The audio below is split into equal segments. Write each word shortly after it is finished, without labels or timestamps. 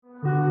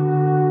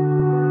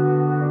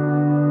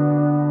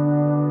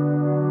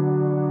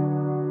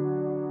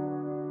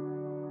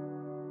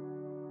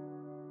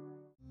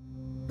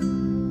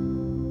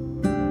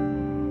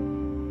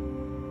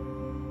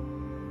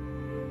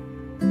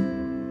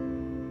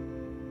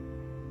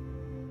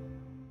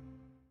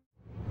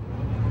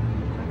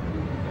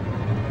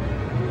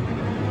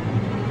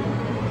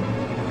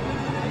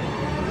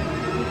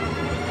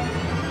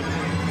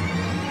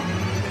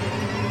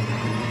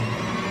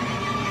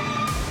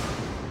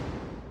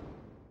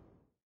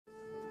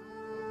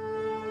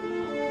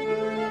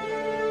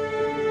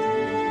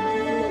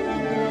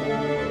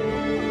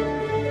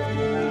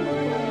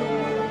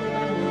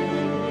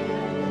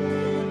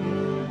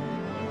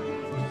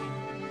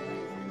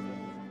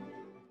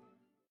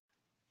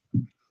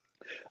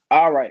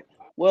All right.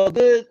 Well,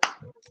 good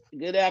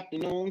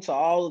afternoon to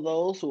all of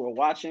those who are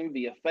watching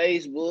via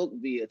Facebook,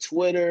 via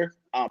Twitter,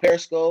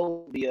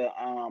 Periscope, via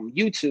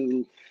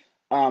YouTube.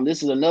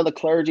 This is another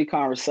clergy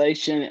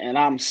conversation, and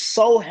I'm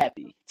so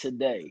happy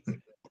today.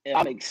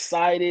 I'm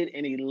excited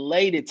and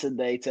elated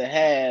today to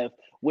have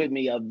with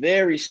me a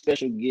very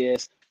special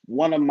guest,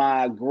 one of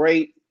my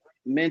great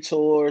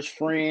mentors,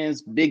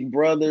 friends, big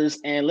brothers,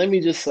 and let me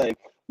just say,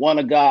 one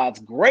of God's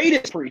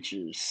greatest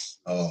preachers.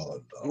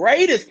 Oh, no.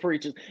 Greatest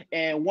preachers,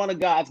 and one of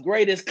God's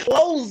greatest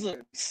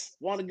closers.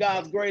 One of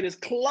God's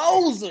greatest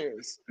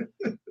closers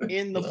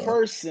in the Lord.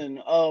 person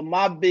of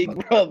my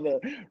big brother,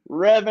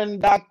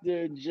 Reverend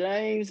Dr.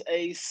 James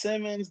A.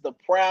 Simmons, the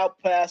proud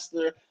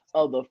pastor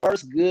of the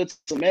First Good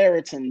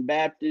Samaritan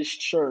Baptist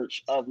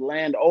Church of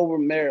Landover,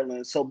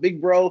 Maryland. So,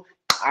 big bro,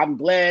 I'm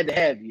glad to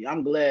have you.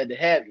 I'm glad to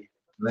have you.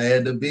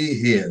 Glad to be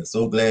here.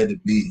 So glad to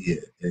be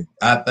here. And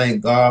I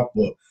thank God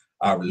for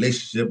our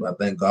relationship. I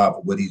thank God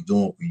for what he's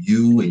doing for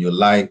you and your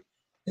life.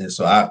 And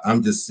so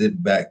I'm just sitting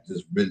back,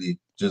 just really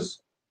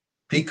just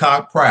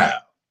peacock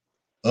proud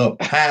of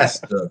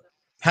Pastor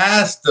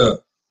Brown.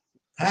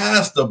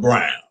 Pastor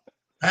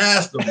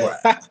Brown.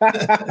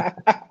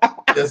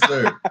 Yes,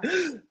 sir.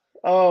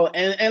 Oh,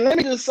 and let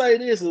me just say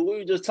this, as we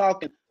were just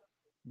talking.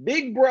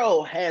 Big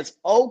Bro has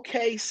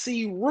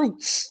OKC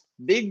roots.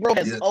 Big Bro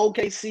has Yes,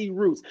 OKC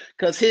roots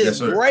because yes,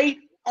 sir. his great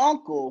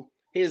uncle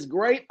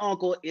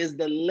is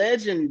the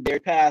legendary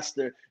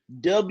pastor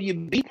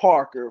W.B.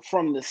 Parker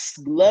from the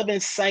loving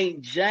St.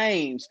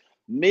 James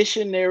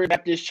Missionary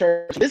Baptist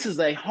Church. This is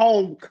a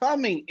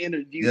homecoming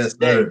interview Yes,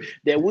 today sir.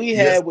 that we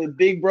Yes, had with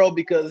Big Bro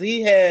because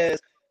I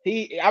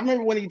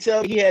remember when he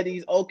told me he had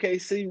these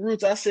OKC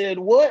roots. I said,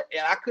 what?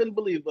 And I couldn't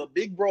believe it. But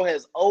Big Bro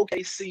has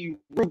OKC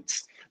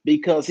roots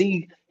because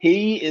he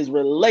is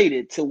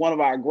related to one of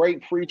our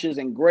great preachers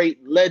and great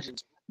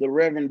legends, the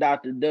Reverend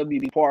Dr.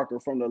 W.B. Parker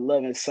from the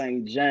loving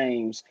St.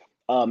 James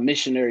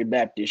Missionary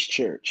Baptist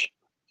Church.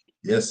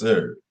 yes,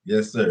 sir.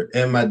 Yes, sir.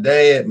 And my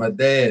dad,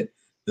 the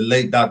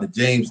late Dr.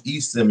 James E.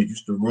 Simmons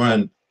used to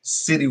run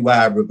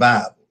citywide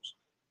revivals.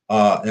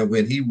 And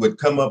when he would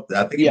come up,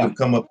 I think he Yeah. would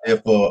come up there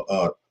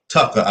for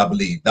Tucker, I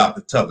believe,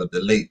 Dr. Tucker,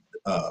 the late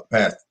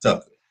Pastor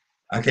Tucker.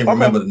 I can't Okay.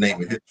 remember the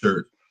name of his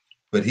church,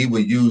 but he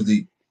would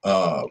usually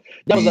That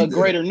was be a the.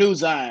 greater news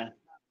Zion.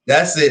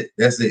 That's it.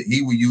 That's it.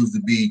 He would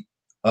usually be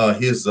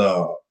his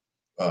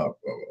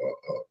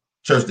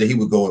church that he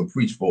would go and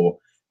preach for,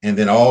 and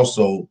then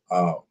also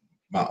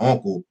my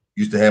uncle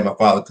used to have my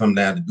father come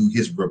down to do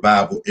his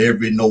revival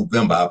every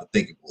November. I would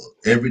think it was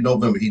every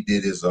November he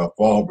did his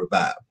fall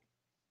revival.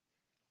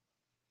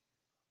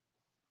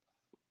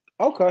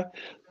 Okay.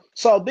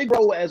 So, Big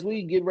Bro, as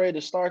we get ready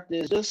to start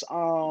this, just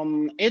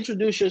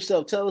introduce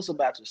yourself. Tell us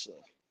about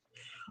yourself.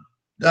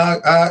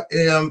 Doc, I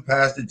am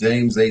Pastor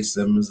James A.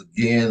 Simmons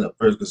again of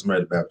First Good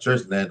Samaritan Baptist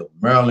Church, Landover,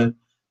 Maryland.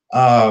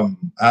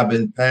 I've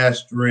been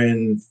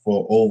pastoring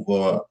for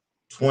over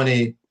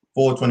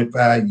 24,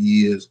 25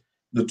 years,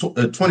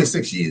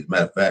 26 years,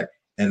 matter of fact,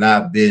 and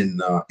I've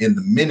been in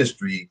the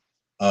ministry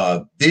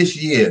this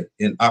year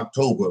in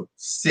October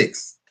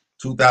 6th,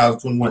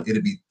 2021.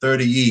 It'll be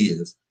 30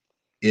 years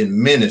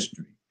in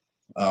ministry,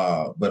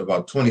 but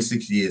about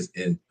 26 years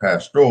in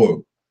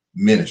pastoral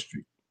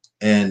ministry.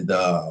 And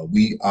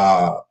we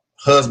are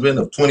husband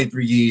of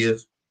 23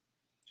 years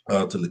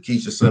to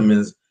Lakeisha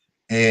Simmons,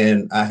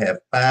 and I have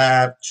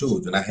 5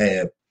 children. I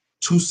have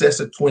 2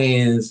 sets of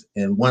twins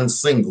and 1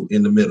 single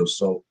in the middle.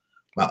 So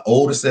my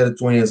oldest set of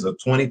twins are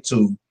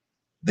 22.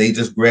 They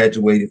just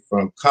graduated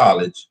from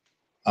college.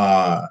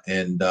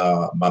 And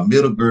my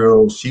middle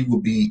girl, she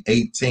will be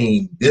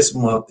 18 this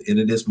month, the end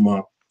of this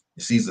month.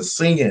 She's a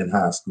senior in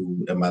high school.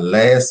 And my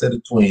last set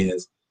of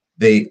twins,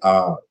 they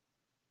are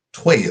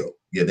 12.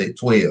 Yeah, they're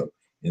 12,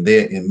 and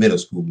they're in middle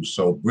school.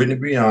 So Brittany,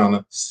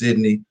 Brianna,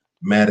 Sydney,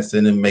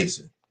 Madison, and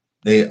Mason,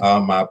 they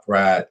are my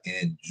pride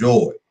and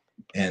joy.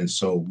 And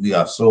so we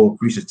are so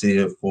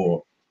appreciative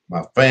for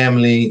my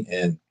family.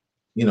 And,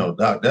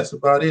 Doc, that's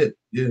about it.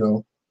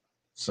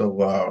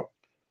 So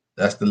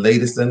that's the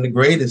latest and the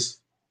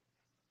greatest.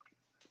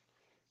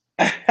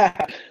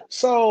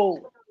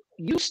 So,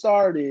 you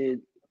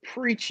started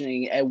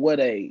preaching at what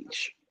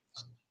age?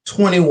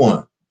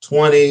 21,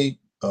 21,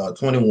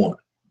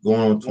 going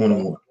on Okay.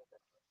 21.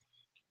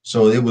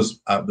 So it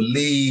was, I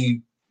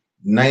believe,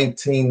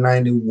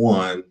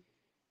 1991,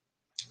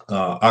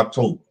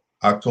 October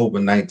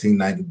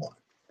 1991.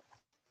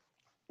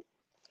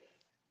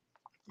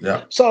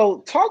 Yeah.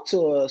 So, talk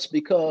to us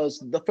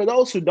because for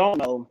those who don't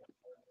know,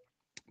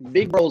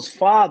 Big Bro's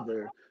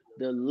father,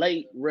 the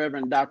late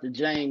Reverend Dr.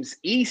 James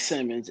E.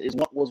 Simmons,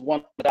 was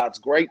one of God's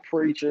great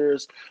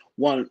preachers,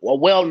 a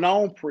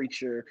well-known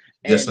preacher,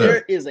 Yes, and there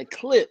sir. is a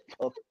clip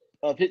of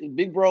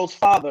Big Bro's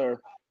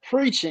father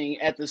preaching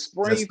at the Yes, sir.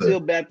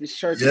 Springfield Baptist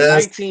Church in Yes,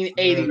 sir.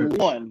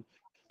 1981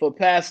 for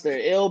Pastor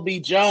L.B.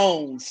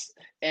 Jones.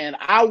 And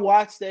I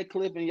watched that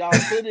clip, and y'all,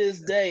 to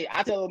this day,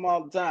 I tell him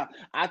all the time.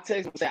 I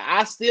text him and say,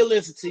 I still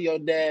listen to your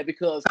dad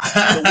because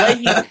the way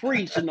he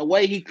preached and the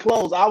way he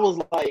closed, I was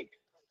like,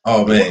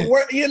 Oh man.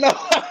 where,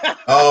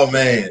 Oh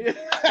man.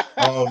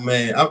 Oh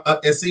man,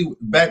 and see,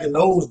 back in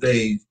those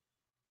days,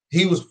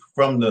 he was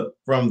from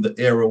the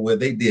era where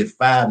they did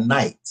 5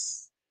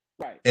 nights.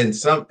 Right. And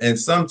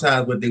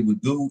sometimes what they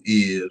would do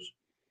is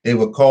they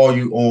would call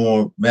you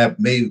on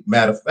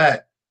matter of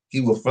fact, he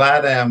would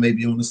fly down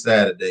maybe on the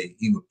Saturday.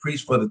 He would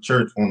preach for the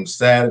church on the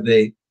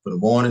Saturday for the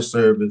morning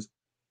service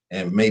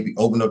and maybe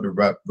open up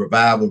the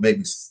revival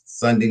maybe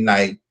Sunday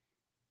night.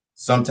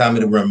 Sometime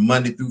it would run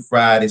Monday through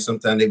Friday.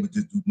 Sometimes they would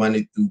just do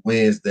Monday through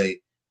Wednesday.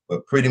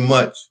 But pretty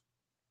much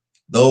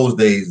those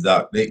days,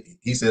 Doc,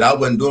 he said I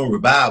wasn't doing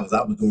revivals,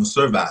 I was doing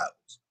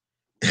survivals.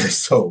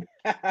 so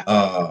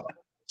uh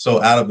so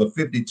out of a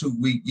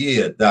 52-week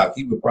year, Doc,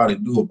 he would probably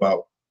do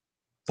about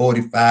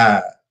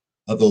 45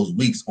 of those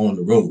weeks on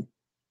the road,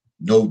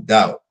 no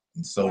doubt.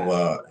 And so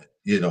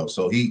Wow.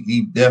 so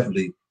he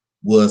definitely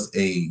was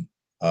an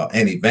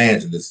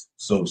evangelist,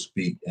 so to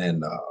speak,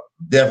 and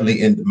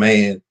definitely in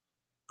demand.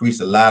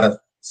 Preached a lot of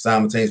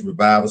simultaneous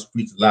revivals,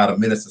 preached a lot of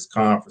ministers'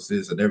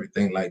 conferences and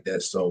everything like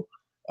that. So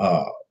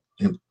uh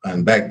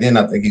and back then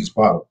I think he was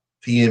part of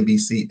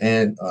PNBC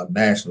and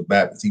National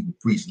Baptist. He would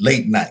preach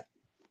late night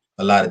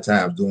a lot of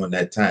times during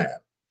that time.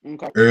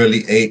 Okay.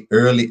 Early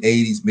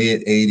 80s,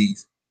 mid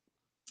 80s.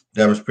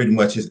 That was pretty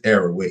much his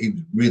era where he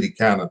was really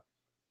kind of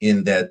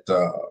in that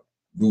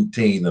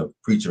routine of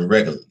preaching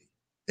regularly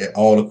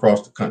all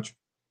across the country.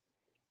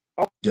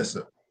 Yes,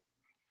 sir.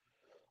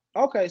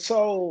 Okay.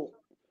 So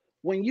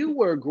when you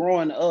were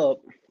growing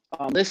up,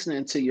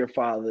 listening to your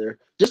father,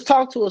 just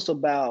talk to us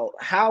about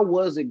how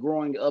was it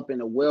growing up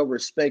in a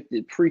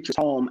well-respected preacher's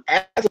home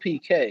as a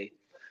PK,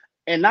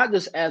 and not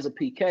just as a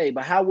PK,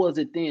 but how was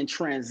it then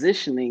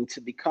transitioning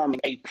to becoming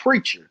a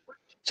preacher?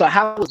 So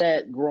how was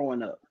that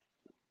growing up?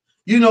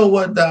 You know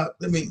what, Doc?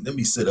 Let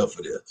me sit up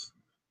for this.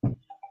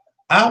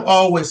 I've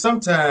always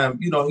sometimes,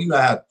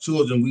 how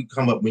children we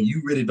come up when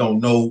you really don't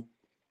know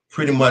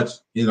pretty much,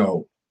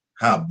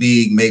 how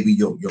big maybe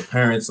your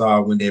parents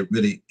are when they're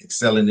really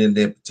excelling in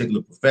their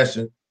particular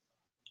profession.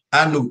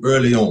 I knew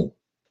early on,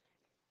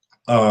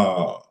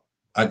 uh,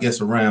 I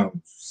guess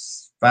around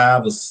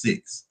 5 or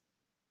 6,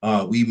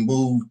 we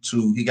moved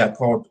to, he got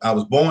called, I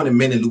was born in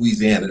Minnie,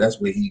 Louisiana. That's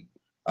why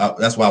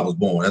I was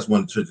born. That's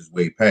one of the churches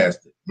where he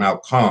passed it.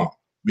 Malcolm,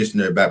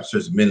 Missionary Baptist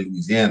Church in Minnie,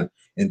 Louisiana.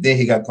 And then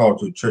he got called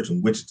to a church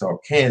in Wichita,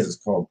 Kansas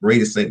called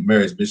Greater St.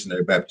 Mary's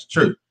Missionary Baptist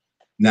Church.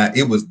 Now,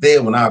 it was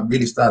there when I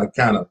really started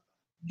kind of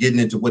getting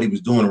into what he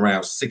was doing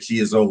around 6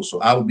 years old.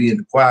 So I would be in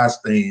the choir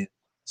stand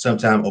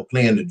sometime or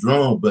playing the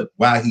drum, but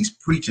while he's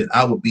preaching,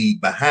 I would be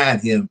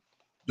behind him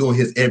doing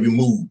his every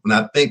move. And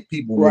I think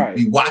people would Right.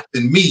 be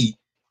watching me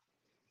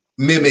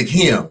mimic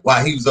him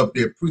while he was up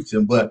there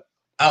preaching. But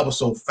I was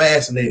so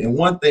fascinated. And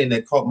one thing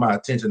that caught my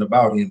attention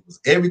about him was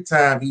every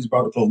time he's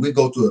about to close, we'd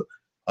go to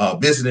a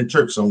visiting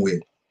church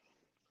somewhere,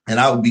 and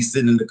I would be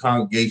sitting in the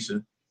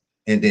congregation,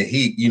 and then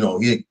he'd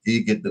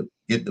get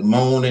the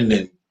moaning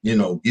and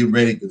get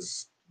ready to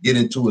get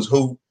into his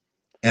hoop,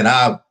 and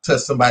I'll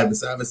touch somebody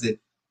beside me and say,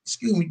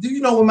 "Excuse me, do you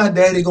know when my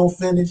daddy gonna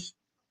finish?"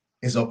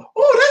 And so,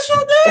 "Oh, that's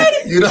your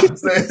daddy," you know what I'm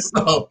saying?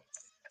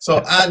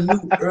 So I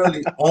knew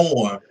early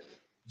on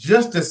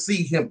just to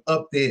see him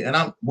up there,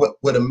 and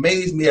what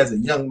amazed me as a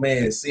young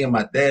man is seeing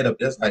my dad up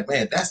there. It's like,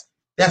 man,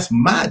 that's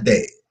my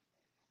dad.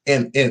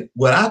 And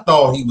what I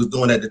thought he was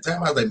doing at the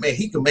time, I was like, man,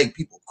 he can make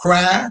people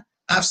cry.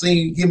 I've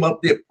seen him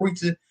up there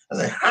preaching. I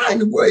was like, how in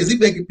the world is he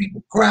making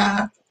people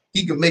cry?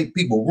 He can make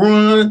people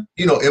run.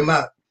 In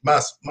my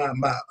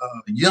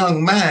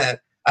young mind,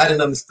 I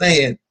didn't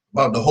understand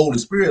about the Holy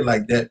Spirit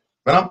like that.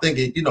 But I'm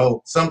thinking,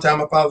 sometime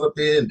my father's up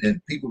there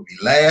and people be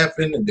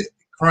laughing and they'd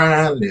be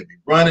crying, they'd be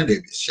running,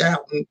 they'd be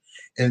shouting.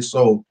 And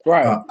so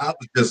Right. I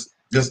was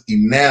just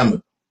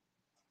enamored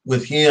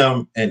with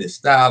him and his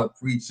style of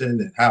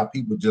preaching and how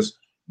people just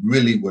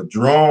really were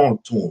drawn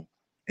to him.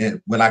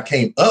 And when I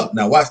came up,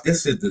 now watch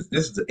this is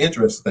the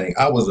interesting thing.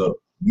 I was a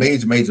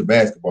major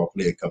basketball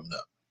player coming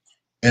up,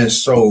 and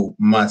so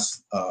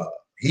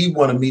he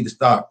wanted me to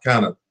start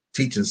kind of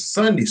teaching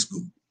Sunday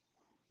school.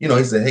 He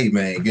said, "Hey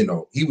man,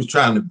 he was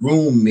trying to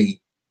groom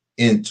me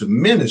into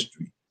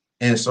ministry."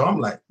 And so I'm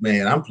like,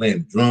 man, I'm playing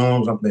the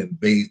drums, I'm playing the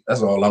bass.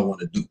 That's all I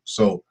want to do.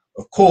 So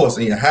of course,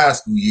 in your high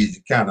school years,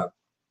 you kind of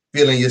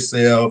feeling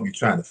yourself, you're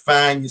trying to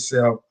find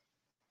yourself.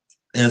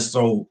 And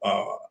so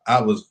I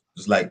was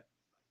just like,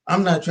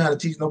 I'm not trying to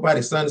teach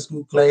nobody Sunday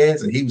school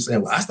class. And he was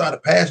saying, well, I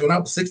started pastoring when I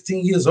was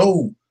 16 years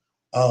old.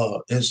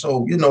 And so,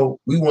 we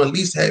want to at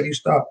least have you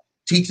start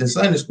teaching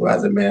Sunday school. I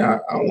said, man, I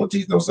don't want to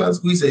teach no Sunday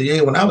school. He said,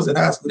 yeah, when I was in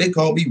high school, they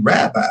called me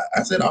rabbi.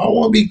 I said, I don't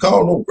want to be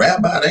called no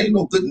rabbi. That ain't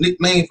no good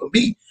nickname for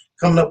me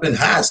coming up in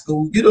high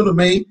school. You know what I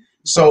mean?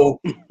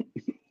 So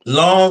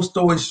long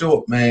story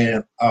short,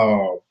 man,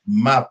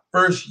 my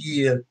first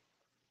year,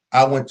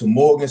 I went to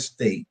Morgan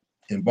State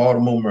in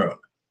Baltimore, Maryland,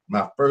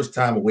 my first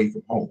time away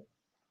from home.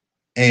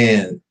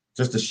 And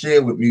just to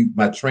share with you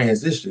my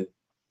transition,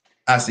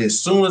 I said,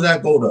 as soon as I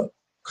go to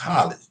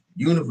college,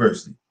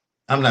 university,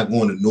 I'm not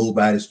going to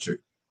nobody's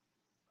church.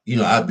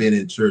 I've been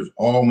in church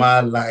all my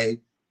life,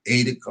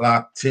 8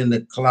 o'clock, 10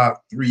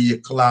 o'clock, 3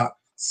 o'clock,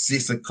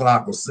 6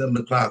 o'clock or 7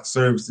 o'clock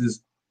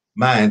services.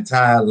 my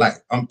entire life.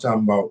 I'm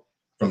talking about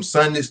from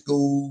Sunday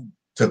school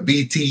to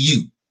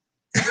BTU.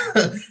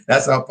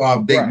 That's how far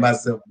I'm dating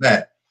myself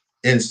back.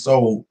 And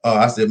so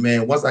I said,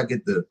 man, once I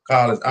get to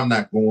college, I'm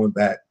not going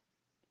back.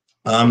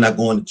 I'm not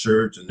going to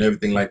church and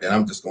everything like that.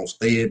 I'm just going to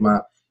stay at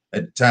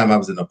the time I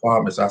was in an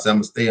apartment. So I said, I'm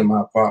going to stay in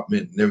my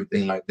apartment and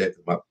everything like that.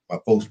 My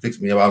folks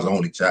fixed me up. I was the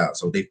only child.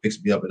 So they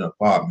fixed me up in an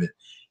apartment.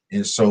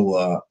 And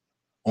so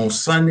on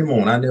Sunday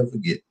morning, I never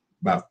forget,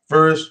 my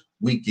first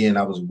weekend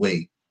I was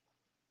away.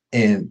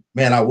 And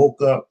man, I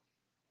woke up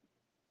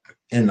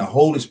and the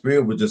Holy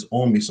Spirit was just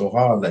on me so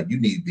hard, like, you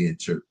need to be in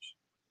church.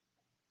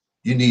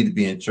 You need to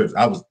be in church.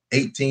 I was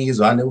 18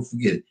 years old. I never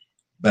forget it.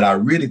 But I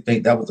really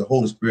think that was the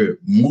Holy Spirit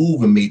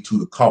moving me to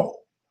the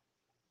call.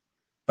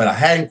 But I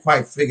hadn't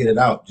quite figured it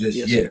out just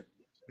yet,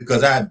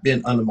 because I had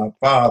been under my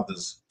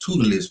father's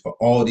tutelage for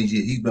all these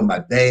years. He's been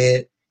my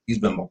dad. He's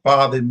been my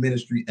father in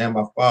ministry and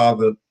my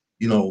father,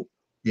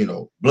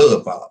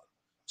 blood father.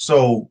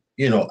 So,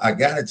 I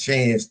got a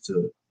chance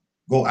to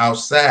go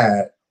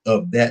outside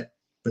of that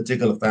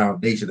particular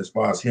foundation as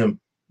far as him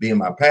being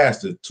my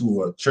pastor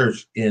to a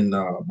church in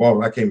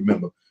Baltimore. I can't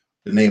remember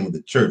the name of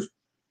the church,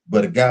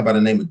 but a guy by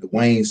the name of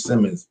Dwayne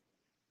Simmons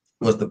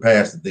was the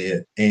pastor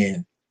there.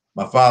 And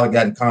my father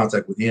got in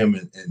contact with him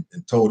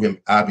and told him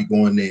I'd be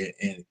going there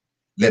and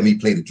let me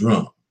play the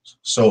drums.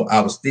 So I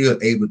was still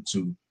able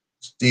to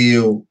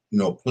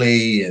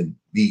play and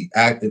be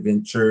active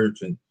in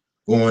church and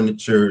going to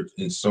church.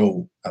 And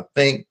so I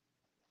think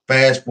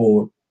fast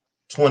forward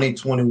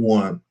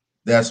 2021,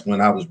 that's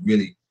when I was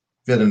really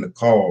feeling the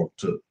call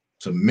to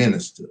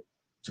minister,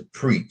 to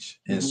preach.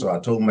 And so I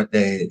told my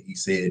dad, he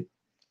said,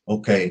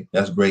 okay,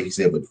 that's great. He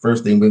said, but the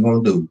first thing we're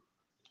going to do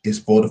is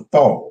for the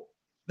fall,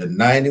 the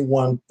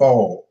 91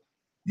 fall,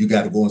 you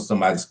got to go in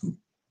somebody's school.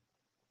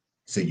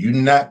 So you're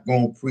not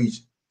going to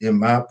preach in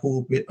my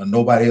pulpit or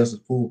nobody else's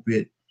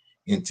pulpit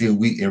until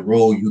we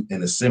enroll you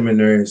in a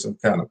seminary, some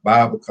kind of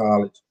Bible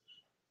college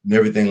and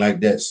everything like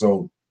that.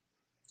 So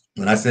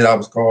when I said I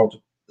was called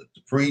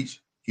to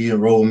preach, he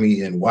enrolled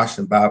me in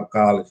Washington Bible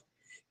College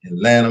in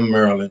Landover,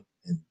 Maryland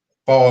in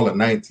fall of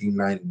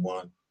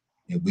 1991.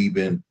 And we've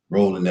been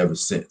rolling ever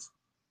since.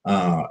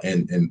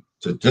 And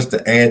just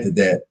to add to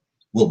that,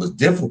 what was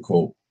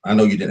difficult, I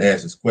know you didn't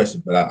ask this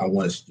question, but I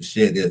wanted to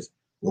share this.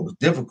 What was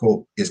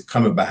difficult is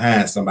coming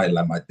behind somebody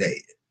like my dad,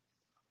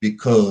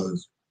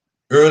 because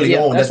early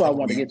on, that's what I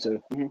want to get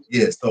to.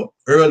 Yeah, so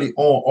early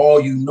on,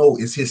 all you know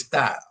is his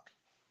style.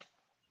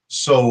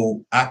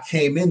 So I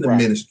came in the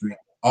ministry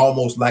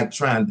almost like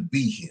trying to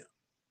be him.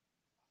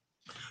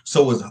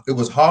 So it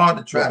was hard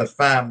to try to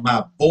find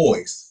my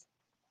voice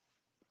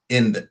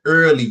in the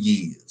early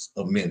years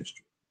of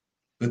ministry,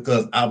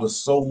 because I was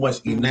so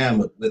much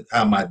enamored with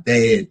how my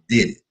dad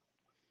did it.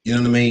 You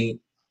know what I mean?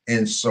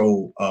 And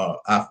so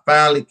I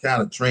finally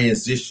kind of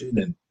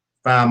transitioned and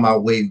found my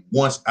way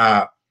once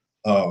I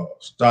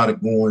started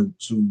going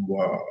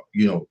to,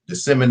 the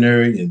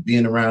seminary and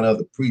being around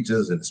other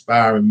preachers and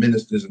aspiring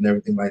ministers and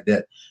everything like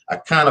that. I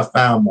kind of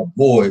found my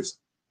voice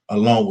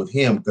along with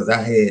him, because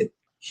I had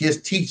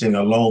his teaching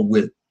along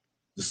with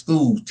the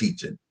school's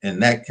teaching,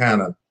 and that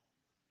kind of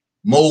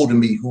molded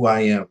me who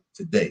I am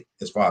today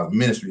as far as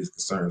ministry is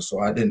concerned. So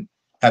I didn't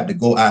have to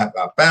go. I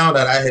found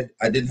out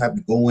I didn't have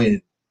to go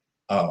in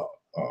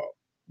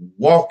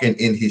walking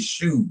in his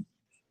shoes,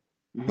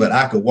 but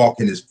I could walk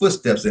in his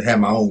footsteps and have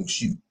my own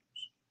shoes.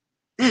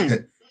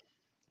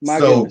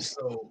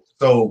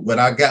 So when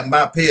I got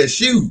my pair of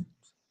shoes,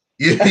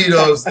 you know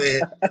what I'm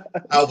saying,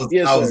 I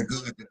was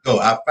good to go.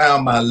 I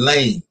found my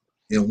lane,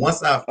 and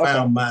once I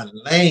found my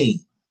lane,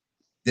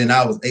 then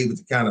I was able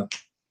to kind of,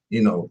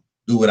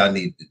 do what I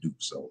needed to do.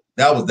 So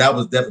that was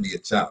definitely a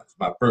challenge.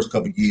 My first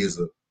couple of years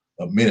of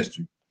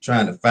ministry,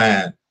 trying to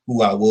find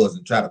who I was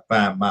and try to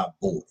find my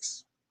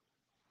voice.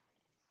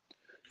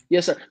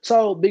 Yes, sir.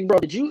 So, big bro,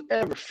 did you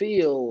ever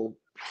feel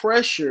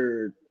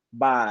pressured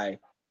by,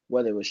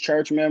 whether it was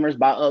church members,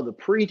 by other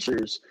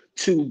preachers,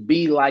 to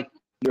be like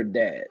your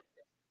dad?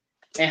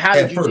 And how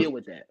did you deal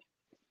with that?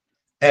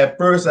 At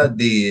first I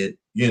did,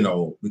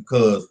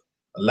 because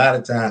a lot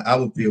of times I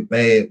would feel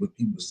bad when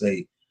people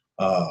say,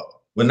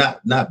 well,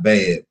 not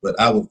bad, but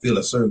I would feel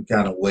a certain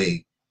kind of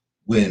way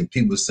when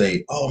people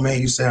say, oh man,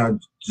 you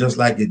sound just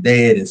like your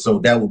dad. And so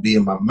that would be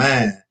in my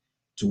mind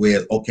to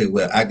where, okay,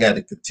 well, I got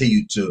to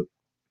continue to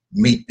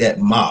meet that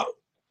model,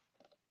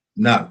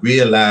 not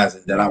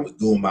realizing that I was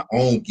doing my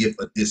own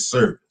gift a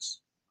disservice.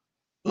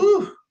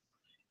 Ooh.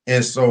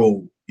 And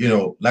so,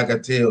 like I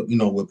tell,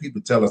 what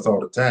people tell us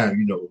all the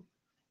time,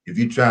 if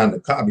you're trying to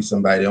copy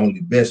somebody, the only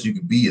best you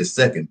can be is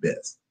second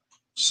best.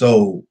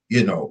 So,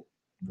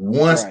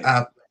 once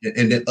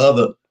and then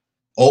other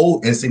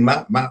old, and see,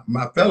 my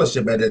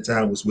fellowship at that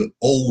time was with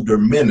older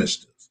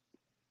ministers.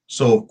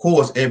 So of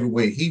course,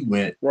 everywhere he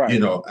went,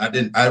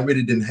 I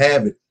really didn't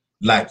have it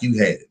like you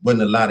had it.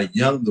 Wasn't a lot of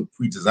younger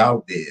preachers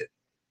out there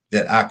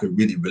that I could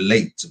really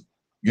relate to.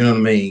 You know what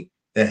I mean?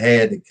 That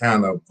had the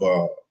kind of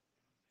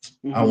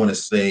I want to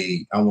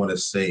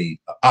say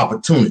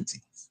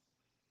opportunities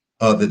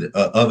other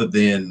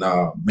than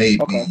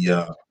maybe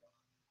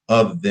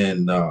other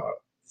than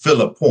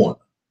Philip Porter.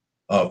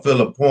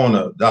 Philip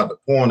Porter, Dr.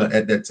 Porter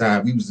at that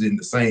time, we was in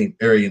the same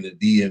area in the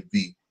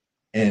DMV.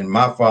 And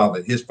my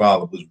father, his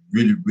father was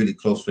really, really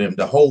close to him.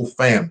 The whole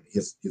family,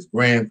 his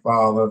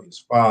grandfather, his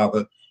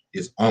father,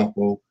 his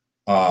uncle,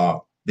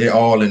 they're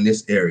all in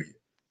this area.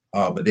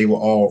 But they were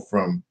all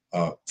from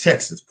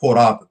Texas, Port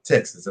Arthur,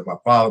 Texas. And my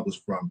father was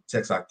from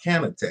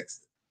Texarkana,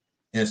 Texas.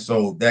 And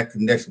so that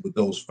connection with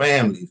those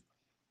families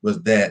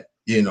was that,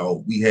 you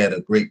know, we had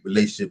a great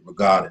relationship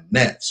regarding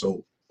that.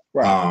 So,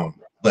 Right.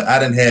 but I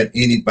didn't have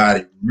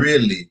anybody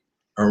really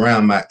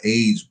around my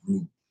age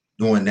group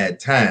during that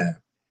time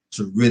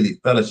to really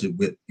fellowship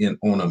with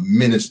on a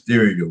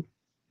ministerial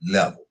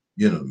level.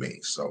 You know what I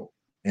mean? So,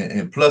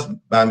 and plus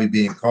by me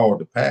being called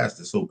the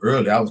pastor so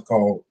early, I was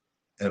called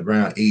at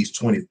around age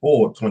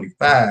 24,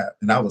 25,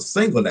 and I was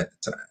single at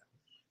the time.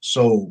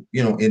 So,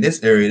 you know, in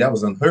this area, that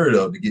was unheard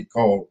of to get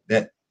called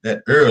that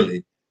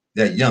early,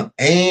 that young,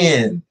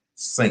 and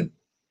single.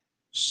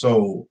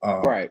 So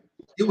Right.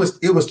 it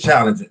was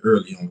challenging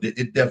early on.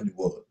 It definitely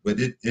was, but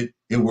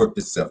it worked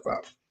itself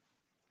out.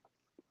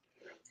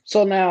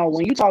 So now,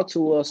 when you talk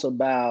to us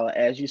about,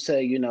 as you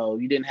say, you know,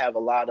 you didn't have a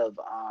lot of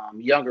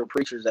younger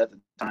preachers at the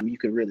time you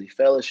could really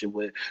fellowship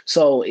with.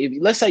 So if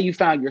let's say you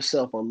found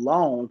yourself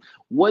alone,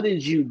 what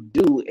did you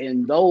do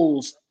in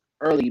those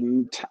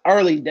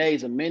early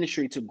days of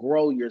ministry to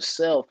grow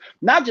yourself,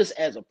 not just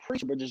as a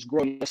preacher, but just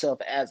grow yourself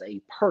as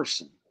a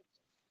person?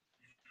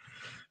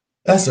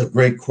 That's a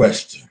great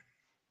question.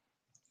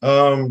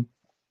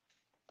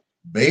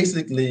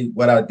 Basically,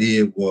 what I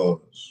did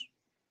was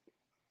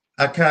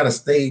I kind of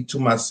stayed to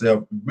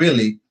myself,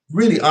 really,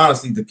 really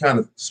honestly, to kind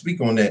of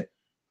speak on that,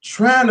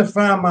 trying to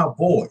find my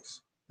voice.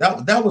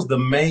 That was the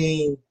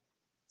main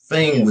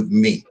thing with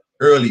me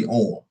early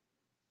on,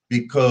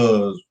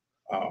 because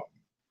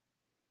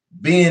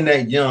being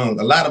that young,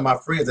 a lot of my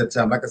friends at the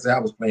time, like I said, I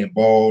was playing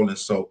ball, and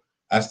so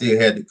I still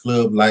had the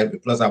club life,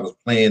 and plus I was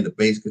playing the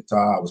bass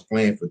guitar. I was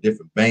playing for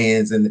different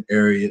bands in the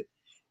area,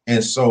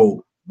 and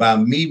so by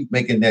me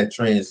making that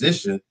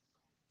transition,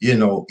 you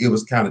know, it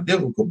was kind of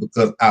difficult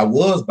because I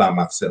was by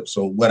myself.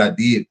 So what I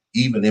did,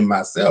 even in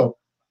myself,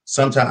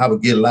 sometimes I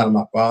would get a lot of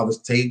my father's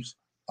tapes.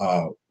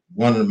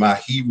 One of my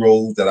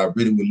heroes that I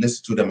really would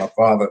listen to, that my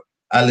father,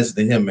 I listened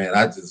to him, man.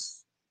 I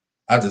just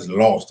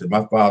lost it.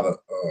 My father,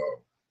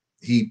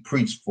 he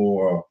preached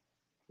for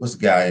what's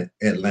the guy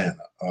in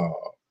Atlanta,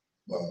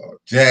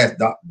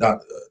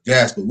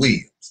 Jasper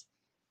Williams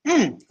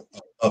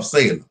of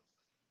Salem.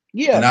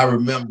 And Yeah.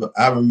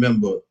 I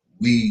remember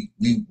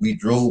we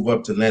drove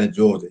up to Atlanta,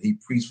 Georgia. He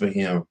preached for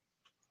him,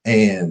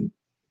 and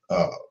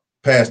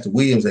Pastor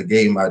Williams had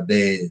gave my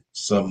dad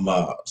some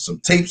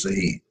tapes of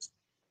his.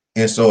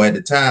 And so at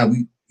the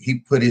time he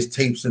put his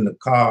tapes in the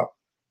car,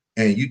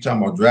 and you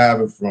talking about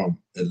driving from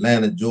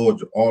Atlanta,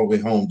 Georgia, all the way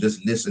home,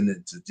 just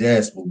listening to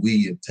Jasper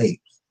Williams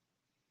tapes.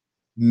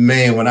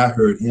 Man, when I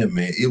heard him,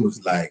 man, it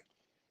was like,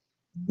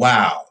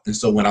 wow. And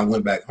so when I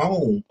went back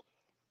home,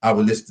 I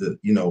would listen to,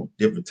 you know,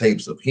 different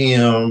tapes of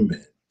him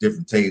and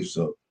different tapes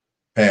of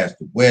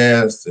Pastor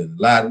West, and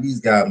a lot of these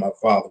guys my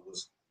father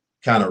was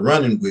kind of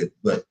running with.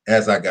 But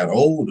as I got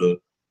older,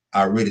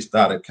 I really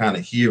started kind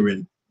of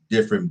hearing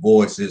different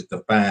voices to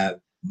find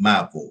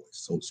my voice,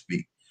 so to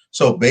speak.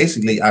 So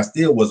basically, I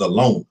still was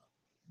alone,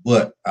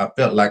 but I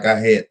felt like I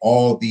had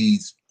all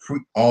these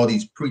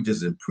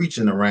preachers and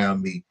preaching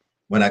around me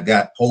when I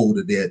got hold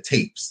of their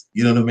tapes.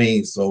 You know what I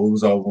mean? So it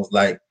was almost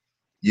like,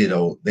 you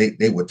know,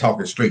 they were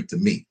talking straight to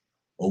me,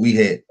 or we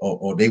had,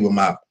 or they were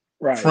my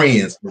Right.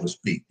 friends, so to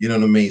speak. You know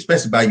what I mean?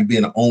 Especially by you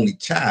being an only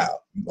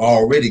child, you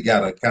already got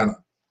to kind of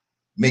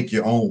make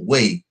your own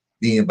way,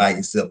 being by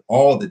yourself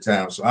all the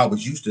time. So I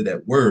was used to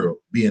that world,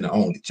 being the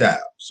only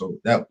child. So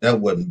that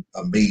wasn't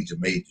a major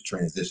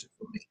transition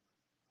for me.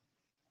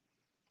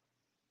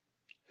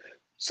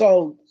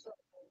 So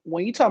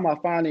when you talk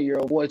about finding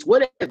your voice,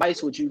 what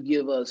advice would you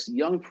give us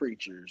young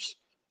preachers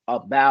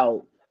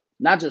about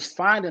not just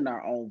finding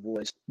our own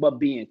voice, but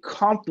being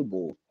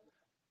comfortable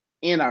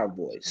in our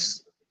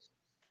voice?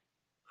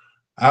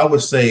 I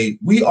would say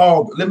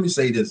let me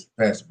say this,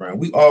 Pastor Brown,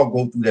 we all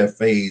go through that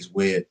phase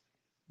where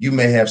you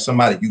may have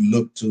somebody you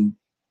look to,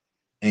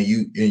 and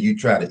you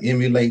try to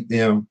emulate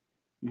them,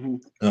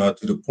 to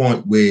the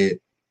point where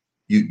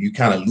you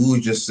kind of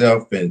lose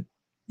yourself, and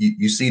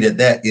you see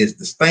that is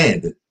the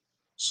standard.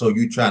 So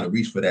you trying to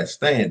reach for that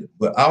standard.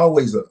 But I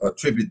always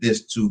attribute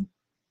this to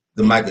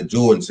the Michael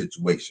Jordan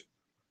situation.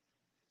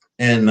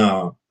 And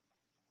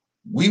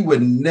we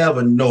would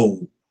never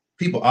know.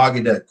 People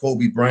argue that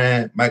Kobe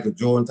Bryant, Michael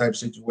Jordan type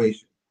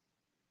situation,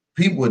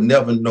 people would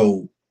never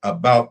know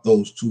about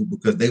those two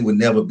because they would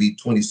never be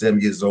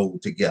 27 years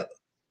old together.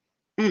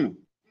 Mm.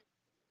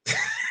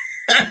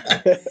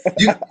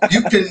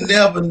 you can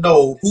never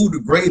know who the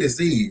greatest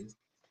is,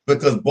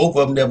 because both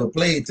of them never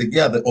played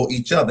together or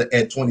each other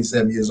at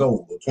 27 years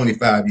old or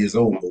 25 years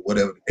old or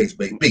whatever the case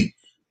may be.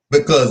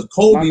 Because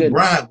Kobe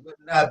Bryant would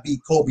not be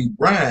Kobe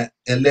Bryant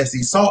unless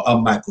he saw a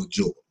Michael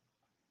Jordan.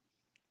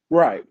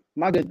 Right.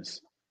 My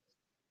goodness.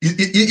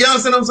 You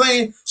understand what I'm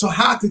saying? So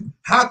how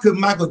could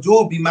Michael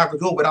Jordan be Michael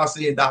Jordan without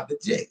seeing Dr.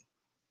 J?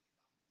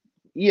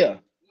 Yeah.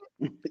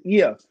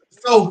 Yeah.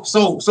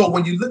 So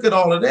when you look at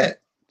all of that,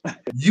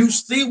 you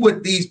see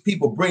what these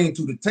people bring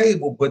to the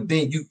table, but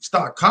then you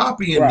start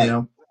copying Right.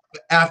 them.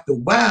 But after a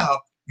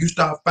while, you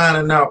start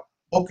finding out,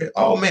 okay,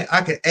 oh man,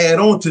 I can add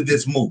on to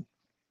this move.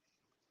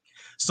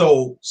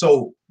 So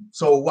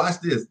watch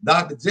this.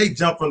 Dr. J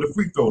jumped from the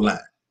free throw line,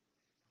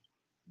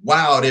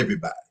 wowed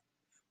everybody.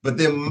 But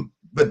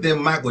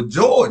then Michael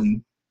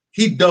Jordan,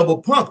 he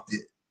double pumped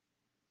it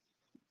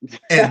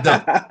and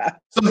dunked.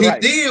 So he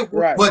Right. did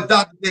Right. what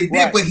Dr. J did,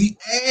 Right. but he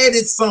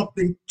added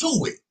something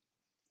to it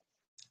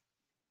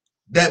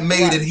that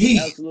made it Right. his.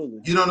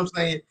 Absolutely. You know what I'm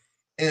saying?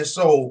 And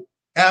so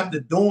after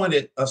doing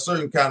it a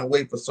certain kind of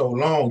way for so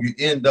long, you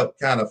end up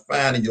kind of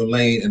finding your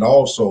lane, and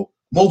also,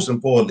 most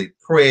importantly,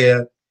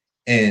 prayer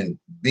and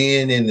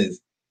being in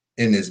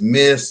his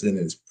midst and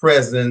his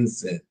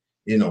presence, and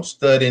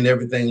studying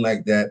everything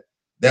like that.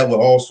 That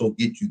will also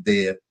get you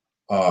there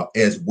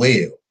as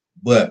well.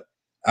 But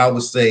I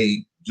would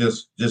say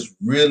just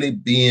really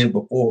being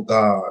before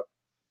God,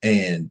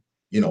 and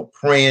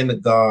praying to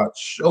God,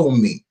 show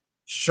me.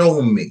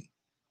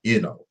 you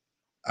know,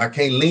 I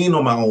can't lean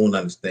on my own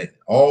understanding.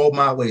 All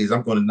my ways,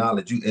 I'm going to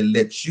acknowledge you and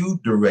let you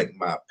direct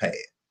my path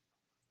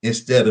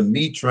instead of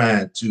me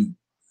trying to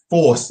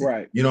force it.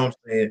 Right. You know what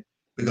I'm saying?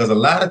 Because a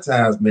lot of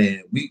times,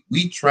 man,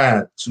 we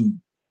try to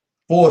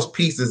force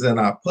pieces in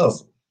our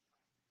puzzle.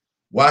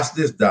 Watch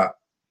this, Doc.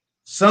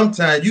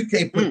 Sometimes you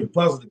can't put the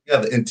puzzle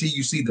together until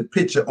you see the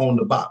picture on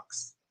the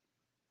box.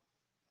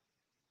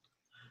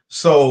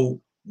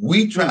 So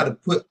we try to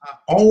put our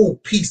own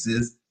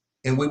pieces,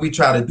 and when we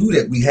try to do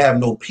that, we have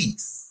no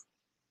peace.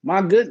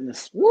 My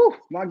goodness. Woo.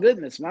 My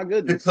goodness. My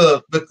goodness.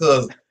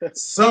 Because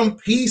some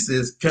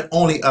pieces can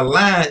only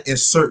align in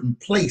certain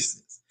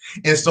places.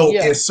 And so in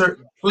Yeah.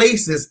 certain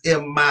places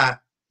in my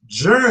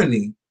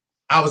journey,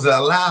 I was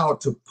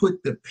allowed to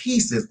put the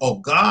pieces, or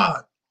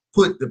God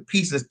put the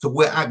pieces to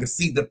where I could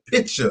see the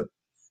picture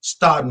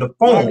starting to My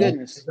form.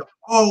 goodness.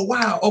 Oh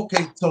wow,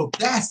 okay, so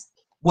that's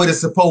what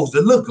it's supposed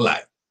to look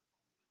like.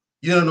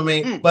 You know what I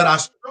mean? Mm. But I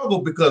struggle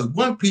because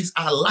one piece,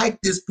 I like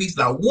this piece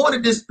and I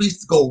wanted this piece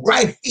to go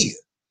right here,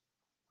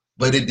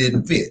 but it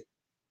didn't fit.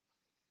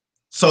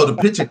 So the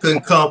picture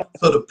couldn't come.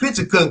 So the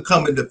picture couldn't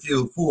come into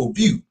full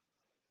view.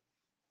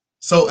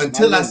 So My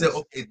until I said,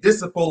 goodness. okay, this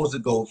is supposed to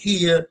go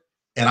here,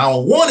 and I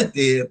don't want it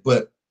there,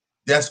 but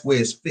that's where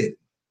it's fit.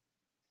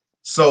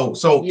 So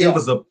it Yeah.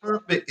 was a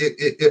perfect.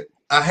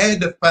 I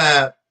had to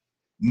find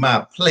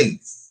my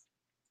place,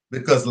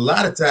 because a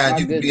lot of times My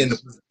you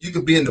goodness.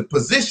 could be in the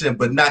position,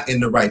 but not in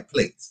the right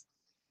place.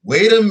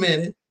 Wait a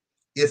minute,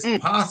 it's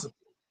Mm. possible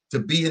to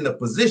be in the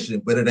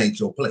position, but it ain't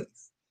your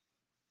place.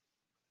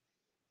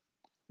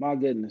 My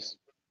goodness.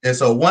 And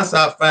so once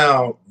I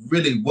found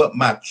really what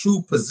my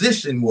true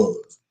position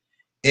was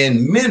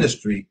in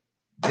ministry,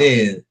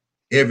 then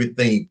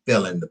everything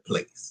fell into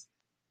place.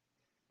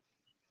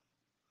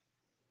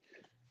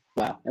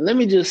 Wow. And let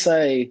me just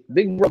say,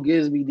 Big Bro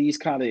gives me these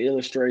kind of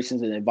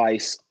illustrations and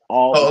advice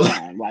all the Oh,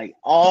 time, like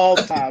all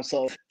the time.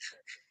 So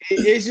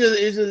it's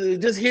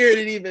just hearing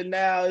it even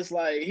now. It's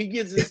like he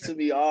gives this to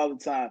me all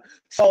the time.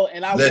 So,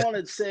 and I let want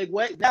to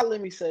segue. Now, let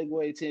me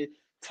segue to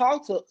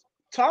talk to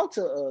talk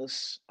to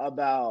us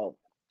about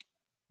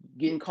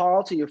getting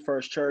called to your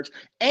first church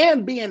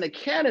and being a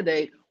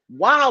candidate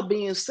while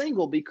being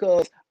single,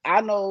 because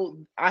I know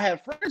I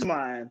have friends of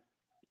mine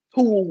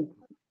who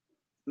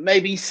may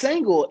be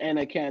single and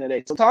a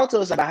candidate. So talk to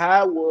us about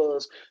how it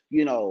was,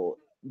 you know,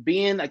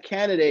 being a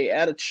candidate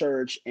at a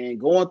church and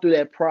going through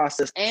that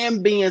process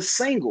and being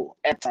single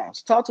at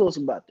times. Talk to us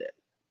about that.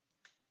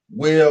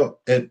 well,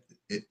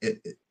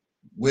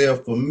 well,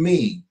 for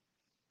me,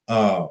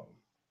 uh,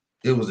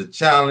 it was a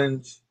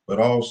challenge, but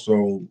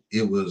also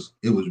it was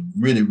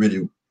really,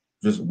 really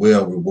just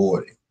well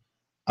rewarding.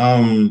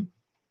 Um,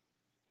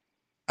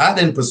 I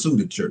didn't pursue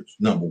the church,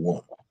 number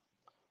one.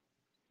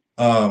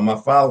 My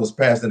father was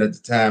pastoring at the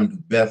time to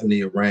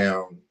Bethany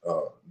around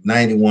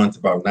 91 to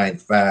about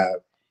 95.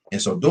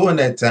 And so during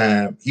that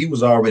time, he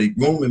was already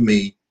grooming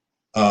me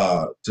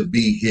to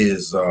be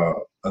his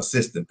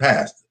assistant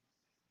pastor.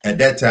 At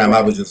that time, I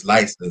Right. was just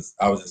licensed.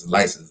 I was just a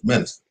licensed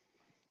minister.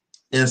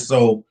 And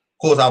so, of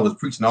course, I was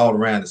preaching all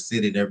around the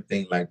city and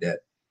everything like that.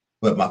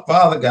 But my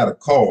father got a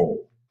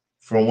call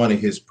from one of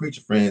his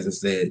preacher friends and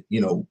said,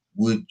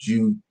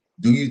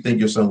 do you think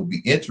your son would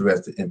be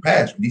interested in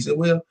pastoring? He said,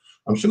 well,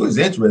 I'm sure he's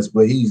interested,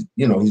 but he's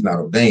not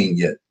ordained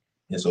yet.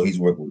 And so he's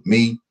working with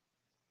me.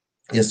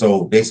 And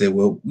so they said,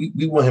 well,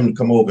 we want him to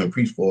come over and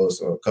preach for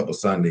us a couple of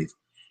Sundays.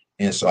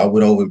 And so I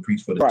went over and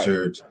preached for the Right.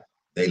 church.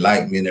 They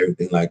liked me and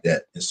everything like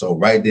that. And so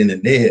right then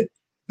and there,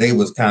 they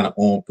was kind of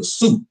on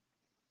pursuit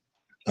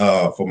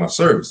for my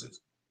services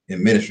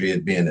in ministry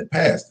as being a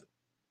pastor.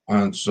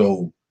 And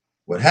so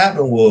what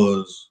happened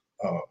was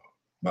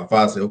my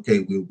father said, okay,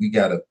 we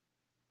got to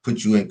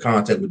put you in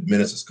contact with the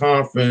ministers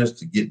conference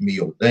to get me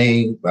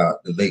ordained by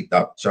the late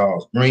Dr.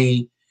 Charles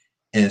Green.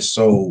 And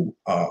so,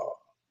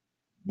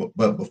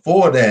 but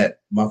before that,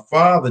 my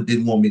father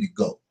didn't want me to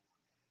go.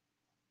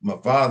 My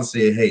father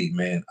said, hey,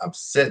 man, I'm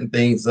setting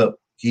things up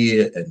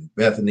here at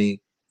Bethany.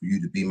 for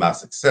you to be my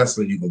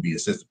successor. You're gonna be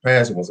assistant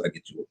pastor once I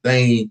get you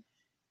ordained.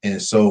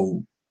 And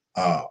so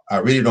I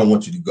really don't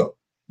want you to go.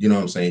 You know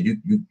what I'm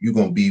saying? You're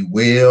gonna be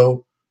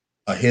well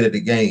ahead of the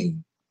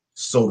game,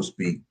 so to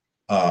speak,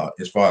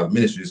 as far as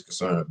ministry is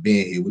concerned,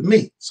 being here with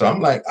me. So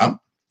I'm like, I'm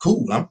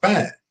cool, I'm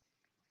fine.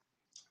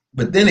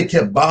 But then it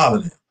kept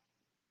bothering him.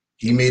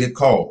 He made a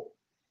call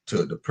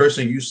to the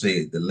person you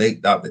said, the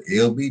late Dr.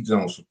 L.B.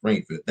 Jones from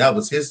Springfield. That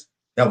was his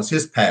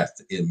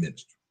pastor in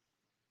ministry.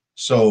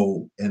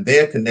 So, and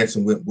their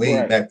connection went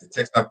way back to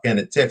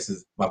Texarkana,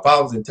 Texas. My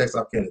father was in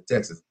Texarkana,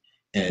 Texas,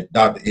 and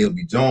Dr.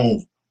 L.B.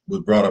 Jones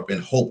was brought up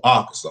in Hope,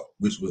 Arkansas,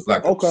 which was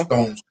like a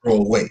stone's throw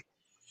away.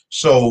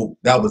 So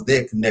that was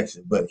their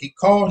connection. But he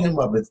called him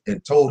up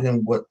and told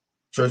him what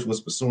church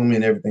was pursuing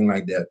and everything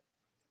like that.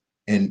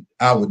 And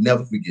I would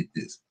never forget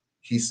this.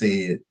 He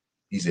said,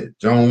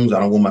 Jones, I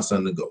don't want my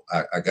son to go.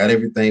 I got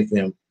everything for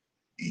him.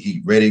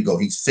 He ready to go.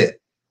 He's set.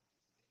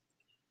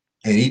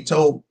 And he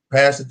told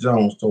Pastor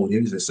Jones, told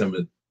him, he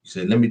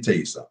said, let me tell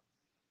you something.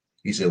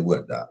 He said,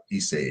 what, Doc? He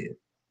said,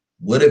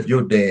 what if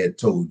your dad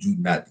told you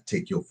not to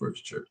take your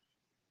first church?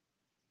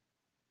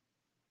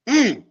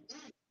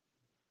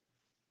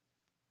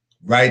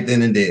 Right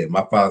then and there,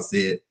 my father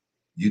said,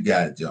 you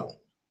got it, Jones.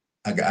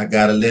 I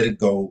got to let it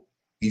go.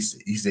 He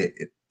said,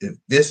 if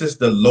this is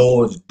the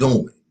Lord's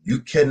doing, you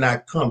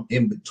cannot come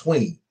in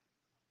between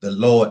the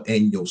Lord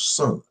and your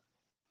son.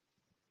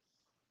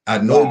 I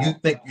know you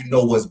think you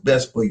know what's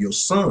best for your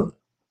son,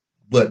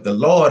 but the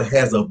Lord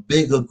has a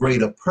bigger,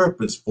 greater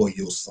purpose for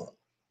your son.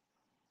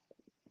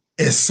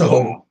 And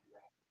so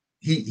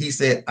he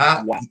said,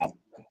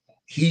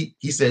 he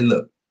said,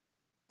 look,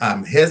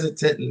 I'm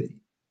hesitant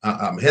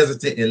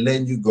in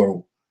letting you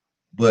go,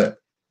 but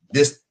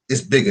this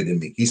is bigger than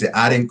me. He said,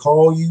 I didn't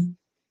call you,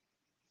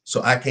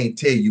 so I can't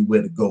tell you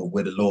where to go,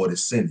 where the Lord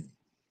is sending you.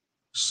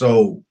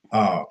 So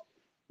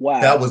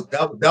that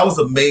was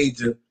a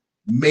major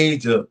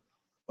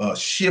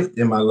shift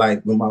in my life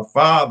when my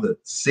father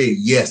said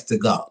yes to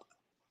God.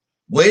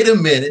 Wait a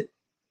minute.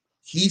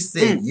 He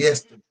said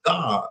yes to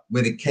God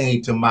when it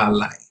came to my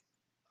life.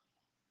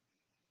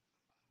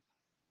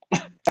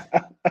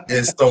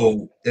 and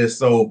so,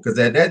 because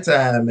at that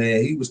time,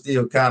 man, he was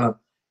still kind of,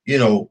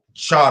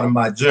 charting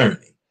my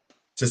journey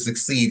to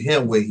succeed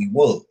him where he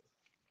was.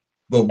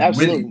 But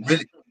really,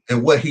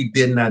 and what he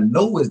did not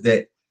know is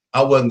that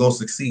I wasn't going to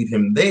succeed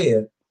him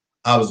there.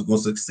 I was going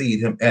to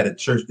succeed him at a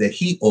church that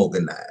he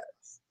organized.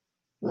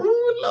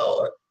 Oh,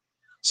 Lord.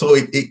 So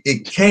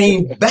it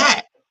came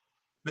back,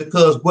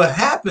 because what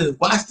happened,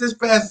 watch this,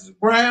 Pastor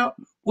Brown,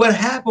 what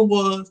happened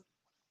was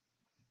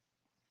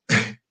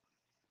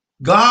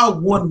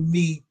God wanted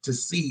me to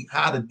see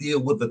how to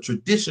deal with a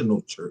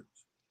traditional church.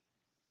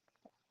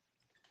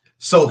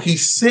 So he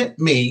sent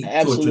me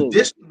to a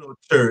traditional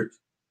church.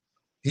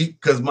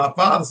 Because my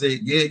father said,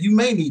 yeah, you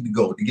may need to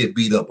go to get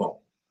beat up on,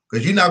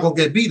 because you're not going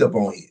to get beat up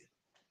on here.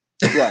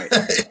 Right.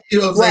 You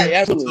know what I'm saying?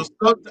 Absolutely.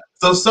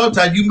 So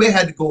sometimes you may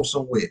have to go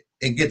somewhere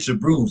and get your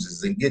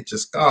bruises and get your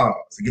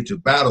scars and get your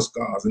battle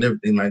scars and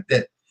everything like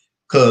that.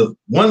 Because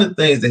one of the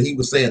things that he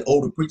was saying,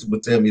 older preachers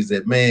would tell me, is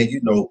that, man,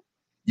 you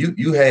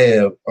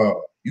have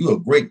you a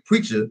great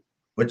preacher,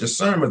 but your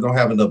sermons don't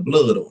have enough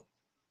blood on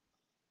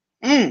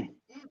them.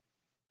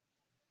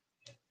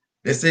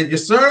 They said your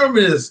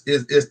sermon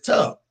is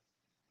tough,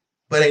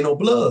 but ain't no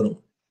blood on it.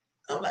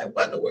 I'm like,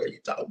 what in the world are you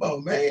talking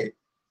about, man?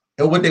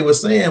 And what they were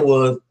saying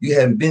was, you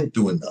haven't been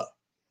through enough.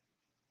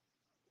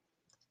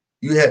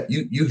 You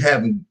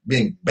haven't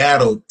been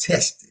battle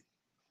tested.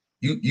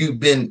 You've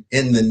been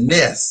in the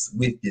nest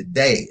with your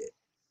dad,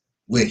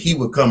 where he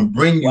would come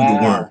bring you the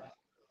worm.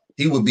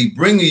 He would be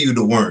bringing you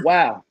the worm.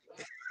 Wow.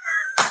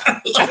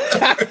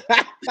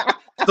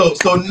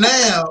 So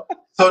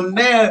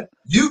now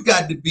you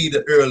got to be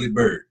the early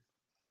bird.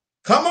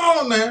 Come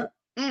on now.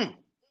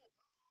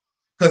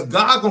 Because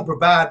God gonna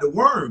provide the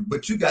worm,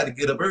 but you got to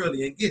get up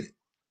early and get it.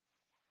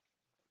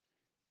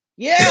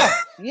 Yeah.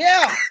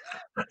 You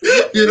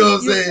know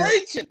what I'm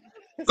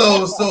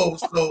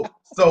saying?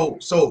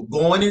 So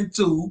going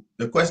into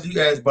the question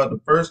you asked about the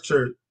first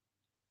church,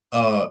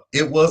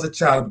 it was a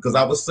challenge because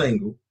I was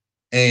single,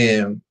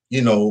 and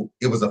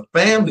it was a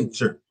family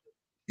church.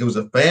 It was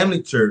a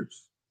family church.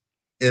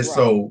 And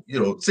so,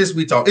 since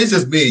we talk, it's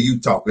just me and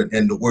you talking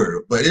in the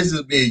word, but it's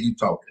just me and you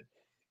talking.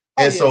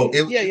 And it's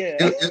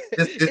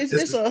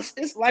us.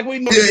 It's like we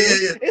know.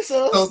 It's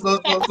us. So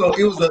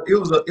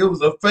it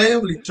was a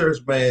family church,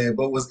 man.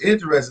 But what's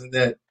interesting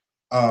that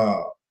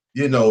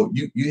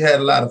you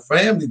had a lot of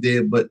family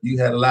there, but you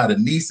had a lot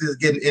of nieces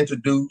getting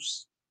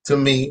introduced to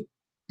me.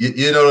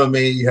 You know what I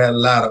mean? You had a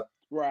lot of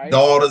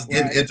daughters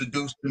getting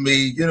introduced to me.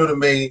 You know what I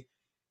mean?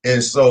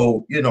 And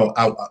so,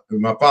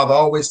 my father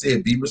always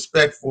said, be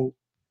respectful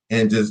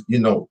and just,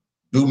 do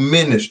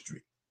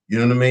ministry. You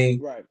know what I mean?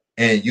 Right.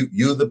 And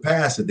you're the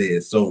pastor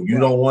there. So you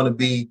don't want to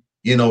be,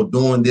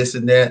 doing this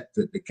and that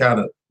to kind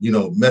of,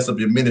 mess up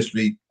your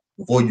ministry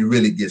before you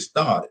really get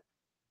started.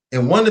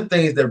 And one of the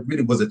things that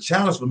really was a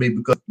challenge for me,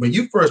 because when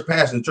you first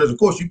pastored the church, of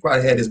course, you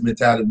probably had this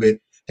mentality where,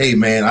 hey,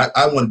 man, I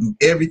want to do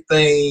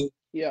everything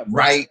Yeah.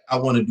 right. I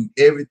want to do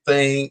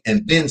everything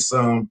and then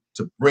some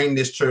to bring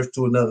this church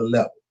to another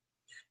level.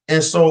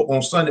 And so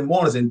on Sunday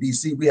mornings in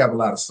DC, we have a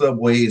lot of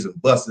subways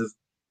and buses.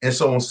 And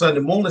so on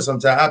Sunday mornings,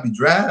 sometimes I'll be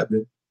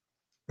driving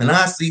and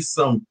I see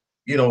some,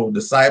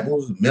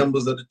 disciples,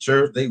 members of the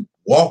church, they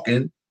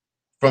walking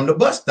from the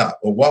bus stop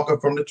or walking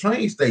from the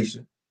train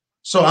station.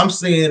 So I'm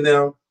seeing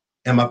them,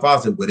 and my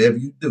father said, whatever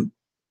you do,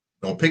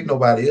 don't pick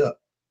nobody up.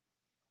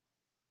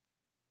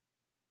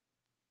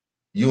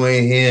 You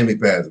ain't hearing me,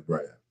 Pastor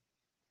Brown.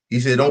 He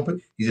said, don't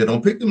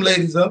pick them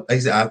ladies up. He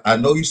said, I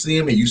know you see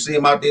them and you see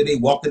them out there, they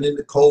walking in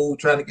the cold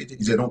trying to get you.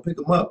 He said, don't pick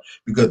them up,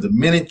 because the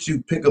minute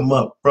you pick them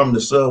up from the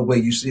subway,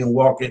 you see them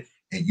walking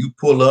and you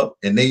pull up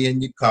and they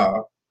in your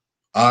car,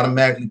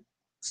 automatically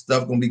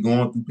stuff gonna be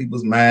going through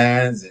people's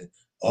minds and,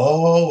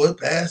 oh, what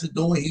Pastor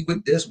doing? He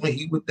with this one,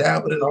 he with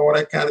that one, and all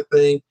that kind of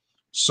thing.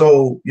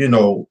 So,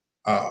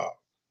 I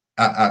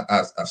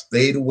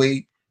stayed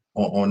away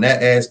on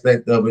that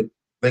aspect of it,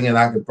 thinking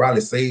I could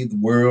probably save the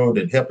world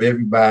and help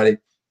everybody.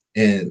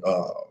 And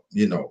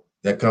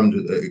that come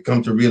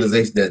to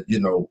realization that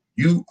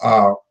you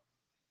are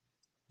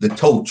the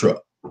tow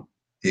truck.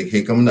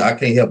 Here come I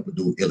can't help but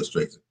do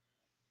illustration.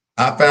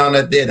 I found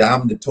out that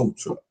I'm the tow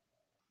truck.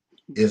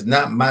 It's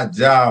not my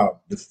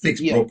job to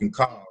fix broken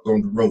cars on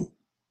the road.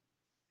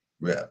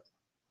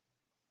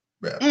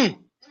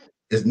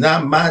 It's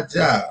not my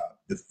job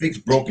to fix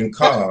broken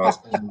cars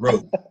on the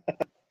road.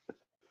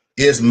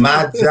 It's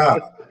my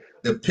job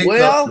to pick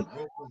up the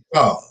broken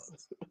cars,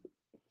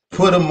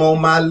 put them on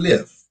my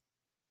lift,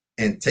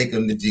 and take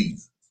them to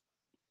Jesus.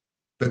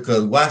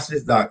 Because watch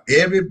this, Doc.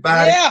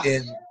 Everybody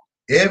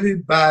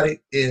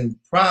in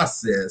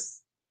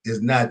process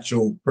is not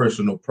your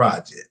personal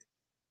project.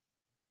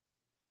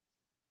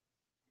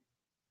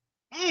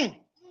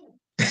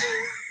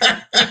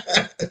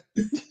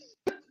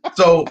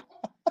 So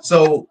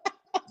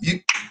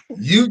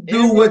you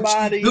do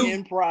what you do.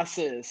 In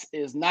process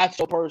is not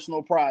your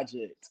personal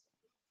project.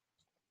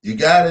 You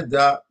got it,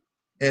 Doc.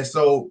 And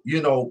so,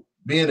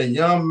 being a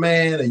young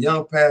man, a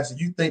young pastor,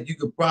 you think you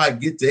could probably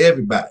get to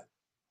everybody,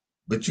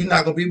 but you're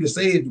not going to be able to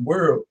save the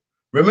world.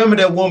 Remember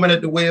that woman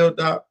at the well,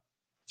 Doc?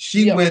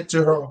 She went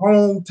to her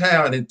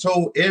hometown and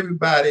told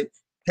everybody,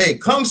 hey,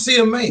 come see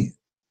a man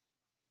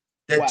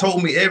that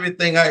told me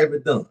everything I ever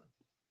done.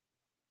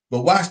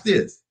 But watch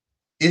this.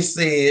 It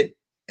said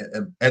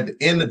at the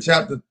end of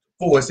chapter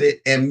 4, it said,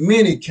 and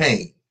many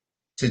came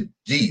to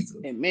Jesus.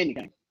 And many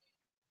came.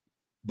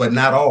 But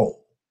not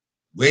all.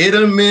 Wait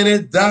a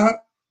minute, Doc.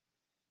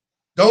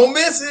 Don't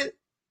miss it.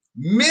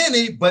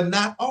 Many, but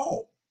not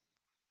all.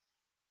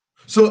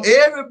 So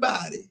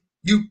everybody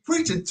you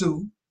preaching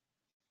to,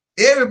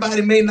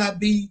 everybody may not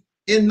be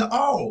in the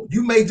all.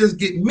 You may just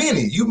get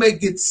many. You may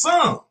get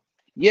some.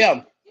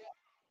 Yeah.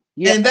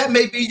 And that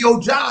may be your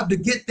job to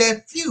get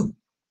that few.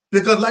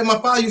 Because like my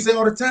father used to say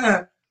all the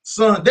time,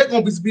 son, there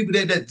going to be some people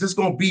that just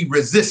going to be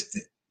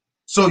resistant.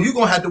 So you're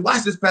going to have to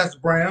watch this, Pastor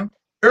Brown.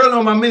 Early on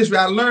in my ministry,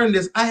 I learned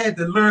this. I had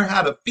to learn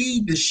how to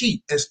feed the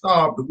sheep and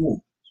starve the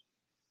wolves.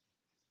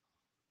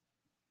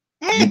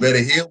 You better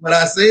hear what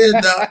I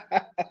said, Doc.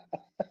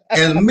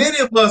 And many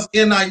of us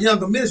in our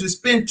younger ministry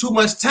spend too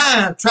much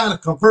time trying to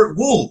convert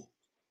wolves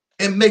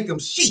and make them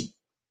sheep.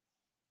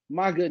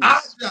 My goodness.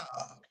 Our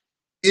job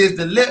is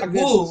to let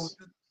wolves,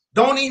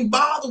 don't even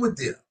bother with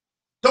them.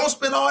 Don't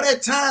spend all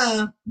that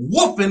time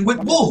whooping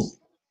with wolves.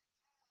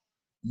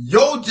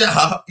 Your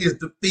job is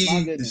to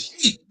feed the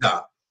sheep,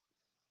 Doc.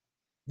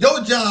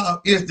 Your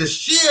job is to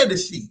shear the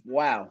sheep.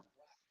 Wow.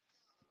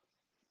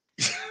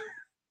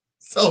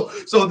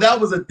 So that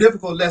was a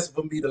difficult lesson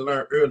for me to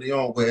learn early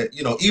on, where,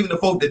 even the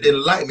folk that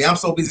didn't like me, I'm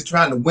so busy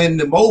trying to win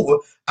them over,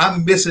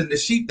 I'm missing the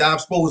sheep that I'm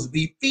supposed to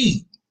be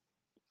feeding.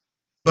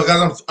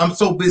 Because I'm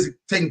so busy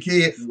taking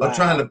care of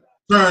trying to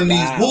turn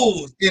these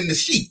wolves into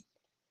sheep.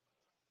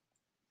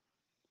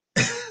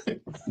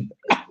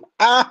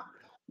 Wow.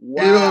 You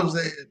know what I'm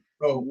saying?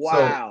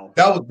 So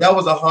that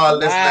was a hard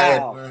lesson I had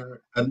to learn.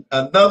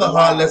 Another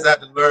hard lesson I had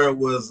to learn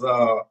was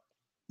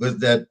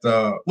that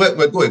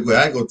wait, go ahead.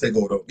 I ain't gonna take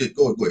over. Go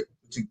ahead.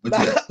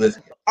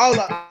 I'm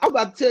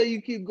about to tell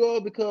you keep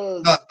going,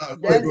 because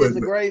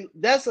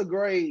that's a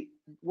great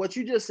what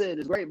you just said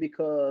is great,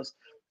 because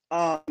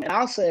and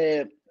I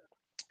said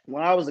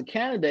when I was a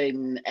candidate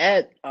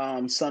at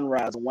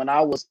Sunrise, when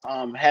I was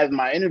having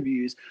my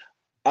interviews,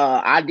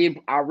 I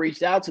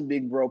reached out to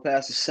Big Bro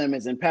Pastor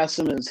Simmons, and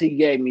Pastor Simmons, he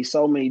gave me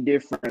so many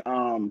different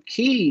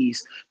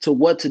keys to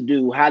what to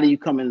do. How do you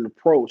come in and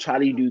approach? How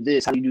do you do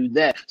this? How do you do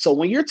that? So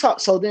when you're talk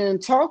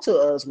to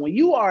us when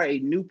you are a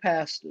new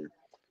pastor,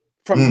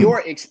 from your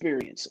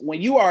experience,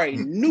 when you are a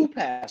new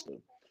pastor,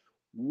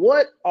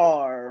 what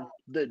are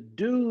the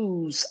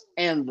do's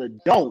and the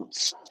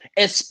don'ts,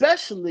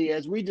 especially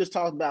as we just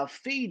talked about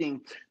feeding,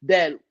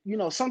 that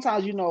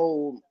sometimes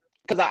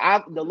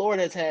because the Lord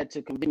has had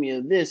to convince me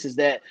of this, is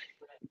that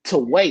to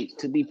wait,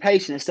 to be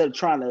patient, instead of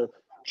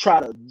try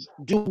to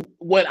do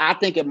what I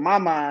think in my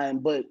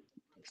mind, but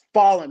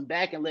falling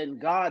back and letting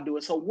God do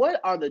it. So what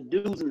are the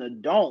do's and the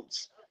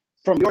don'ts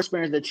from your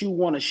experience that you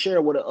want to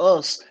share with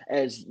us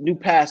as new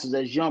pastors,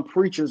 as young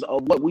preachers,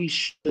 of what we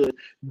should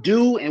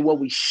do and what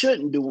we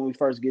shouldn't do when we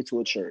first get to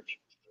a church?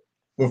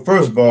 Well,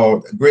 first of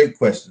all, great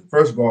question.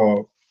 First of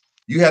all,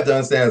 you have to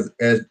understand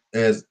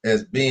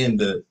as being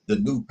the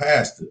new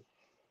pastor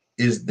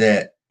is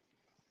that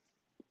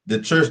the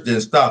church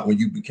didn't stop when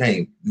you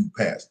became new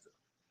pastor.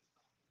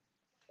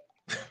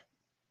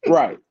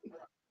 Right.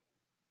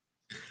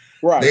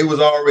 Right. They was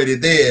already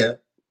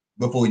there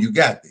before you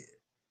got there.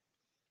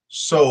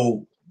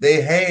 So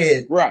they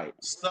had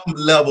some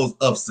levels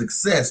of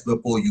success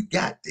before you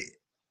got there.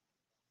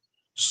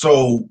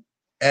 So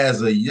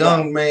as a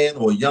young man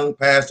or young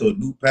pastor or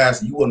new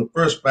pastor, you want to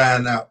first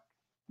find out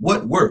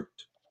what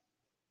worked,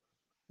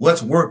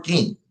 what's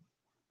working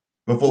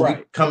before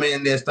we come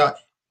in there and start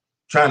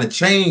trying to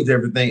change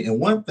everything. And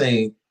one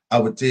thing I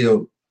would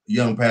tell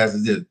young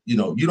pastors is, you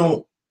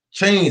don't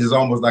change is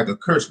almost like a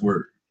curse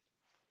word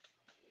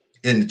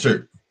in the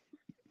church.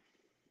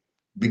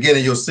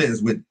 Beginning your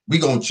sentence with, we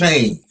gonna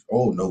change.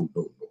 Oh, no.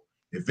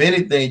 If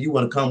anything, you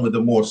want to come with a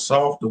more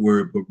softer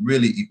word, but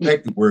really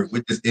effective word,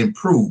 which is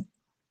improve.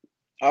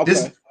 Okay.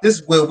 This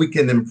is where we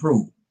can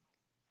improve.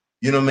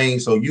 You know what I mean?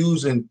 So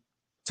using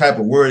type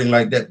of wording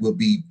like that will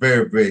be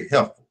very, very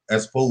helpful,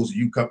 as opposed to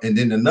you come. And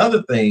then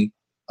another thing,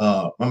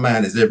 my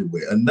mind is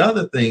everywhere.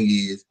 Another thing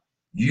is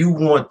you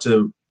want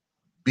to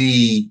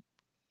be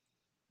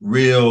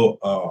real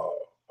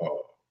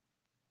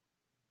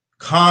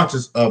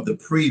conscious of the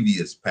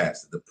previous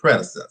pastor, the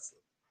predecessor,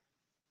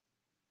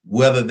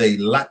 whether they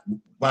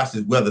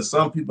whether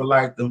some people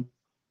liked them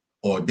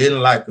or didn't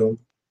like them.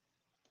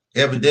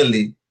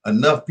 Evidently,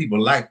 enough people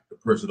liked the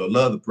person or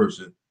love the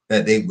person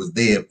that they was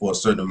there for a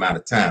certain amount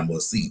of time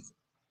or season.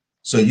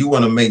 So you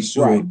want to make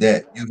sure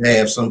that you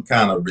have some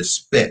kind of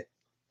respect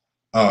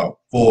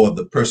for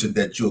the person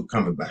that you're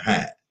coming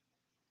behind,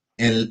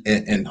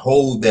 and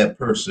hold that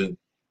person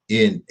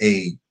in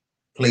a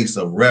place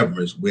of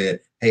reverence where,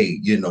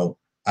 hey,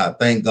 I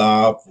thank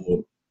God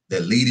for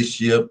their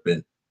leadership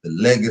and the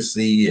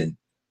legacy, and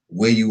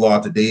where you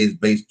are today is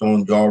based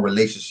on your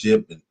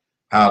relationship and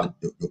how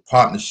the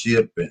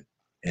partnership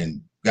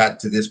and got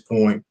to this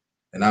point.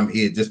 And I'm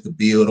here just to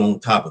build on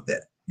top of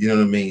that. You know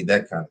what I mean?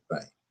 That kind of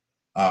thing.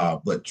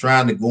 But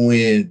trying to go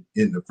in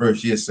the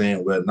first year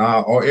saying, well,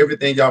 nah, or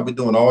everything y'all been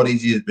doing all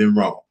these years been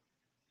wrong.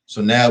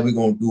 So now we're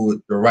going to do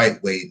it the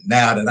right way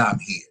now that I'm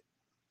here.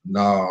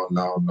 No.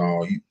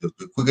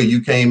 The quicker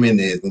you came in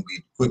there is going to be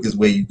the quickest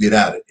way you get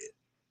out of it.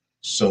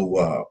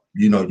 So,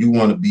 you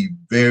want to be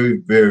very,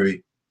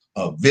 very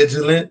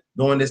vigilant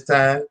during this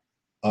time.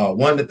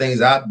 One of the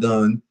things I've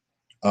done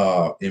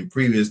in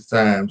previous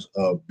times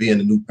of being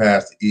a new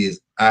pastor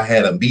is I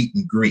had a meet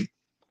and greet.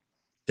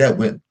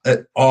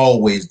 That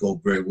always go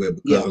very well,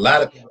 because a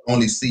lot of people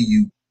only see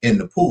you in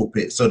the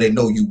pulpit, so they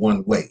know you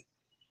one way.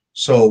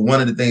 So one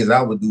of the things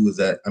I would do is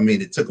that,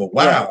 it took a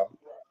while,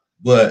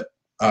 but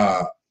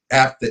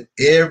after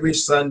every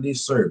Sunday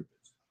service,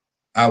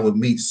 I would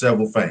meet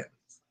several families.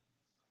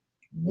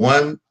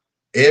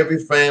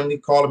 Every family,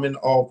 call them in the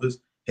office.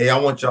 Hey, I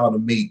want y'all to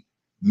meet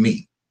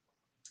me.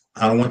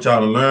 I don't want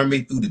y'all to learn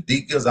me through the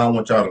deacons. I don't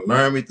want y'all to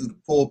learn me through the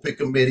pulpit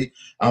committee.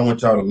 I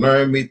want y'all to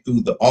learn me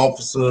through the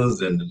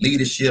officers and the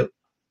leadership.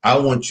 I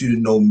want you to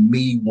know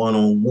me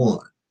one-on-one.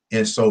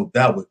 And so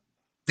that was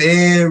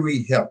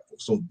very helpful.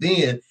 So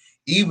then,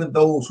 even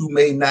those who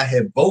may not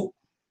have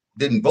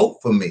didn't vote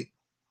for me,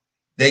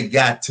 they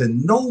got to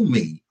know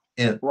me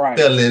and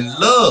fell in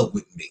love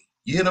with me.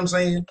 You know what I'm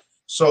saying?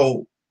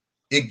 So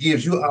it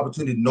gives you an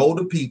opportunity to know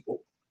the people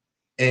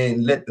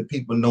and let the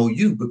people know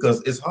you,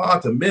 because it's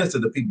hard to minister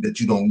to people that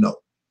you don't know.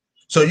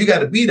 So you got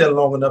to be there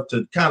long enough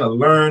to kind of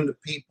learn the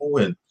people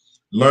and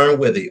learn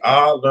where they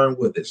are, learn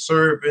where they're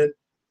serving.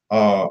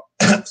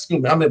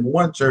 Excuse me. I remember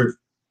one church,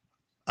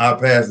 our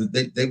pastor,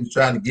 they was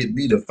trying to get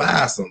me to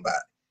fire somebody.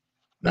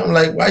 And I'm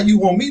like, why you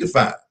want me to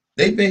fire?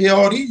 They've been here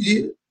all these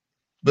years.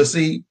 But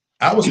see,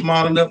 I was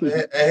smart enough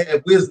and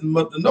had wisdom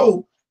enough to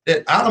know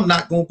that I'm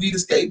not going to be the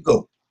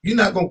scapegoat. You're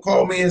not going to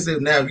call me and say,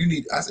 now you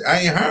need, I said, I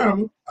ain't hiring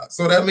them.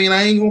 So that means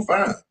I ain't going to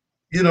fire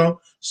them,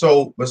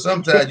 So, but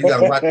sometimes you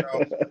got to watch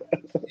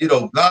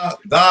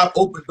out. God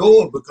opened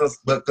doors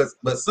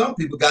but some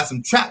people got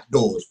some trap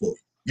doors for you.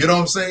 You know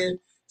what I'm saying?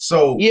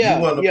 So you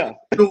want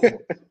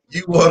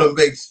to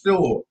make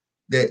sure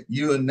that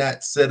you are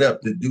not set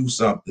up to do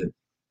something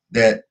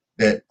that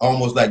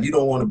almost like you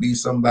don't want to be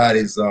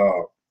somebody's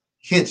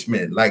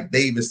henchman, like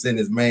David sent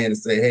his man and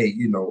say, hey,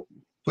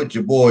 put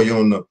your boy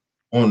on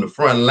the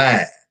front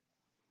line,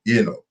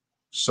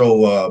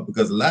 So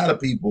because a lot of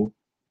people,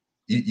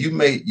 you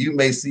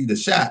may see the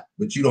shot,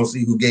 but you don't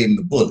see who gave him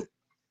the bullet.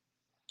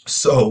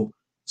 So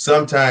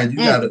sometimes you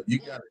gotta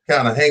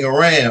kind of hang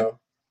around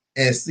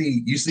and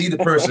you see the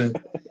person,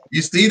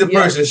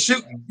 person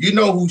shooting,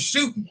 who's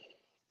shooting.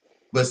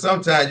 But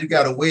sometimes you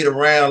gotta wait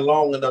around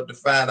long enough to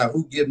find out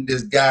who giving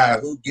this guy,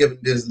 who giving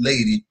this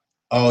lady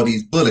all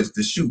these bullets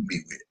to shoot me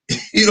with.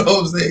 You know what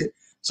I'm saying?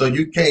 So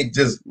you can't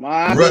just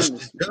rush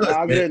the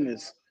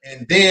judgment.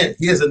 And then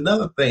here's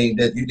another thing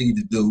that you need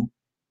to do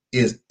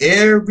is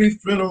every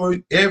funeral,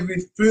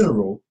 every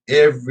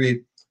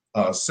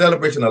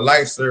celebration of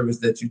life service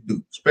that you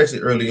do, especially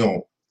early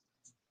on,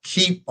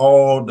 keep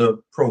all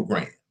the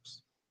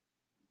programs.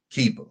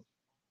 Keep them.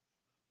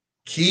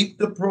 Keep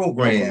the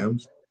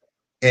programs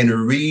and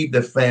read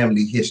the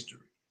family history.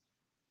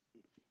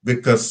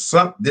 Because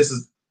this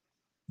is,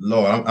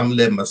 Lord, I'm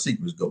letting my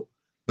secrets go.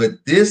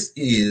 But this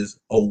is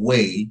a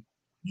way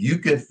you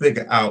can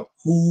figure out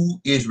who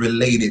is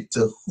related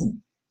to who.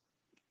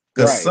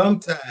 Because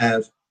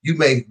sometimes you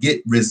may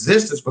get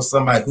resistance for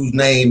somebody whose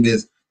name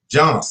is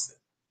Johnson.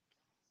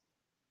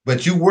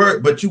 But you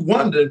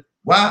wonder,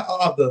 why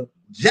are the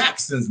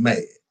Jacksons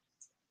mad?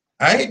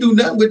 I ain't do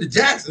nothing with the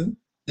Jacksons.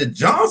 The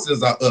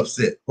Johnsons are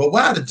upset. But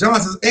why are the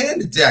Johnsons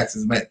and the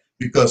Jacksons mad?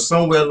 Because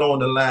somewhere along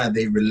the line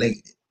they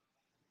related.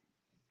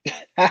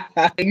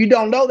 You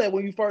don't know that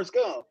when you first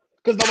come,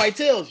 because nobody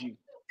tells you.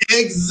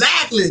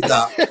 Exactly,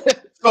 Doc.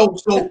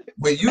 So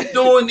when you're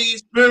doing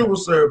these funeral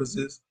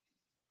services,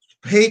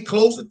 pay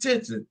close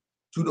attention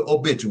to the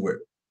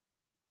obituary.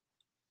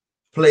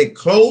 Pay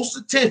close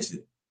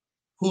attention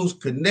who's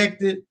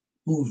connected,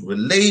 who's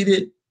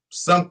related,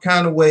 some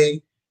kind of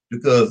way,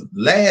 because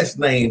last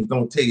names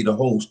don't tell you the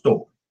whole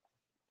story.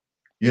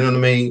 You know what I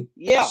mean?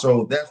 Yeah.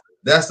 So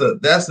that's a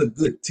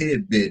good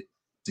tidbit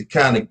to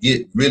kind of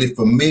get really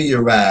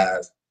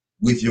familiarized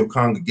with your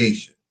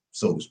congregation,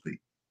 so to speak.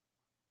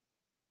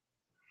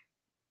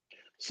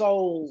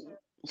 So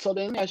then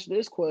let me ask you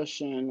this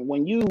question.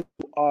 When you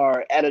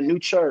are at a new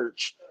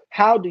church,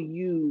 how would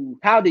you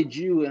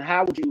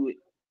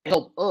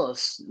help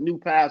us, new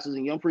pastors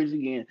and young preachers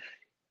again,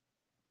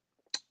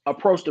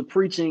 approach the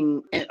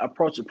preaching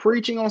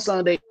on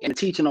Sunday and the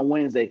teaching on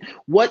Wednesday?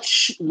 What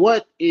should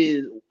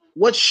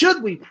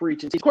we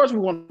preach? Of course, we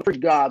want to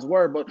preach God's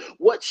word, but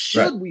what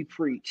should we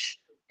preach?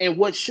 And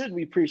what should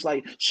we preach?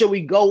 Like, should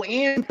we go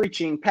in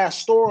preaching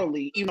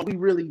pastorally, even though we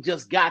really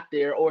just got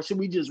there, or should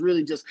we just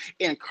really just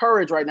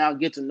encourage right now and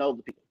get to know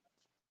the people?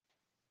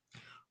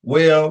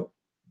 Well,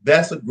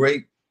 that's a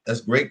great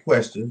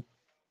question.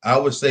 I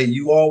would say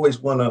you always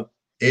want to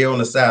err on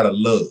the side of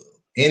love.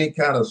 Any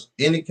kind of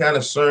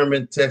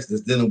sermon text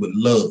that's dealing with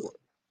love,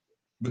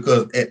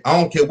 because I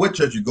don't care what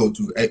church you go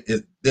to,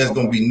 there's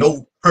going to be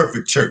no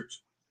perfect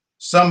church.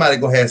 Somebody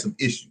gonna have some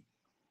issues.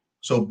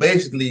 So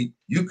basically,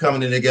 you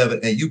coming in together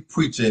and you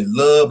preaching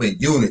love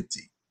and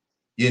unity,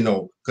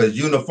 because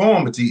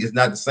uniformity is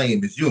not the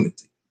same as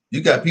unity. You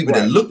got people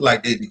that look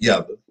like they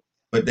together,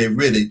 but they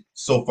really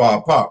so far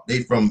apart.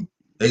 They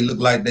look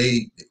like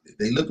they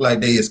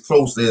as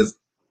close as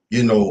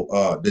the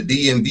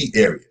DMV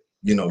area,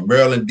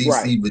 Maryland,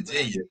 DC,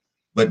 Virginia,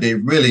 but they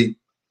really,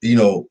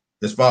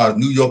 as far as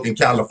New York and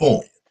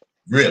California,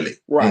 really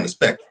on the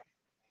spectrum.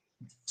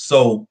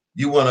 So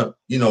you want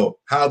to,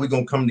 how are we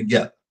gonna come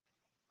together?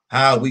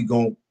 How are we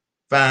gonna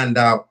find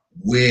out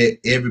where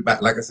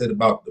everybody, like I said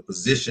about the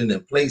position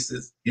and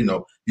places,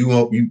 you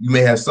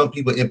may have some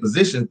people in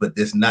position, but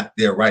that's not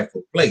their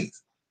rightful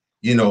place,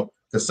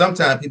 because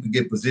sometimes people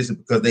get positioned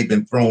because they've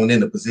been thrown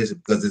in a position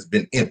because it's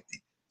been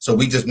empty. So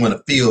we just want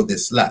to fill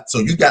this slot. So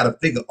you got to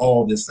figure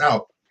all this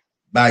out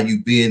by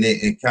you being there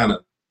and kind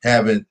of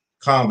having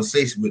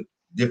conversation with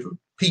different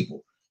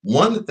people.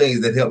 One of the things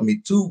that helped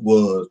me too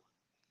was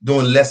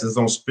doing lessons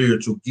on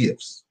spiritual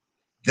gifts.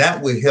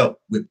 That would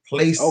help with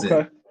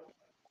placing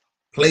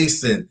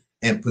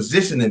and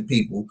positioning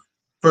people.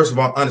 First of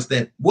all,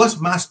 understand what's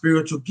my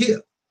spiritual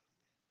gift.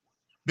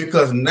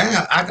 Because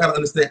now I got to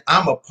understand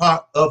I'm a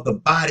part of the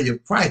body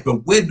of Christ,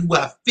 but where do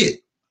I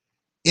fit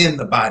in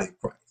the body of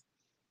Christ?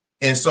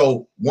 And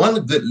so one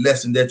good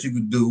lesson that you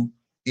could do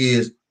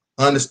is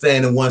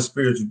understanding one's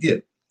spiritual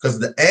gift. Because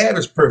the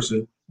average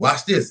person,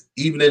 watch this,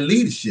 even in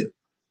leadership,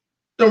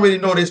 don't really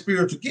know their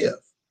spiritual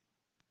gift.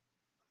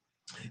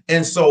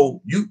 And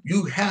so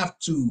you have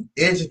to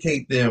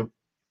educate them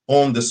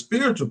on the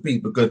spiritual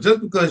people, because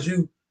just because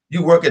you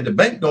work at the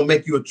bank don't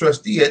make you a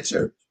trustee at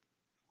church.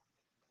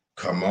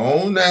 Come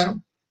on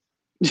now.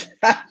 You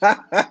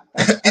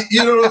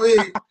know what I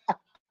mean?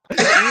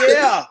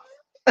 Yeah.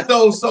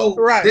 So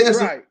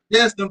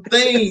there's some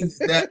things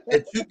that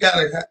you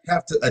gotta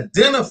have to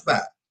identify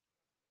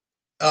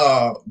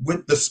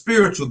with the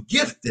spiritual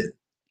gifted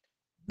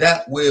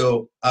that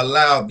will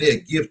allow their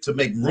gift to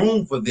make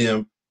room for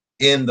them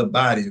in the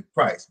body of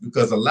Christ.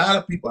 Because a lot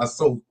of people are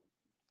so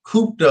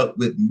cooped up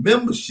with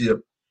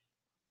membership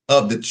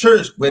of the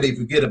church where they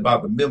forget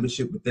about the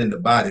membership within the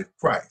body of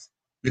Christ.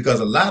 Because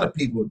a lot of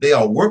people, they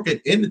are working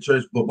in the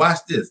church, but watch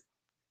this.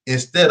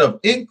 Instead of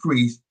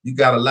increase, you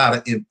got a lot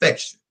of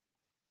infection,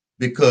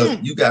 because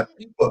you got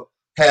people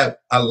have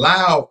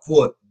allowed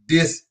for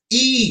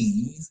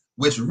dis-ease,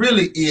 which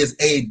really is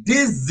a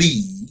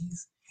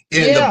disease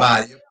in the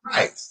body of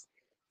Christ.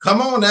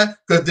 Come on now,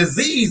 because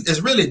disease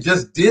is really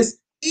just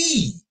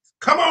dis-ease.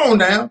 Come on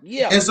now.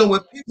 Yeah. And so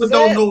when people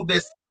don't know their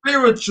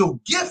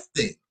spiritual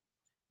gifting,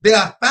 they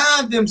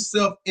find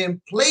themselves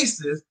in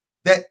places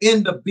that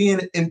end up being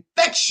an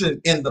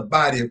infection in the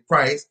body of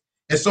Christ.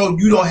 And so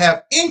you don't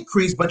have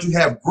increase, but you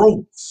have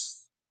growth.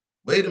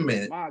 Wait a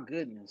minute. My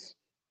goodness.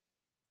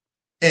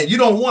 And you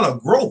don't want a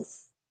growth.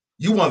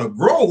 You want to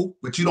grow,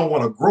 but you don't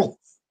want to grow.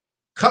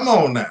 Come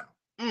on now.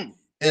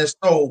 And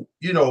so,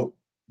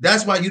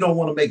 that's why you don't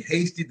want to make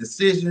hasty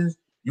decisions.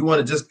 You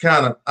want to just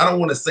kind of, I don't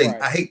want to say,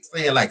 I hate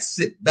saying like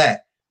sit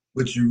back,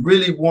 but you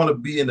really want to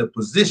be in a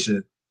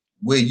position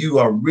where you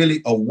are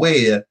really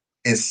aware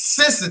and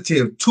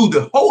sensitive to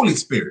the Holy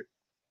Spirit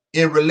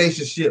in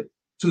relationship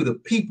to the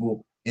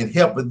people and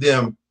helping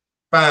them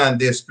find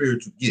their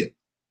spiritual gift.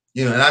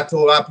 And I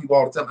told a lot of people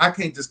all the time, I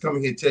can't just come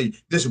in here and tell you,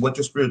 this is what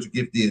your spiritual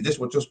gift is. This is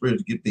what your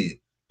spiritual gift is.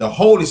 The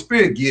Holy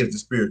Spirit gives the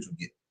spiritual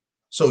gift.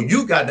 So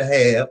you got to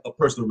have a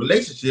personal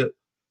relationship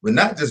with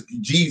not just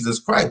Jesus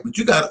Christ, but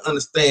you got to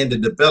understand the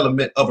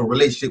development of a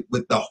relationship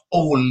with the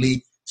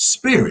Holy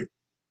Spirit,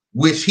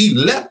 which he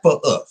left for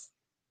us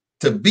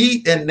to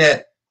be in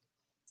that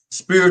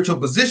spiritual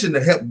position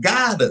to help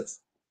guide us.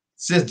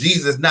 Since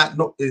Jesus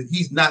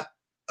he's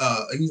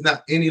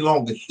not any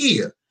longer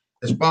here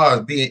as far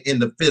as being in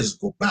the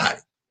physical body.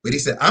 But he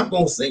said, I'm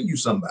going to send you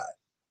somebody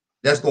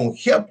that's going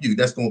to help you,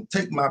 that's going to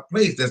take my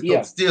place, that's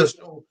going to still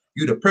show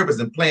you the purpose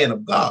and plan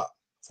of God.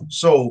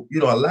 So,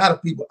 a lot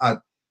of people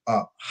are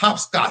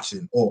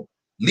hopscotching or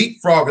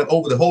leapfrogging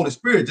over the Holy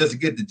Spirit just to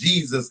get to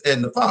Jesus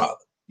and the Father.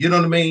 You know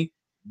what I mean?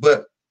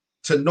 But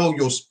to know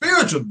your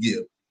spiritual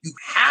gift, you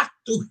have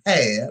to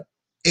have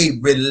a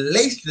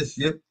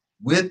relationship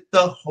with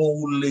the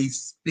Holy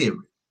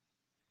Spirit.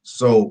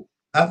 So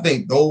I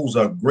think those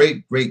are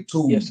great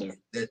tools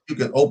that you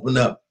can open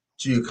up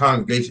to your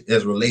congregation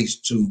as relates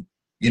to,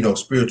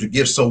 spiritual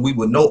gifts, so we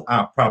will know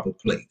our proper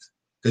place.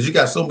 Because you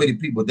got so many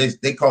people,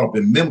 they call up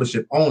in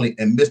membership only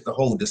and miss the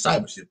whole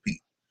discipleship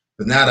piece.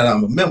 But now that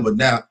I'm a member,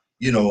 now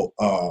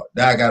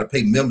I got to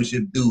pay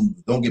membership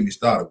dues. Don't get me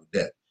started with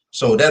that.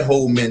 So that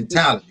whole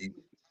mentality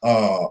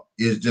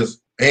is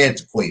just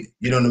antiquated.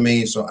 You know what I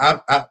mean? So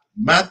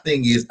my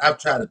thing is, I've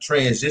tried to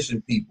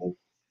transition people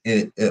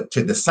to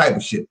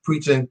discipleship,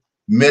 preaching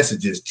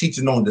messages,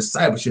 teaching on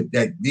discipleship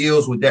that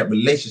deals with that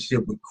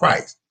relationship with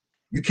Christ.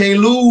 You can't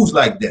lose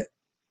like that,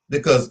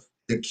 because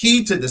the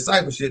key to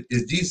discipleship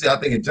is Jesus, I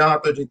think in John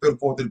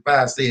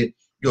 13:34-35 said,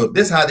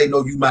 this is how they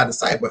know you my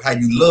disciple, how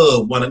you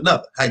love one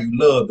another, how you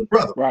love the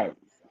brother. Right.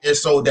 And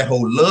so that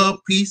whole love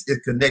piece is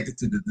connected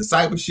to the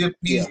discipleship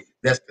piece,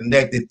 that's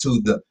connected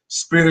to the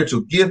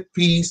spiritual gift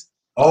piece.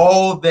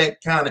 All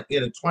that kind of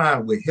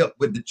intertwined with help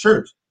with the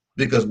church.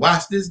 Because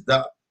watch this,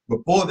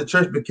 before the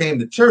church became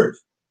the church,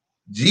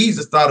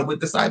 Jesus started with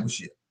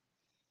discipleship.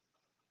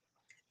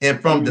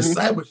 And from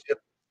discipleship,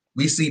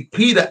 we see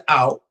Peter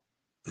out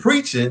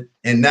preaching,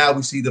 and now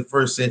we see the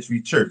first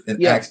century church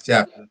in Acts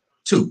chapter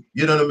 2.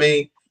 You know what I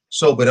mean?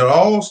 So, but it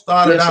all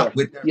started out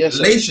with that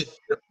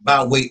relationship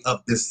by way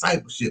of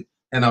discipleship.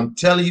 And I'm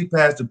telling you,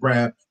 Pastor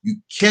Brown, you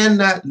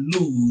cannot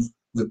lose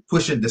with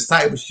pushing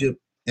discipleship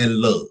and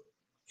love,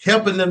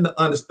 helping them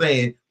to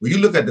understand when you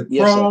look at the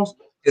cross,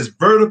 it's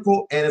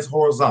vertical and it's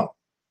horizontal.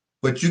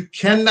 But you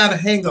cannot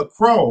hang a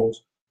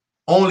cross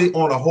only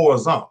on a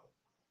horizontal.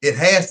 It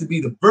has to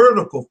be the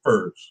vertical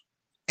first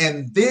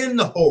and then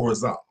the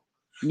horizontal.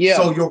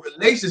 So your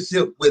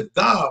relationship with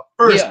God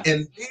first,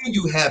 and then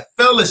you have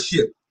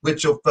fellowship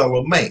with your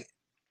fellow man.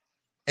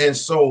 And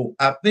so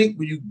I think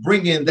when you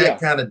bring in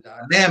that kind of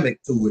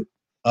dynamic to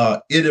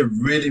it, it'll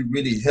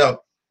really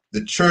help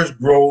the church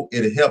grow.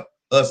 It'll help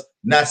us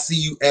not see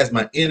you as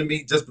my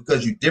enemy just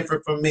because you're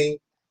different from me.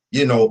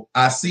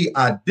 Watch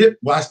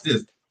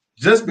this.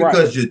 Just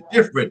because you're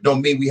different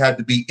don't mean we have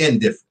to be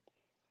indifferent.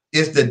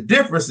 It's the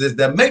differences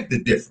that make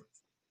the difference.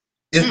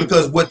 It's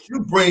because what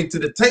you bring to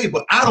the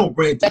table, I don't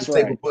bring to the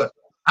table, but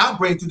I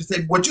bring to the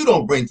table what you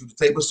don't bring to the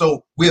table.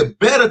 So we're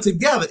better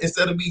together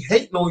instead of me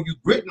hating on you,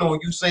 gritting on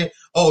you, saying,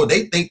 oh,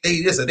 they think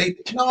they this or they.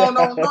 No.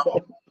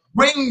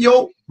 Bring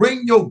your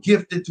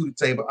gift into the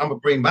table. I'm gonna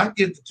bring my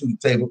gift to the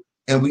table,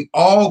 and we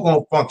all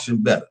gonna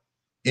function better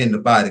in the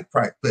body of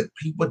Christ. But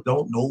people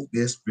don't know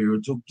their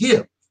spiritual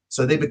gift,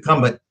 so they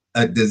become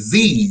a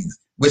disease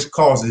which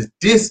causes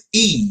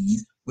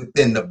dis-ease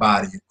within the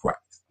body of Christ.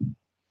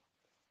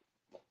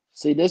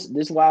 See, this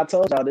is why I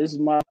told y'all this is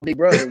my big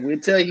brother.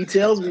 He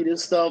tells me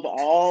this stuff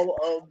all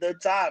of the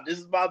time. This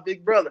is my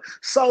big brother.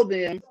 So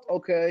then,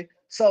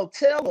 so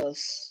tell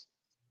us,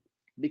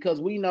 because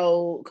we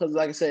know, because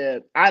like I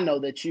said, I know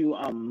that you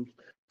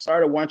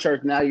started one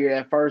church, now you're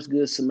at First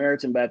Good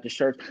Samaritan Baptist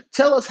Church.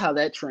 Tell us how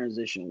that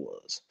transition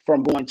was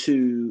from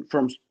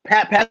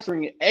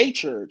pastoring a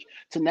church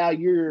to now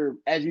you're,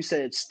 as you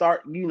said,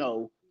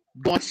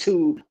 going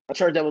to a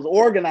church that was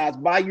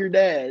organized by your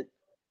dad.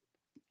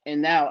 And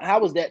now,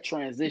 how was that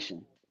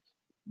transition?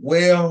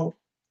 Well,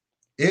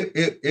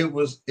 it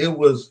was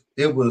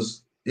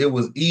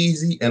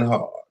easy and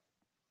hard.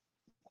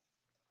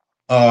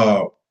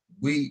 Let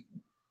me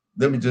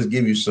just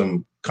give you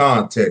some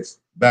context,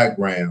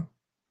 background.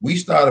 We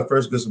started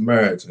First Good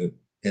Samaritan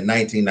in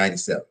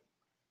 1997.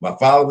 My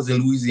father was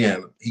in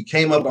Louisiana. He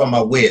came up from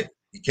my wedding.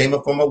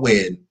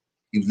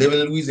 He was living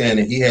in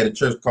Louisiana. He had a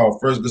church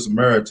called First Good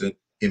Samaritan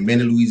in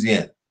Minnie,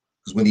 Louisiana.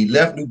 Because when he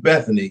left New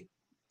Bethany,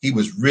 he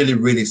was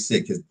really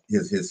sick.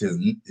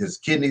 His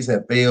kidneys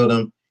had failed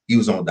him. He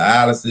was on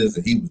dialysis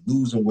and he was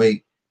losing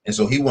weight. And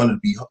so he wanted to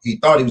be, he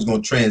thought he was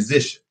going to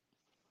transition.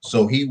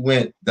 So he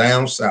went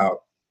down south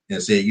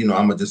and said, you know,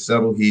 I'm going to just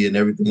settle here and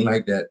everything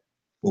like that.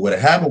 But what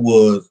happened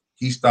was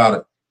he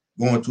started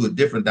going to a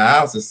different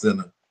dialysis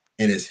center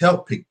and his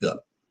health picked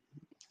up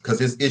because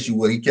his issue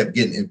was he kept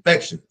getting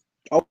infections.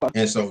 Okay.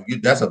 And so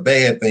that's a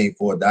bad thing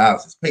for a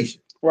dialysis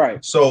patient.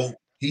 Right. So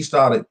he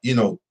started, you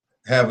know,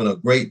 having a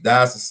great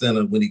dialysis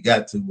center when he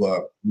got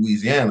to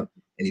Louisiana,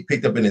 and he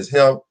picked up in his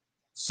health.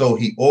 So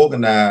he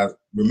organized.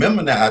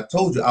 Remember now, I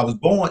told you I was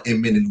born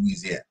in Minnie,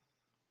 Louisiana.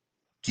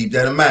 Keep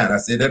that in mind. I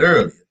said that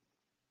earlier.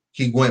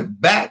 He went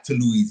back to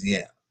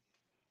Louisiana.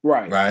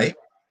 Right. Right.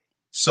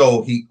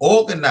 So he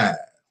organized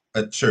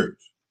a church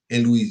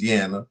in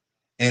Louisiana,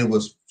 and it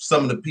was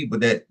some of the people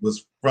that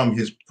was from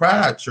his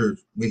prior church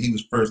when he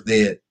was first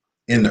there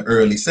in the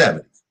early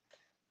 70s.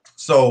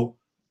 So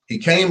he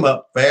came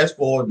up, fast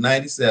forward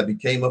 97, he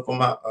came up for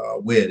my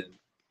wedding.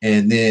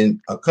 And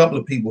then a couple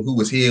of people who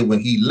was here when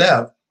he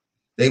left,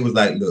 they was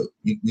like, look,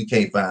 we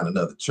can't find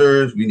another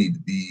church. We need to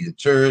be in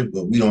church,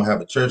 but we don't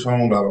have a church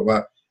home, blah, blah,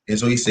 blah. And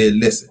so he said,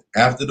 listen,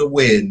 after the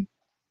wedding,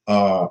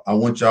 I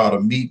want y'all to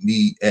meet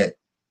me at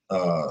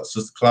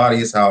Sister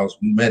Claudia's house.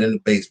 We met in the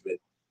basement.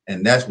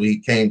 And that's when he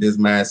came to his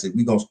mind and said,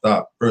 we're going to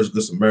start First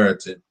Good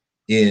Samaritan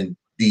in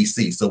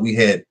DC. So we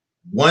had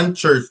one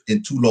church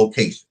in 2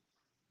 locations.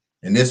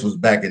 And this was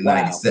back in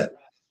 97.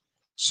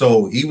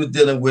 So he was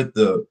dealing with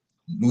the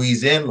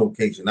Louisiana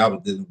location. I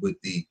was dealing with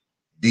the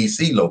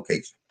DC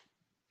location.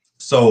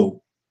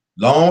 So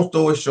long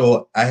story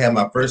short, I had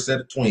my first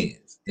set of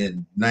twins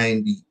in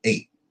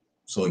 98.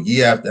 So a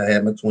year after I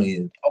had my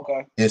twins.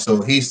 Okay. And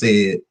so he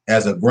said,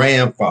 as a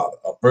grandfather,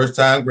 a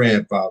first-time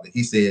grandfather,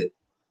 he said,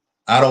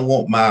 I don't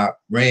want my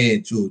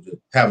grandchildren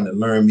having to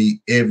learn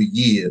me every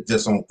year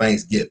just on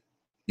Thanksgiving.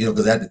 You know,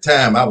 because at the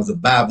time I was a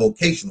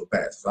bivocational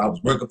pastor. So I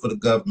was working for the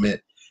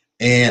government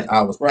and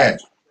I was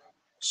pastor.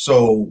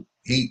 So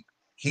he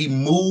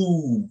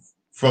moved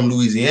from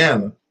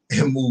Louisiana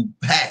and moved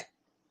back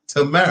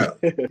to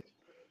Maryland.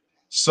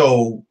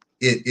 So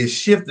it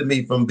shifted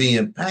me from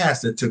being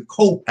pastor to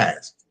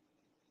co-pastor.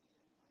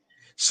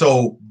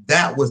 So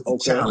that was the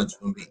challenge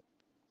for me,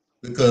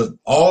 because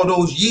all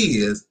those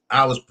years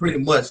I was pretty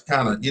much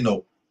kind of, you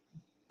know,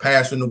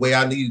 pastoring the way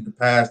I needed to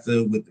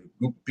pastor with the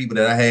group of people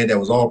that I had that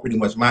was all pretty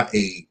much my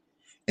age.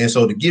 And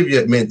so to give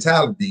you a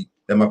mentality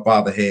that my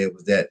father had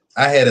was that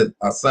I had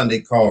a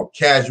Sunday called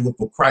Casual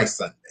for Christ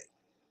Sunday.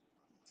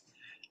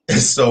 And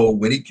so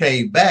when he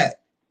came back,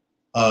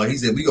 he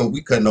said,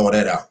 we cutting all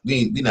that out.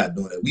 We not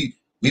doing that.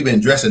 We've been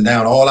dressing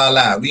down all our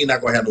lives. We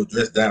not gonna have no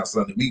dress down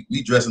Sunday.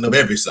 We dressing up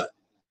every Sunday.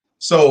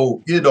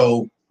 So, you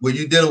know, when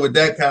you're dealing with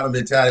that kind of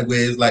mentality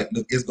where it's like,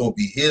 look, it's gonna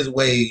be his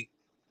way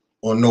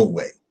or no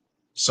way.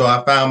 So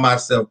I found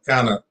myself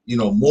kind of, you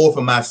know,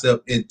 morphing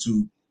myself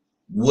into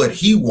what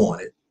he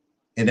wanted.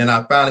 And then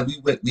I found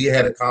we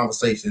had a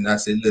conversation, and I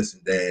said,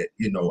 listen, Dad,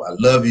 you know, I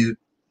love you,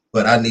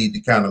 but I need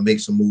to kind of make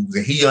some moves.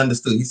 And he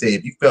understood. He said,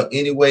 if you felt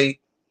any way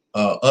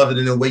other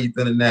than the way you're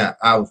feeling now,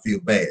 I would feel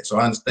bad. So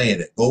I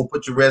understand that. Go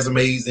put your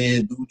resumes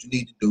in, do what you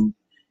need to do.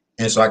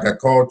 And so I got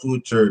called to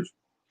a church.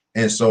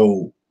 And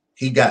so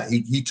he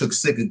took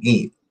sick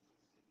again.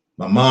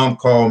 My mom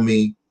called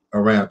me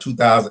around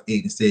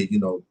 2008 and said,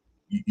 you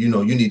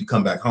need to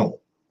come back home.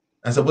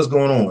 I said, what's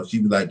going on? She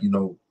was like,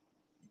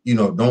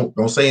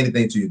 don't say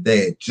anything to your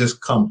dad. Just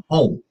come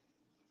home.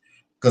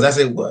 Because I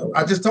said, well,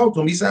 I just talked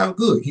to him. He sounds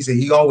good. He said,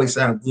 he always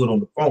sounds good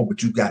on the phone,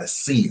 but you got to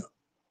see him.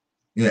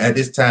 You know, at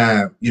this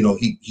time, you know,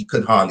 he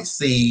couldn't hardly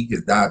see.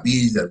 His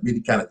diabetes had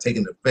really kind of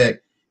taken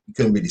effect. He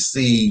couldn't really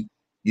see.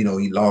 You know,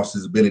 he lost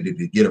his ability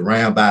to get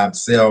around by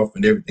himself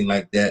and everything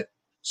like that.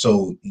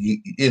 So,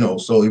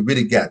 so it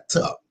really got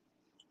tough.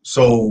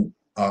 So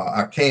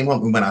I came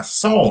home, and when I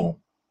saw him,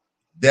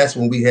 that's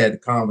when we had the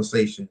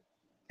conversation.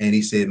 And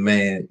he said,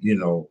 man,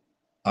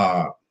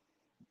 I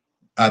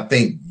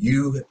think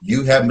you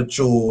have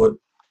matured.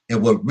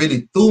 And what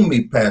really threw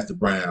me, Pastor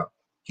Brown,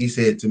 he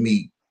said to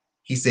me,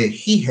 he said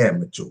he had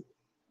matured.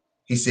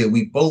 He said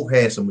we both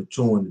had some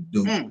maturing to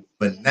do,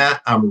 but now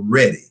I'm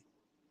ready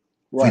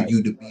for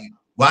you to be.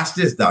 Watch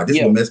this, dog.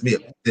 This will mess me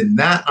up. Then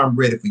now I'm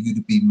ready for you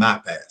to be my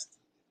pastor,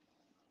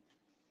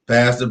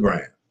 Pastor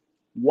Brown.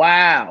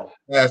 Wow.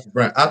 Pastor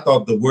Brown. I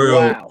thought the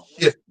world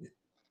shifted.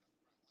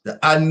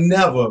 I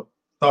never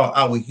thought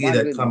I would hear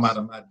that come out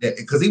of my dad,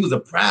 because he was a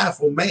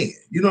prideful man.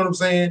 You know what I'm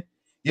saying?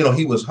 You know,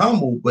 he was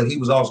humble, but he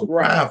was also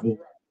prideful.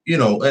 You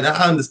know, and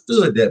I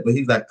understood that. But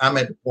he's like, I'm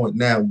at the point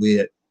now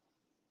where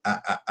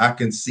I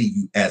can see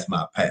you as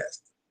my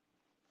pastor.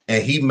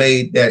 And he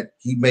made that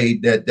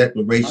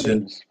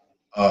declaration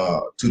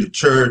to the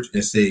church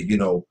and said,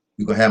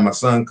 we're gonna have my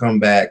son come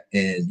back,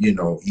 and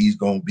he's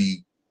gonna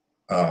be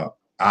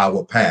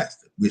our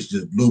pastor, which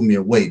just blew me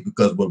away,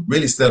 because what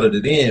really settled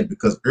it in,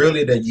 because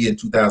earlier that year in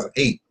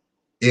 2008,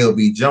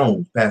 L.B.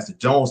 Jones, Pastor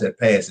Jones, had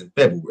passed in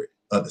February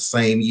of the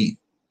same year,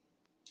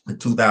 in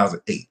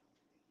 2008.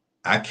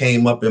 I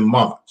came up in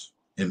March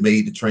and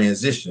made the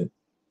transition.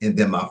 And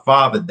then my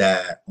father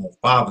died on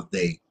Father's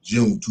Day,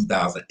 June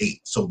 2008.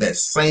 So that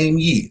same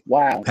year,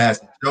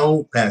 Pastor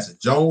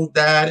Jones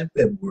died in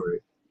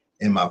February.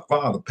 and my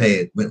father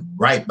went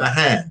right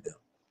behind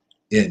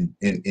them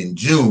in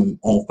June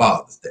on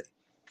Father's Day.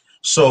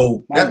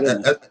 So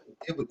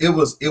it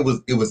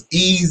was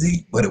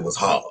easy, but it was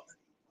hard.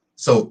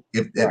 So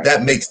if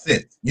that makes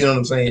sense, you know what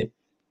I'm saying?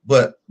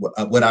 But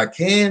what I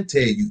can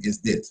tell you is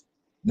this: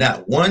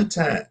 not one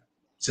time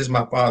since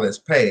my father has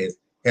passed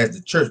has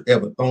the church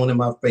ever thrown in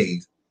my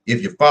face,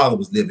 if your father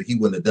was living, he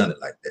wouldn't have done it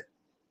like that.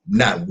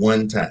 Not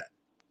one time.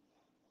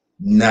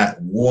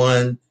 Not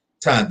one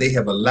time. They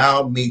have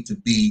allowed me to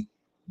be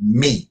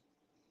me,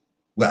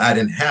 where I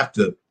didn't have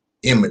to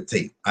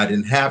imitate. I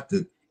didn't have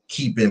to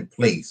keep in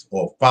place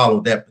or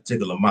follow that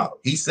particular model.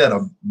 He said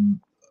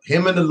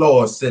him and the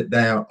Lord set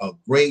down a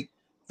great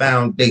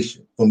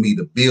foundation for me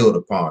to build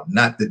upon,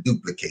 not to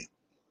duplicate.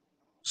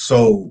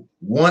 So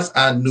once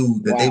I knew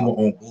that they were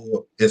on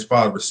board as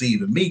far as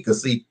receiving me,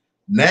 because see,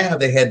 now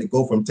they had to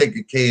go from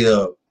taking care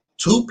of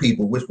two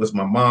people, which was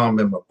my mom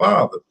and my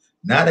father.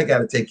 Now they got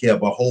to take care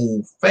of a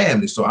whole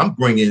family. So I'm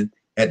bringing,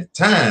 at the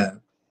time,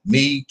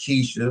 me,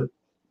 Keisha,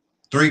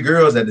 3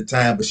 girls at the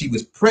time, but she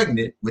was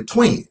pregnant with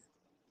twins.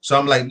 So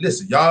I'm like,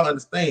 listen, y'all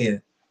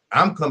understand,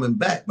 I'm coming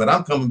back, but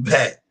I'm coming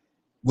back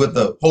with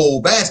a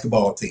whole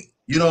basketball team.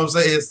 You know what I'm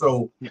saying?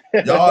 So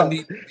y'all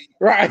need to be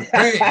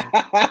prepared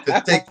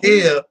to take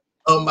care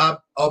of my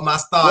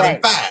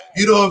starting 5.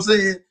 You know what I'm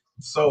saying?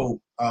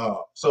 So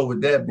so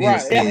with that being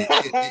said,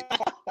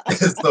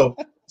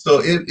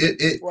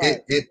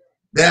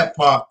 that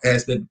part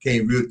aspect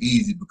became real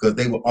easy because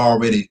they were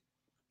already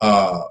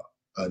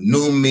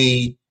knew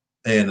me,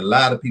 and a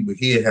lot of people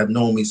here have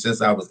known me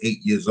since I was 8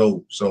 years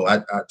old. So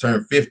I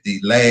turned 50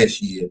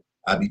 last year.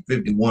 I'll be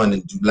 51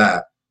 in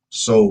July.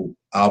 So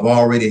I've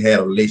already had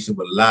a relationship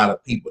with a lot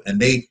of people, and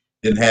they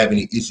didn't have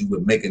any issue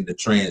with making the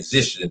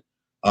transition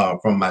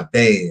from my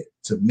dad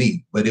to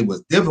me. But it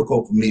was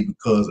difficult for me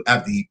because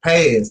after he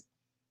passed,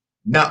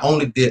 not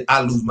only did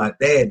I lose my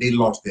dad, they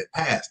lost their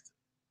pastor.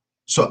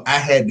 So I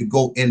had to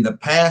go in the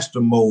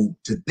pastor mode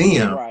to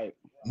them,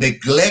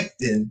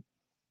 neglecting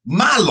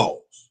my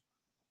loss,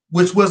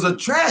 which was a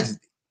tragedy.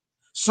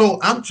 So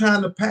I'm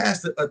trying to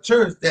pastor a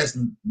church that's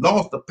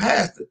lost a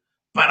pastor,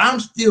 but I'm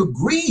still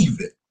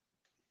grieving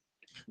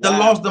the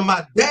loss of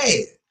my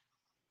dad.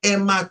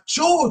 And my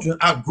children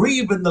are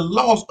grieving the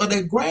loss of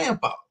their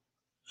grandfather.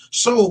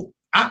 So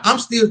I'm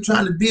still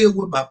trying to deal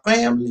with my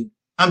family.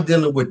 I'm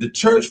dealing with the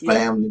church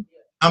family.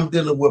 I'm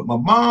dealing with my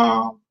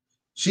mom.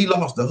 She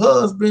lost her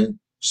husband.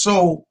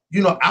 So,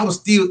 you know, I was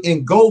still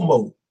in go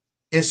mode.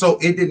 And so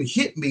it didn't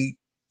hit me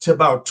till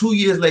about 2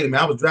 years later.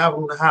 Man, I was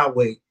driving on the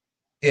highway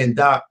and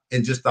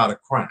just started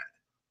crying.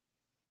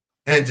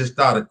 And just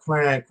started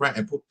crying.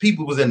 And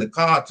people was in the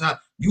car trying,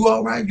 you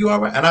all right? You all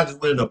right? And I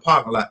just went in the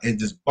parking lot and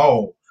just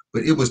bawled.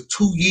 But it was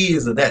 2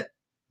 years of that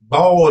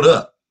balled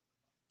up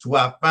to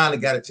where I finally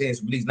got a chance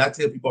to release. And I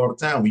tell people all the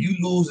time, when you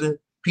losing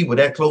people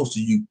that close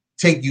to you,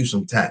 take you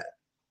some time.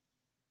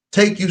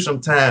 Take you some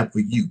time for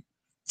you.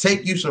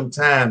 Take you some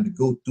time to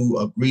go through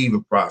a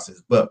grieving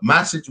process. But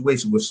my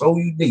situation was so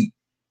unique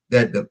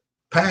that the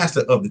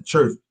pastor of the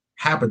church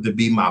happened to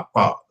be my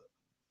father.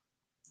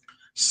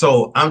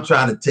 So I'm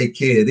trying to take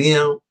care of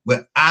them,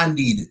 but I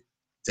needed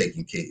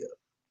taking care of,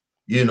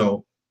 you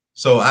know.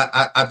 So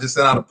I just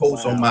sent out a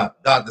post on my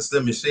Dr.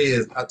 Simmons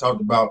shares. I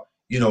talked about,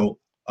 you know,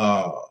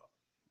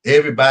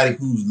 everybody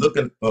who's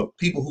looking,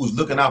 people who's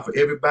looking out for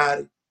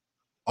everybody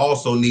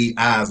also need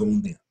eyes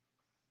on them.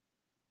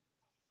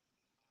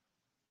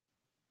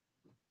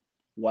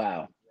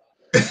 Wow.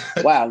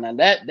 Wow. Now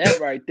that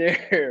right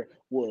there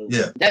was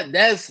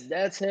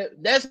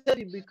that's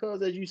heavy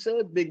because, as you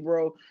said, big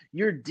bro,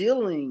 you're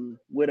dealing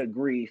with a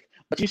grief,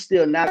 but you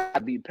still not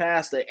to be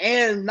pastor.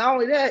 And not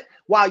only that,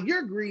 while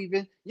you're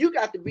grieving, you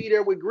got to be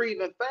there with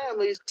grieving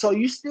families. So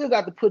you still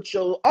got to put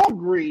your own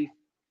grief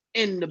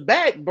in the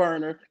back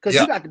burner because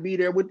you got to be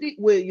there with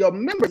your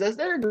members as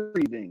they're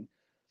grieving.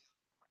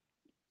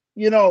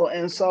 You know,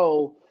 and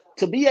so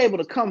to be able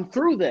to come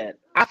through that,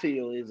 I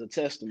feel, is a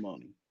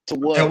testimony to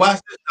what. And watch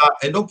this,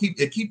 and don't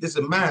keep this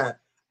in mind.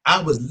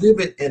 I was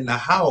living in the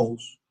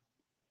house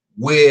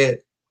where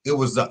it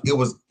was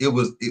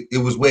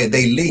where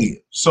they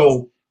lived.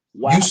 So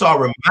you saw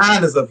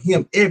reminders of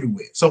him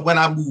everywhere. So when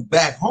I moved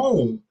back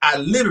home, I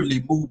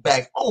literally moved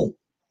back home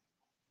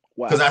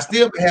because I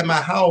still had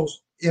my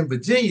house in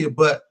Virginia,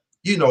 but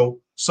you know,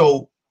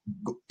 so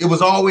it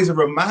was always a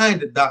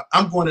reminder that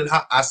I'm going in.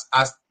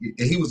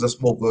 He was a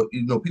smoker.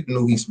 You know, people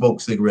knew he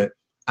smoked cigarette.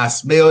 I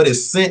smelled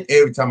his scent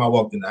every time I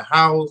walked in the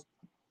house.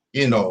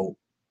 You know,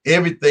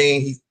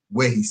 everything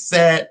where he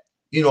sat.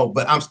 You know,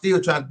 but I'm still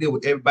trying to deal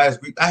with everybody's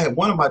grief. I had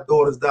one of my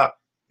daughters that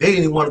they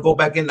didn't even want to go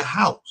back in the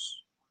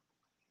house.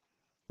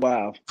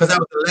 Wow. Because that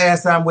was the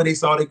last time where they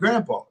saw their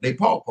grandpa, their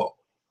pawpaw.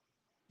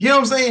 You know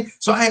what I'm saying?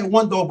 So I had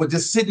one daughter, but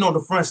just sitting on the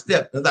front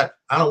step. And like,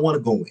 I don't want to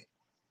go in.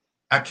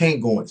 I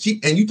can't go in.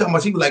 You talking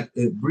about she was like,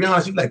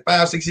 Brianna, she was like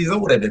 5, 6 years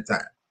old at that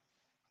time.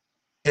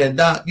 And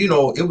you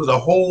know, it was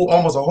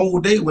almost a whole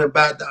day went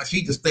by.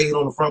 She just stayed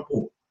on the front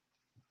porch.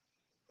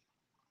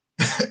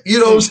 You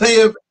know what I'm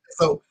saying?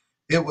 So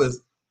it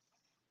was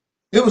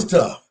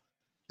tough.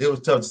 It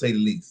was tough to say the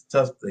least.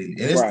 Tough to say, and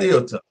it's Right.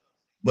 still tough.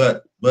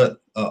 But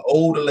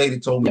older lady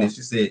told me Yeah. this.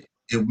 She said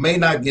it may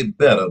not get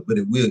better, but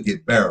it will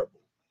get bearable.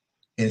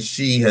 And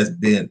she has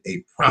been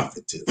a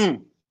prophetess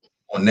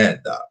on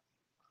that, Doc.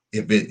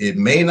 If it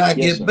may not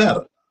Yes, get sir.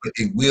 better, but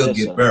it will Yes,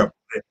 get sir. bearable.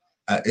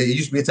 It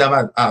used to be a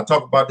time I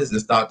talk about this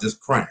and start just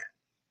crying,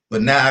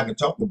 but now I can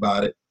talk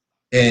about it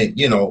and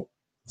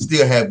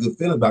still have good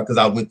feelings about it because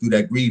I went through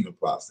that grieving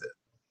process.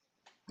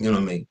 You know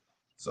what I mean?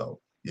 So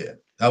yeah,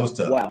 that was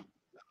tough. Wow.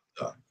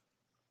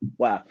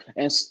 Wow.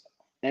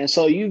 And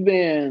so you've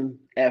been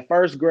at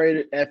First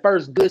Good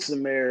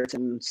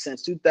Samaritan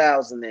since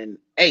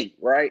 2008,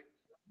 right?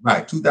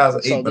 Right,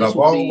 2008. So But I've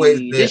always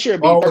been this year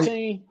be always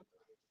 13.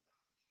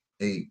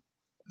 a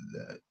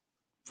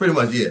pretty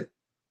much, yeah.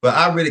 But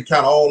I really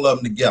count all of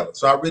them together.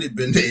 So I've really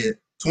been there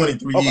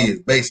 23 Okay. years,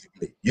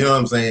 basically. You know what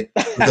I'm saying?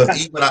 Because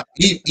even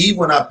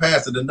when I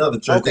pastored another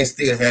church, they Okay.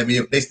 still had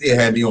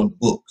me on the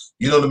books.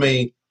 You know what I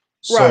mean?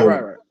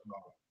 Right.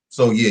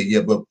 So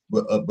yeah.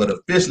 But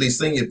officially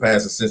senior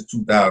pastor since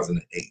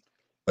 2008.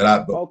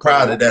 But Okay.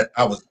 prior to that,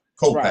 I was Right.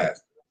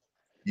 co-pastor.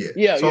 Yeah.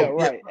 Yeah, So yeah,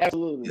 right.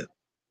 Absolutely. yeah,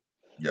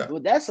 yeah.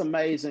 Well, that's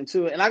amazing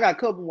too. And I got a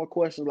couple more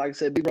questions. Like I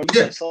said, big bro, you've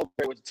Yeah. been so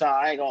great with the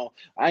time.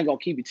 I ain't gonna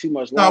keep you too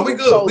much No, we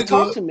longer. good. So We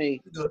talk good. to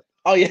me. We good.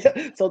 Oh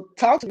yeah. So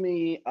talk to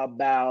me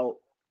about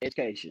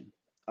education.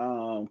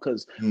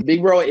 Because Mhm.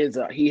 Big Bro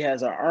he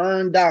has an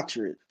earned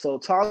doctorate. So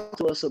talk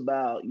to us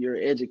about your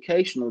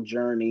educational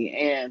journey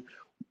and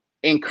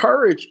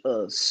encourage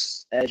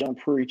us as young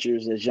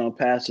preachers, as young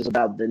pastors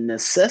about the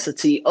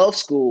necessity of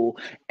school,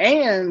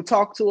 and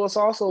talk to us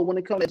also when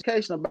it comes to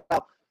education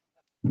about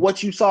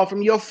what you saw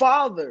from your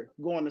father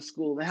going to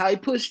school and how he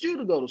pushed you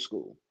to go to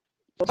school.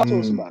 So talk to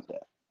us about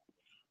that.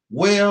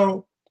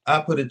 Well, I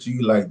put it to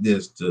you like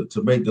this, to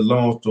make the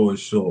long story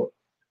short.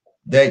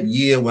 That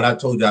year when I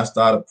told you I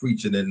started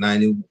preaching in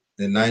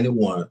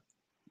 91,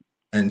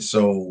 and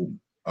so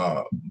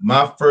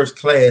my first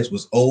class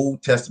was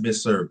Old Testament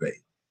survey.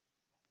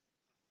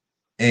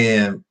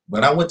 And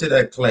when I went to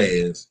that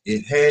class,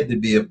 it had to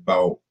be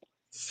about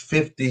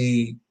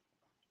 50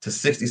 to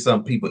 60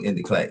 some people in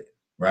the class,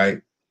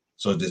 right?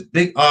 So this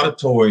big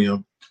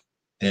auditorium,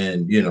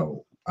 and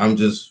I'm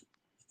just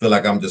feel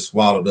like I'm just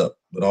swallowed up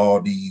with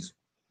all these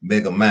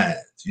mega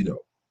minds.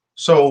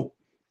 So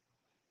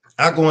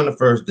I go in the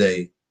first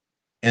day,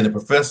 and the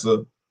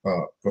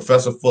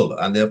Professor Fuller,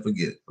 I never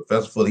forget it.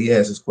 Professor Fuller, he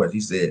asked this question.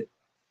 He said,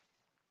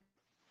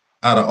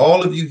 out of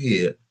all of you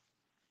here,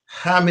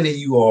 how many of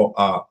you all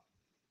are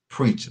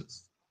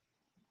preachers?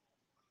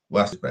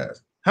 Watch this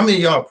pass. How many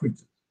of y'all are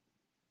preachers?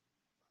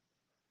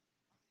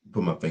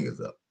 Put my fingers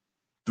up.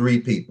 3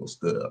 people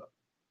stood up.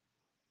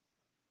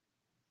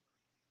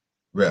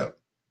 Rev.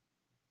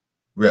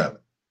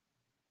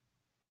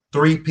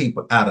 3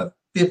 people out of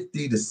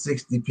 50 to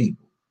 60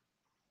 people.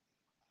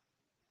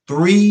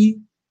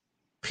 3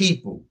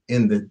 people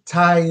in the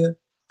entire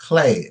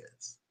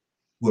class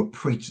were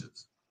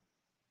preachers.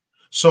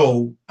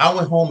 So I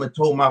went home and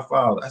told my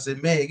father, I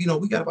said, man,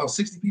 we got about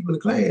 60 people in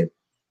the class,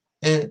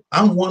 and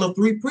I'm one of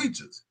 3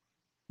 preachers.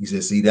 He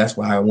said, see, that's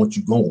why I want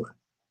you going,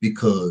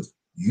 because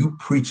you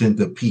preaching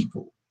to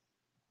people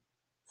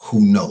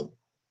who know.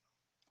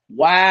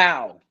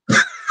 Wow.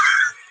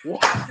 Yeah.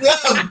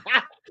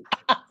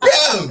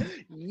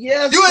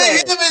 Yes, You sir.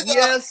 ain't hear me, Doc.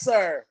 Yes,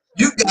 sir.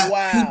 You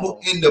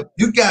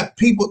got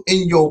people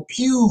in your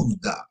pews,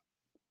 Doc.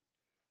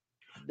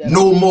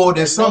 No more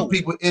than some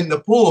people in the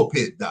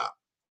pulpit, Doc.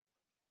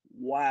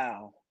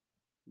 Wow.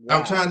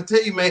 I'm trying to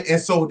tell you, man. And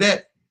so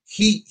that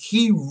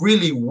he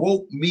really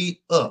woke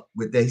me up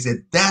with that. He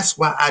said, that's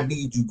why I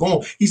need you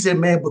going. He said,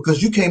 man,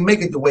 because you can't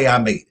make it the way I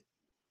made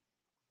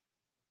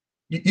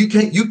it. You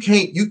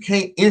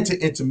can't enter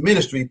into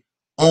ministry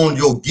on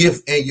your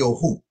gift and your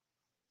who.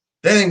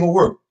 That ain't gonna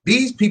work.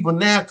 These people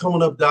now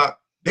coming up, Doc,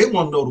 they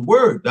want to know the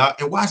word,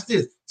 Doc. And watch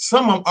this.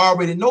 Some of them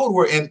already know the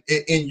word. And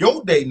in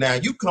your day now,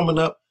 you coming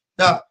up,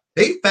 Doc,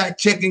 they fact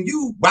checking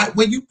you right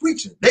when you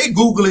preaching. They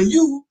Googling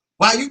you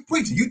while you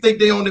preaching. You think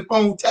they on their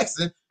phone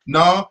texting.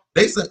 No,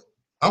 they say,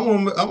 I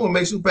want to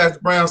make sure Pastor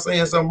Brown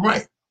saying something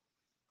right.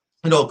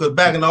 Because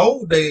back in the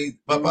old days,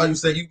 Papa, you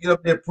say you get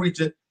up there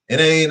preaching and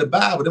it ain't in the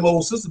Bible. Them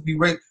old sisters be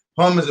right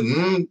home and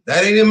say,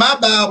 that ain't in my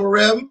Bible,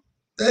 Reverend.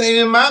 That ain't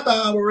in my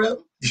Bible,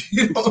 Reverend.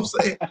 You know what I'm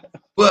saying?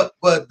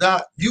 But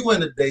Doc, you in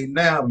the day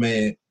now,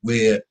 man,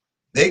 where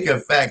they can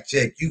fact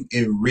check you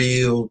in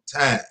real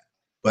time.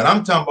 But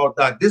I'm talking about,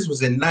 Doc, this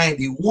was in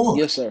 91.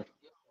 Yes, sir.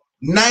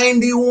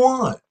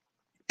 91.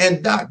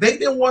 And Doc, they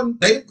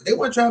weren't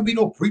trying to be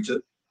no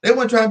preacher. They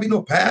weren't trying to be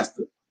no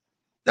pastor.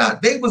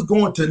 Doc, they was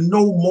going to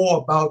know more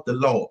about the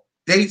Lord.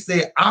 They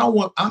said,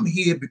 I'm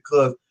here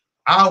because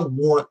I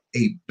want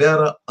a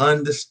better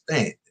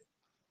understanding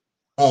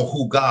on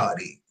who God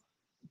is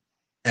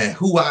and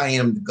who I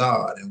am to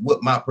God and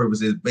what my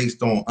purpose is,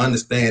 based on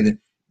understanding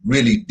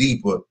really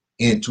deeper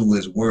into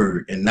his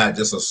word and not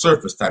just a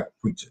surface type of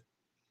preacher.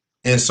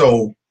 And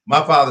so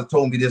my father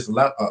told me this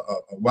a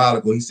while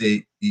ago.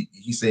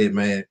 He said,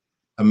 man,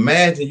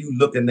 imagine you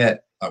looking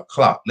at a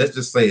clock. Let's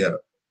just say let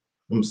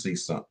me see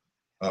something.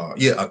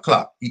 a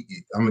clock.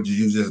 I'm gonna just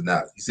use this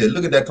now. He said,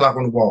 "Look at that clock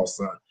on the wall,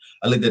 son."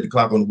 I looked at the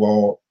clock on the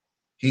wall.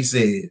 He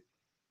said,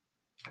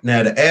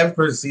 "Now the average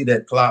person see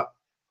that clock,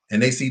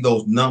 and they see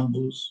those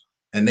numbers,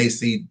 and they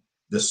see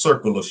the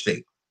circular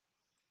shape."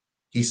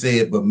 He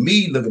said, "But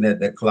me looking at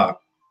that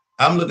clock,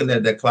 I'm looking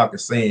at that clock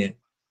and saying,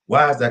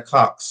 why is that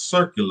clock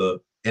circular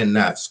and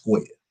not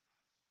square?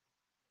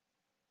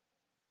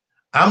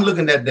 I'm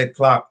looking at that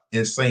clock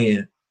and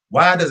saying,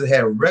 why does it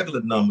have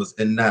regular numbers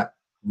and not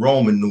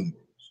Roman numerals?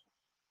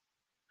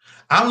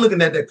 I'm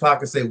looking at that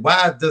clock and say,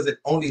 why does it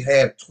only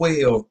have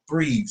 12,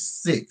 3,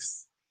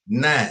 6,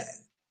 9?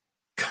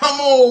 Come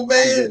on,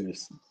 man."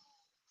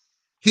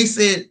 He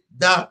said,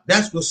 "Doc,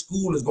 that's what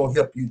school is going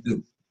to help you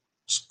do.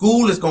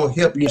 School is going to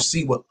help you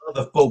see what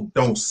other folk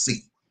don't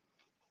see.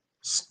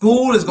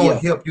 School is going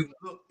to help you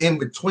look in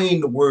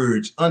between the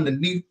words,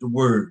 underneath the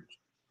words,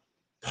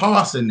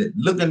 parsing it,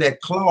 looking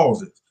at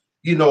clauses,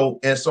 you know."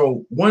 And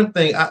so one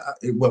thing,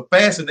 what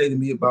fascinated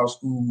me about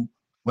school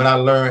when I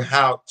learned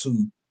how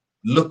to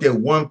look at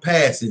one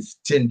passage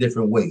 10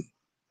 different ways.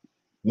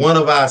 One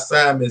of our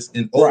assignments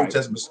in Old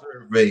Testament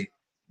survey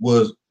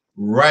was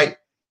write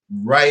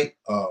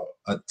a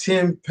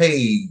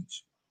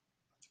 10-page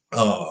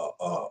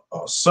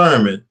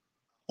sermon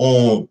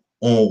on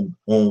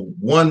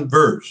one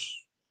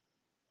verse,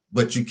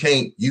 but you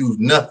can't use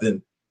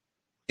nothing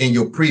in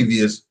your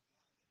previous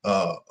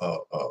and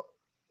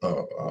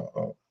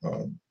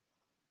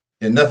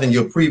nothing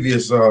your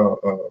previous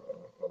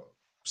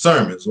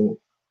sermons or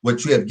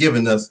what you have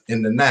given us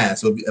in the 9.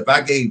 So if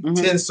I gave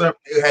 10 sermons,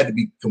 it had to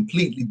be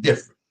completely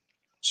different.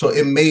 So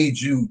it made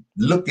you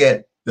look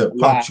at the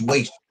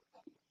punctuation.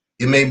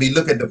 It made me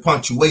look at the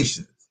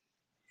punctuations.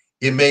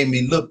 It made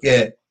me look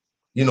at,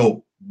 you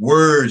know,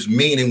 words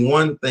meaning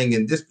one thing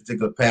in this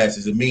particular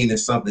passage and meaning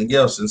something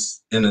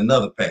else in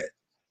another passage.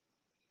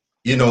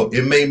 You know,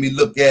 it made me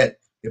look at,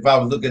 if I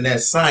was looking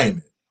at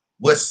Simon,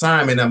 what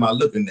Simon am I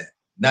looking at?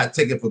 Not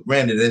taking for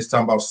granted that it's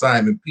talking about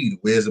Simon Peter,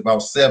 where there's about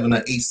 7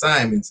 or 8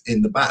 Simons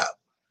in the Bible.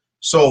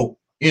 So,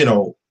 you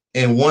know,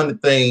 and one of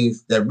the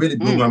things that really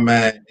blew my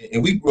mind,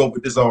 and we grew up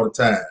with this all the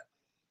time,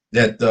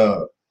 that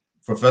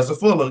Professor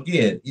Fuller,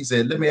 again, he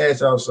said, "Let me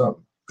ask y'all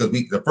something."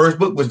 Because the first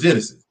book was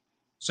Genesis.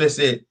 So he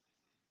said,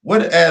 "What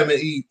did Adam and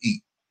Eve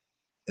eat?"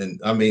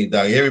 And I mean,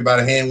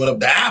 everybody hand went up,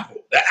 the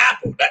apple, the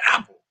apple, the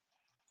apple.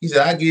 He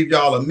said, "I give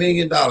y'all $1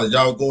 million.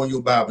 Y'all go in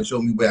your Bible and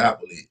show me where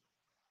apple is."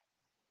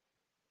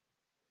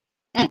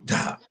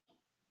 Doc.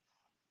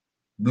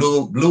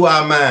 Blew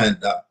our mind,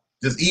 Doc.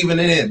 Just even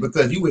in it,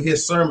 because you would hear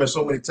sermons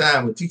so many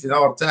times, with teaching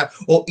all the time,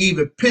 or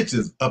even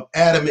pictures of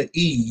Adam and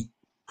Eve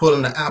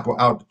pulling the apple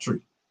out the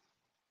tree.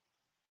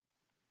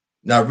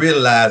 Now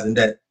realizing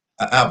that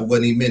an apple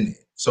wasn't even in there.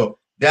 So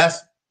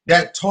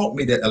that taught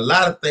me that a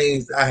lot of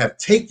things I have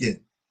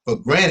taken for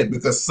granted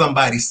because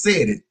somebody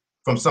said it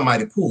from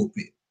somebody's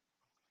pulpit.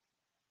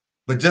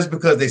 But just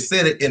because they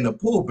said it in the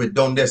pulpit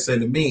don't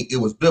necessarily mean it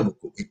was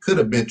biblical. It could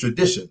have been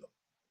traditional.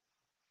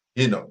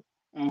 You know,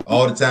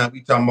 all the time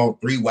we talking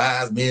about 3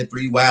 wise men,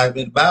 3 wise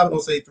men. The Bible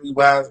don't say 3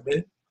 wise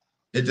men.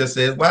 It just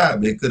says wise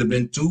men. It could have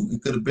been 2.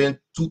 It could have been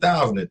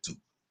 2002.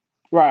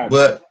 Right.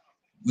 But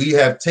we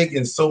have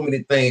taken so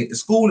many things.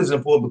 School is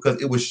important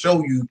because it will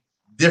show you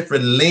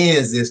different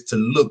lenses to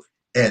look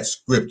at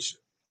scripture.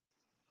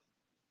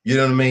 You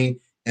know what I mean?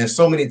 And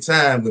so many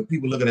times when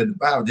people looking at the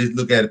Bible, they just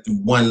look at it through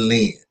one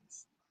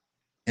lens.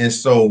 And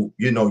so,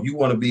 you know, you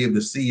want to be able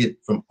to see it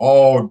from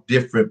all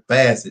different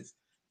facets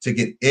to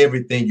get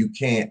everything you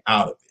can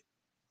out of it.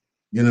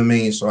 You know what I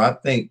mean? So I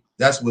think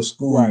that's what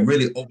school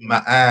really opened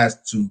my eyes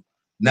to,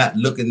 not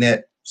looking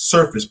at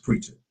surface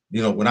preaching.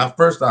 You know, when I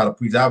first started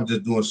preaching, I was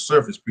just doing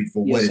surface preaching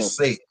for what it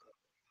said.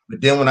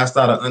 But then when I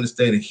started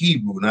understanding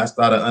Hebrew and I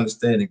started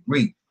understanding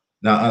Greek,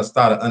 now I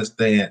started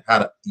understanding how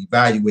to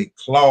evaluate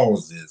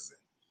clauses and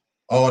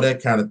all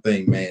that kind of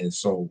thing, man.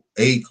 So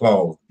A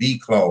clause, B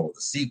clause,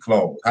 C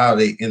clause, how are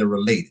they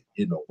interrelated?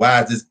 You know,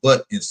 why is this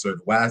but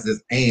inserted? Why is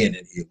this and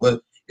in here?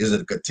 What is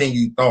it? A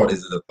continued thought?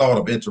 Is it a thought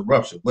of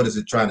interruption? What is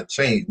it trying to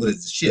change? What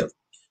is the shift?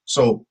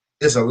 So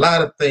it's a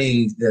lot of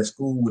things that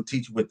school would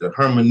teach with the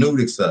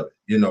hermeneutics of it,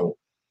 you know.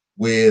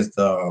 Where's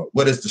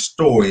what is the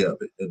story of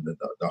it,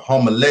 the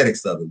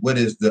homiletics of it? What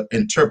is the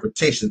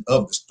interpretation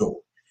of the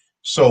story?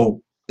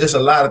 So there's a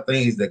lot of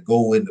things that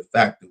go into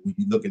factor when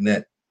you're looking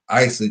at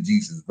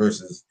eisegesis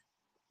versus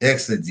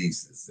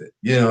exegesis.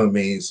 You know what I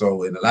mean?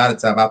 So in a lot of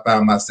time, I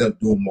found myself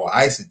doing more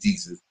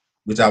eisegesis,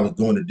 which I was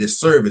doing a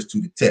disservice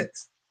to the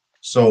text.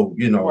 So,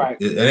 you know,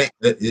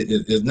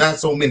 it's not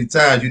so many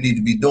times you need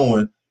to be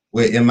doing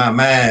where in my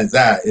mind's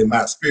eye, in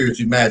my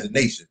spiritual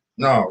imagination.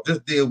 No,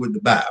 just deal with the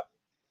Bible.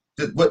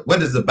 What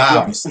does the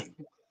Bible say?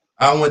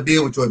 I don't want to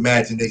deal with your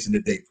imagination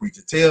today,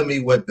 preacher. Tell me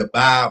what the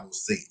Bible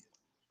says.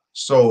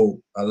 So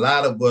a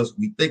lot of us,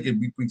 we thinking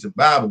we preach the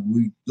Bible,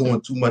 we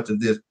doing too much of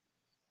this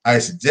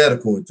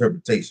eisegetical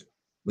interpretation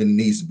when it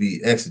needs to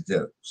be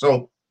exegetical.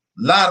 So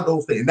a lot of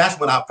those things, and that's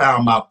when I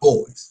found my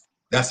voice.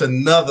 That's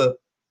another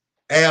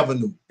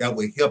avenue that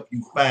will help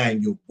you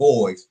find your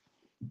voice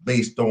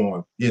based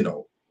on, you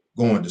know,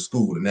 going to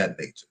school and that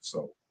nature.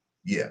 So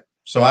yeah.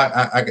 So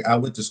I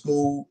went to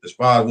school as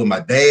far as with my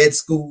dad's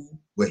school,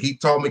 where he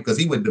taught me, because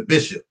he went to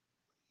Bishop.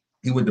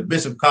 He went to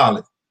Bishop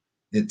College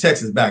in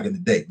Texas back in the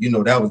day. You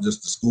know, that was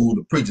just the school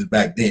of preachers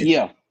back then.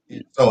 Yeah.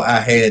 So I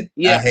had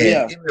Yeah.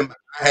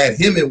 I had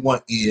him in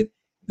one ear,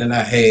 then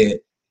I had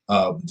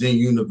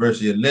Virginia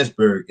University of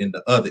Lynchburg in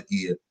the other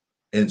ear,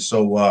 and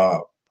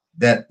so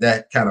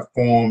that kind of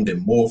formed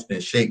and morphed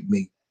and shaped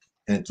me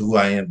into who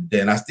I am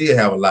today. And I still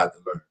have a lot to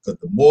learn, because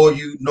the more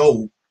you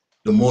know,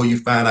 the more you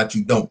find out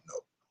you don't know.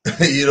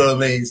 You know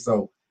what I mean?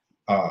 So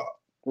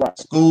Right.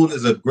 school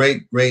is a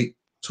great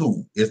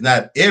tool. It's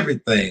not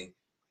everything,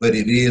 but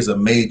it is a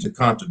major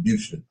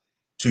contribution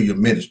to your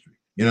ministry.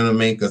 You know what I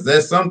mean? Because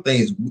there's some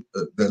things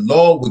the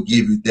Lord will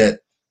give you that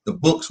the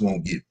books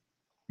won't give you.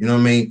 You know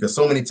what I mean? Because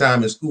so many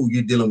times in school,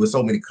 you're dealing with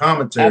so many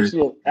commentaries.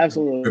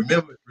 Absolutely.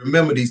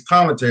 Remember these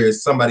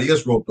commentaries, somebody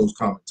else wrote those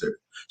commentaries.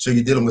 So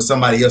you're dealing with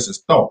somebody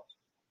else's thoughts.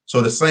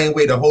 So the same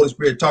way the Holy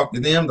Spirit talked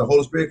to them, the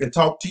Holy Spirit can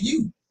talk to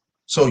you.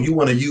 So you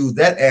want to use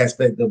that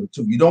aspect of it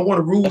too. You don't want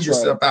to rule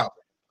yourself out.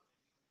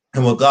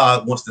 And what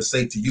God wants to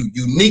say to you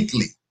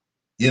uniquely.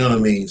 You know what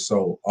I mean?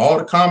 So all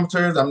the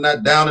commentaries, I'm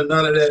not down to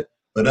none of that,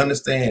 but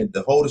understand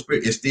the Holy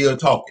Spirit is still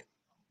talking.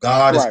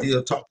 God is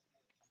still talking.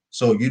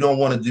 So you don't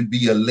want to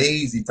be a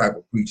lazy type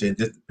of preacher and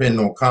just depend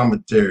on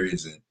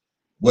commentaries and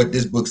what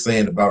this book's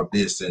saying about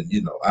this. And,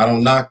 you know, I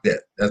don't knock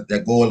that.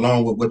 That go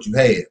along with what you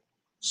have.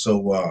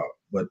 So,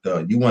 but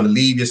you want to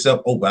leave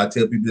yourself open. I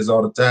tell people this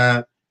all the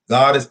time.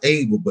 God is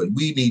able, but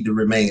we need to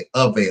remain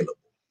available.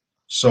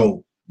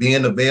 So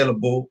being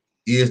available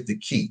is the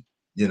key,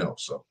 you know,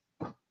 so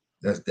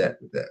that's that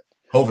with that.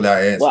 Hopefully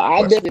I answered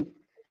the question.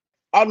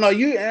 Oh no,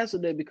 you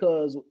answered it,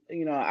 because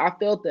I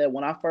felt that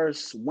when I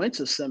first went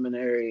to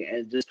seminary,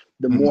 and just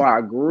the more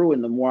I grew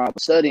and the more I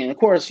was studying. Of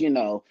course,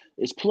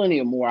 it's plenty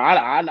of more.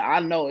 I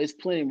know it's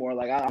plenty more.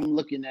 Like I'm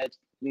looking at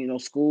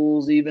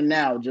schools even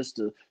now, just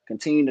to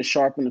continue to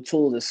sharpen the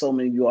tools that so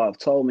many of you all have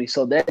told me.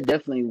 So that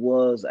definitely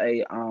was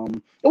it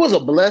was a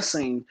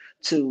blessing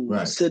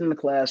to sit in the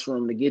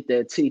classroom to get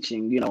that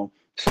teaching.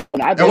 So,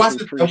 and I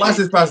definitely watch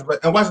this, Pastor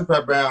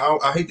Brown.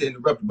 I hate to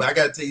interrupt you, but I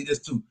got to tell you this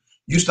too.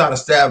 You start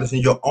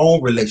establishing your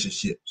own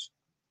relationships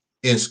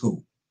in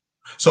school.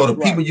 So the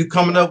people you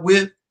coming up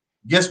with,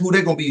 guess who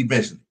they're gonna be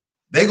eventually?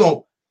 They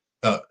gonna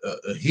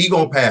he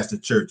gonna pass the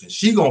church and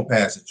she gonna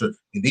pass the church.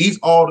 And these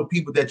all the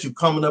people that you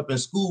coming up in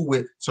school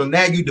with. So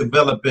now you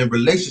developing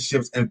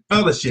relationships and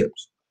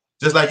fellowships.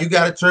 Just like you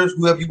got a church,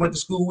 whoever you went to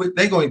school with,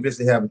 they gonna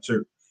eventually have a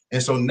church.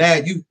 And so now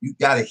you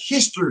got a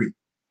history.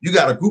 You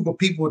got a group of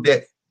people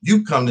that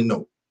you come to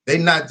know. They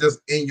not just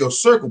in your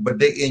circle, but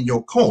they in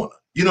your corner.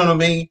 You know what I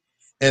mean?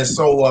 And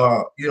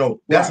so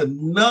that's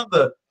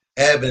another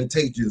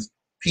advantageous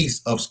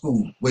piece of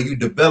school, where you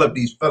develop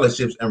these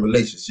fellowships and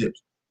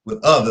relationships with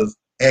others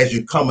as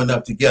you're coming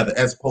up together,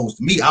 as opposed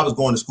to me. I was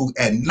going to school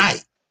at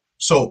night.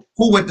 So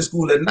who went to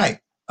school at night?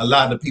 A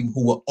lot of the people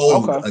who were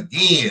older.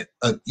 Again,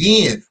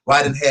 where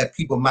I didn't have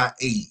people my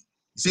age.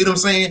 You see what I'm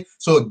saying?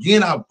 So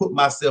again, I put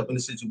myself in a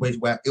situation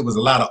where it was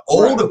a lot of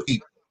older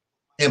people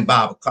in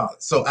Bible college.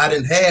 So I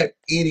didn't have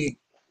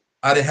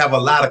a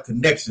lot of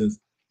connections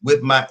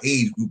with my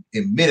age group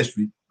in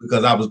ministry,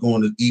 because I was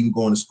going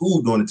to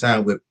school during the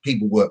time where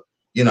people were,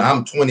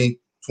 I'm 20,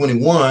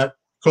 21,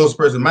 close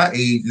person my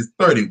age is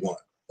 31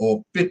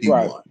 or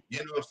 51. You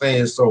know what I'm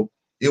saying? So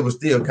it was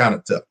still kind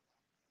of tough.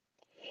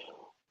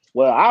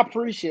 Well, I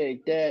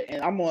appreciate that.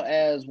 And I'm going to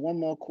ask one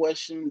more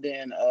question,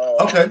 then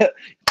okay. Then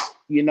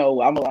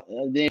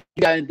if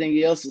you got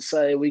anything else to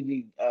say, we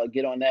can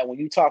get on that. When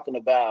you're talking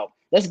about,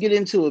 let's get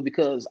into it,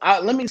 because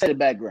let me say the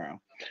background.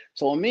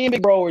 So when me and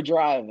Big Bro were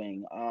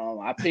driving,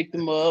 I picked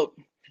him up.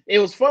 It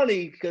was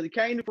funny because he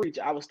came to preach.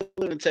 I was still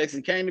living in Texas.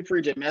 He came to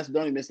preach at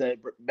Macedonia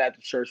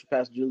Baptist Church with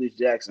Pastor Julius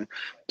Jackson.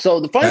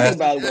 So the funny thing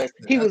about it was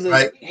he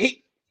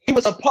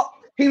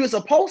was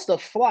supposed to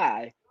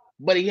fly,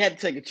 but he had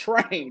to take a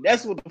train.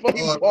 That's what the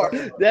funny part.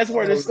 That's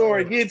where the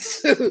story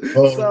gets to.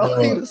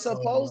 He was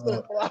supposed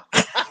to fly.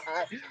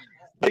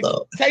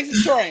 Takes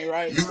a train,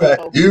 right?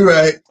 You're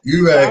right.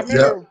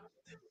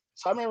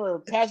 So I remember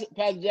Pastor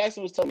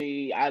Jackson was telling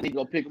me I need to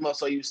go pick him up.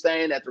 So he was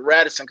staying at the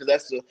Radisson, because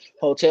that's the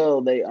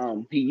hotel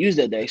he used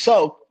that day.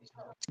 So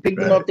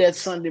picked him up that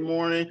Sunday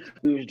morning.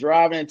 We was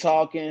driving and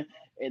talking,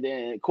 and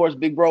then of course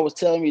Big Bro was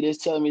telling me this,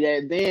 telling me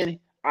that. Then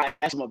I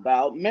asked him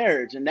about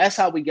marriage, and that's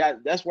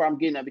where I'm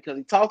getting at, because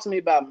he talked to me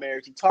about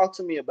marriage. He talked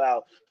to me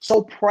about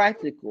so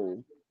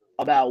practical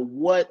about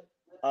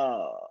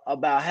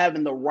about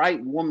having the right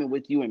woman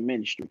with you in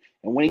ministry.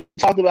 And when he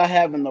talked about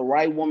having the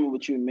right woman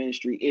with you in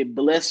ministry, it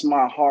blessed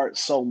my heart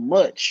so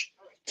much,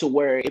 to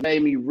where it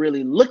made me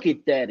really look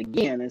at that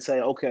again and say,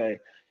 okay,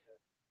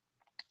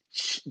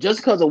 just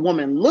because a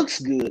woman looks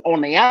good on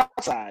the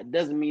outside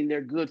doesn't mean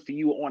they're good for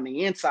you on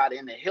the inside,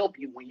 and to help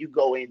you when you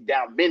go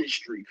down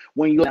ministry,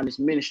 when you go down this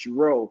ministry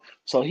road.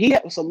 So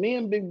me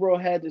and Big Bro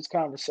had this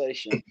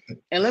conversation,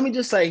 and let me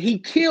just say, he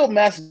killed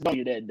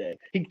Macedonia that day.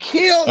 He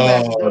killed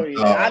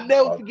Macedonia. I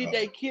never forget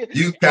that kill.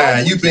 You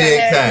kind. You being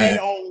kind.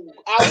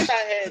 I wish I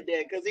had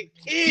that because he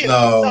killed.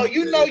 No,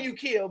 you know you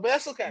killed, but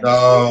that's okay.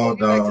 No,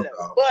 we'll get back to that.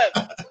 no.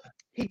 But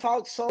he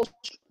talks so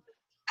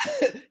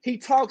he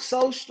talks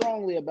so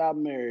strongly about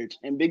marriage.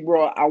 And big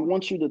bro, I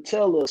want you to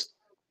tell us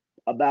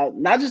about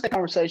not just the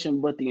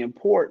conversation, but the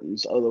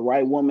importance of the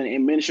right woman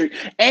in ministry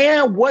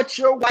and what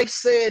your wife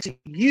said to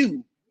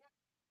you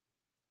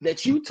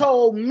that you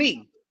told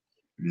me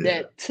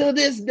that to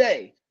this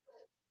day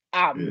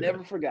I've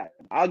never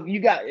forgotten. You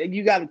got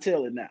to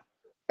tell it now.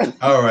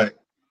 All right.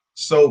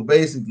 So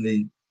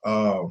basically,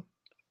 of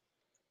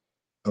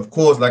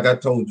course, like I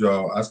told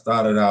y'all, I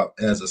started out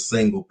as a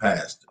single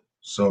pastor.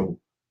 So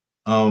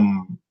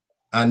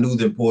I knew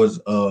the importance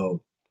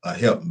of a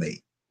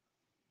helpmate.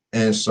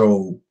 And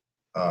so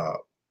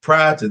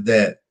prior to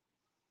that,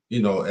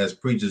 as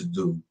preachers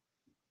do,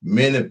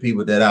 many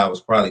people that I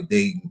was probably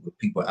dating were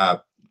people I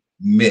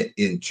met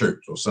in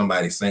church or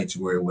somebody's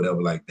sanctuary,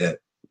 whatever like that,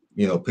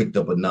 picked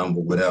up a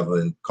number, whatever,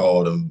 and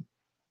called them,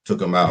 took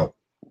them out,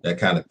 that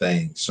kind of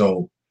thing.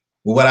 So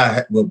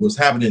what was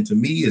happening to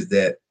me is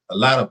that a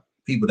lot of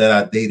people that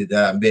I dated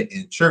that I met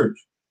in church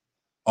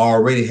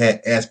already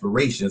had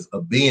aspirations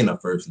of being a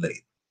first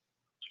lady.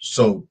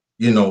 So,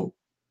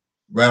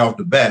 right off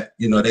the bat,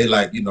 they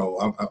like,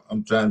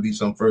 I'm trying to be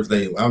some first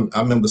lady. I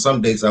remember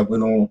some days I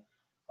went on,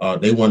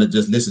 they want to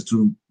just listen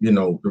to,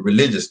 the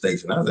religious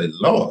station. I was like,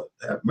 Lord,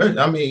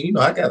 I mean,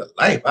 I got a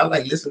life. I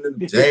like listening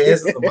to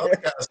jazz and some other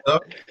kind of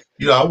stuff.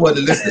 I wanted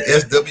to listen to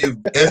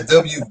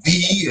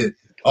SWV and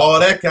all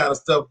that kind of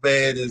stuff,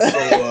 man. And so,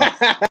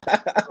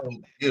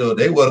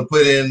 they want to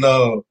put in,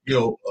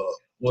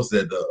 what's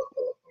that,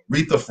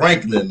 Aretha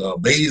Franklin,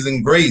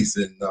 Amazing Grace,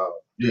 and,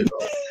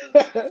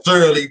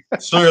 Shirley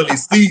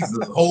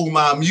Caesar, Hold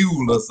My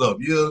Mule or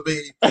something. You know what I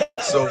mean?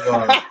 So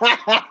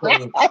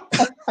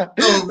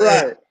man,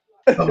 right.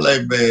 I'm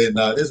like, man,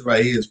 nah, this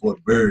right here is for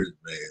the birds,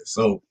 man.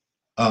 So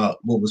I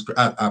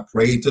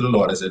prayed to the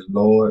Lord. I said,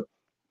 Lord,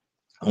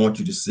 I want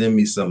you to send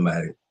me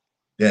somebody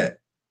that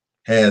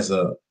has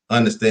a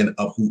understanding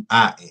of who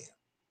I am,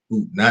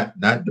 who not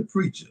the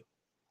preacher,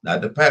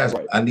 not the pastor.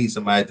 Right. I need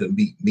somebody to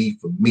meet me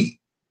for me.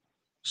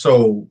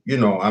 So,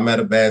 I'm at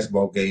a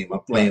basketball game.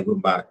 I'm playing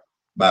with my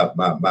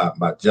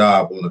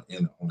job on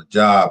a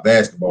job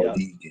basketball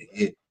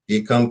league.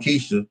 Here come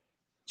Keisha.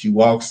 She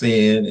walks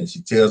in and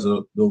she tells her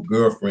little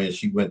girlfriend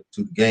she went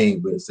to the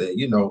game with and said,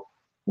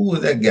 who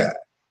is that guy?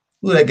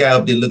 Who is that guy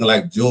up there looking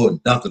like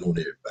Jordan dunking on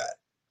everybody?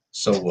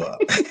 So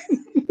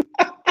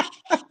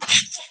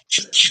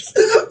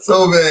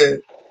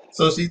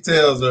so she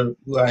tells her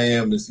who I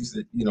am, and she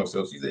said,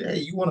 so she said, hey,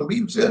 you want to meet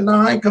him? She said, no,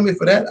 I ain't coming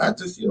for that. I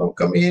just,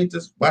 come in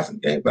just watching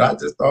the game, but I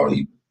just thought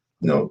he,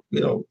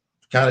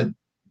 kind of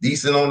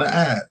decent on the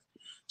eyes.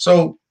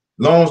 So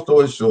long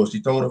story short,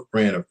 she told a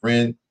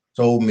friend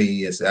told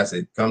me, and I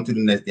said, come to the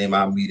next game,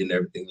 I'll meet and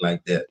everything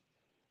like that.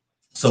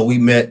 So we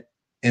met,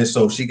 and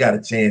so she got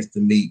a chance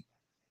to meet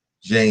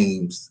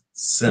James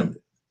Simmons.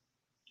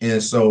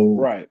 And so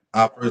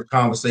our first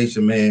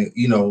conversation, man,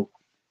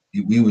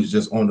 we was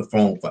just on the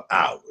phone for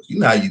hours. You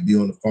know how you be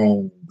on the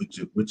phone with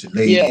your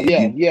lady.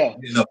 Yeah.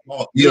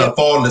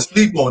 Falling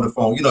asleep on the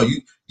phone.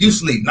 You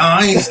sleep. No,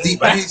 I ain't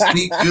sleep.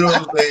 You know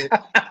what I'm saying?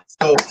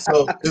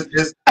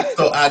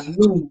 So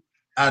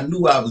I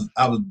knew I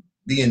was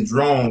being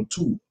drawn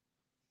to her,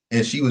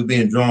 and she was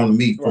being drawn to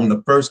me from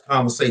the first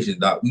conversation.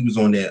 Doc, we was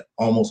on there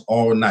almost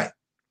all night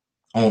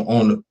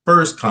on the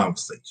first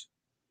conversation.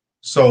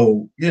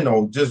 So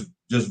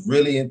just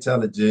really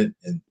intelligent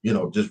and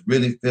just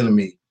really feeling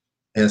me.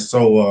 And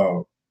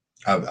so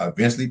I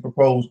eventually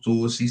proposed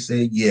to her. She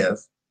said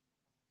yes.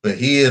 But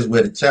here's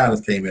where the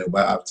challenge came in,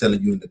 while I was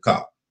telling you in the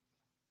car.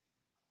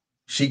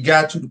 She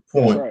got to the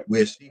point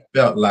where she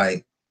felt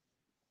like,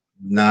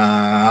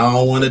 nah, I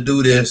don't want to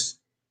do this.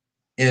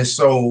 And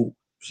so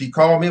she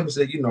called me up and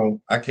said,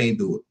 I can't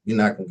do it. You're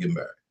not going to get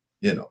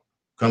married.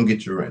 Come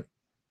get your ring.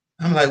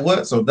 I'm like,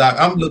 what? So, Doc,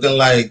 I'm looking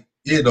like,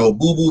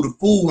 boo-boo the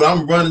fool.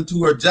 I'm running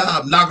to her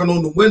job, knocking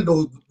on the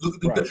windows, looking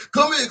through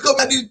come in,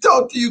 I need to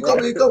talk to you. Come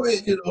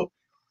in.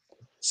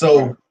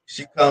 So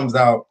she comes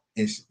out,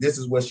 and this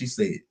is what she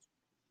said.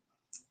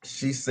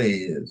 She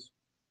says,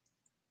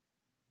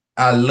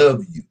 I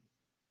love you.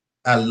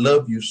 I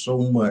love you so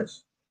much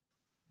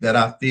that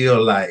I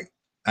feel like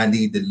I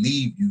need to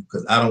leave you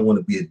because I don't want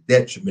to be a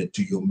detriment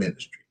to your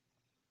ministry.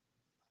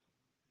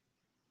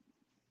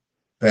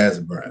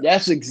 Pastor Brown.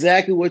 That's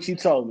exactly what you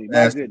told me.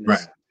 My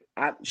goodness.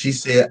 She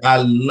said,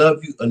 I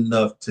love you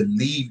enough to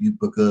leave you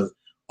because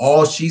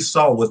all she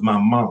saw was my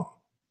mom.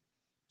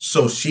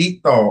 So she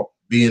thought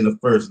being the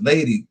first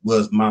lady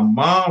was my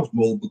mom's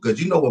move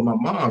because what my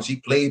mom, she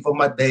played for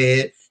my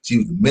dad. She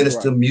was a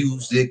minister of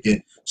music.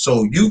 And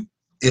so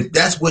if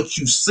that's what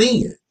you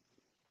seeing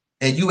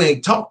and you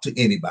ain't talked to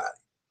anybody,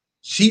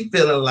 she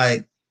feeling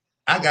like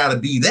I got to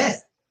be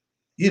that.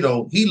 He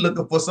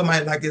looking for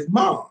somebody like his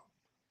mom.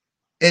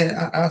 And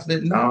I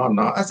said,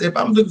 no. I said, if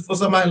I'm looking for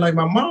somebody like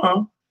my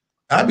mom,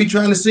 I'd be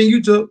trying to send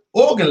you to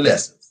organ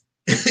lessons.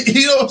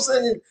 You know what I'm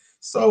saying?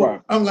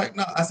 So I'm like,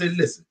 no. I said,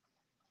 listen,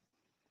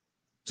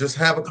 just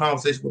have a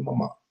conversation with my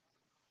mom.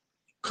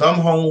 Come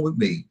home with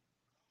me.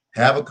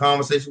 have a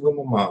conversation with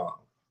my mom,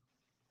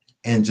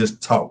 and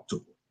just talk to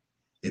her.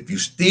 If you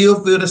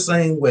still feel the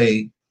same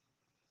way,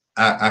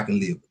 I can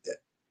live with that.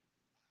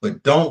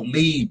 But don't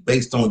leave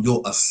based on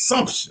your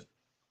assumption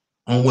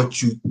on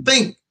what you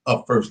think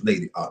a first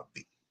lady ought to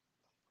be.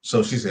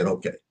 So she said,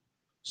 okay.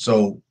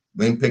 So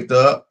we picked her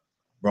up,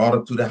 brought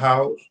her to the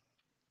house,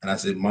 and I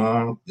said,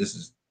 Mom, this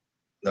is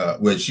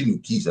well, she knew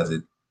Keisha. I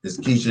said, this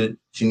is Keisha.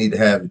 She need to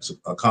have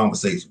a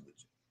conversation with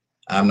you.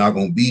 I'm not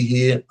gonna be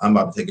here. I'm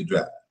about to take a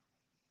drive.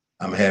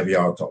 I'm gonna have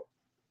y'all talk.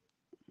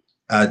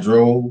 I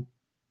drove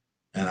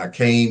and I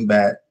came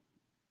back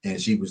and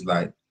she was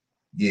like,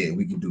 yeah,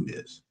 we can do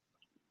this.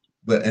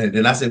 But and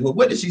then I said, well,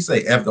 what did she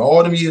say? After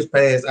all them years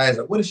passed, I asked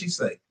her, what did she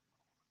say?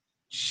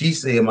 She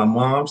said, my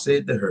mom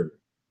said to her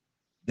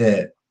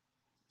that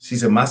she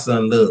said, my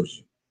son loves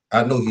you.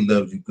 I know he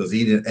loves you because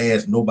he didn't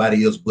ask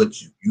nobody else but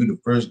you. You the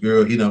first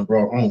girl he done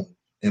brought home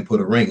and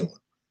put a ring on.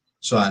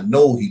 So I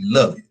know he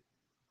loves you.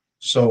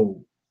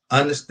 So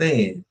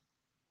understand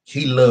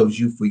he loves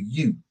you for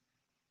you.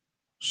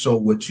 So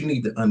what you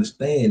need to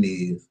understand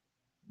is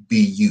be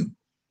you,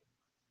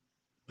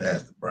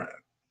 Pastor Brian.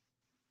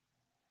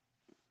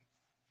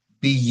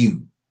 Be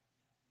you.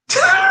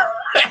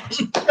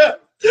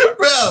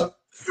 Bro,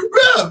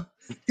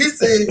 she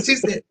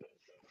said,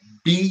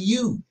 be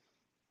you.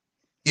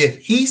 If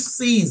he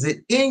sees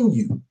it in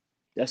you,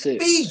 that's it.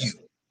 Be you.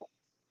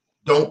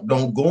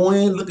 Don't go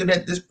in looking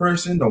at this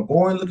person. Don't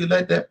go in looking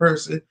at that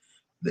person.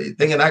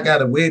 Thinking I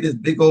gotta wear this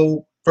big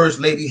old first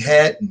lady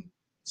hat and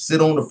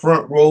sit on the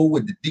front row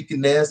with the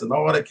deaconess and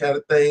all that kind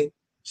of thing.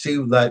 She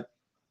was like,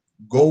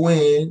 go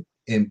in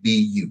and be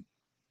you.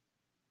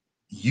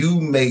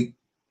 You make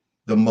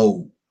the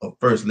mold of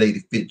first lady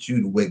fit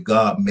you the way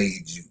God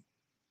made you.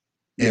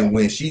 And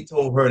when she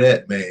told her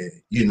that, man,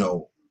 you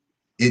know,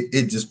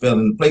 it just fell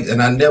into place.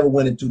 And I never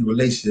went into the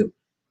relationship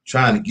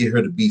trying to get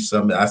her to be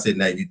something. I said,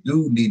 now you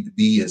do need to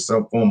be in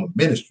some form of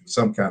ministry,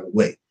 some kind of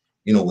way.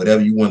 You know,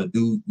 whatever you want to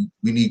do,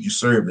 we need you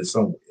serving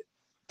somewhere.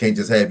 Can't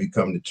just have you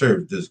come to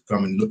church, just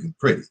coming looking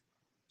pretty.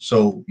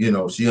 So, you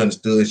know, she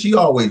understood. She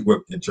always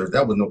worked in church.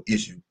 That was no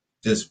issue.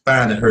 Just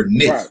finding her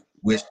niche,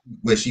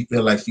 where she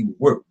felt like she would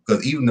work.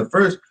 Because even the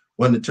first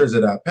one, the church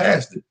that I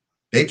pastored,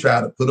 they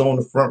tried to put on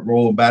the front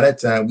row. And by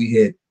that time, we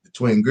had the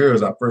twin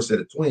girls, our first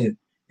set of twins.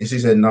 And she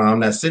said, no, I'm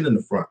not sitting in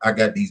the front. I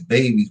got these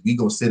babies. We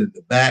gonna sit in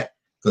the back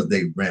because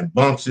they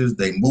rambunctious.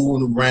 They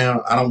moving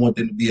around. I don't want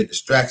them to be a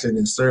distraction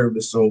in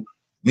service. So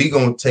we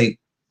gonna take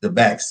the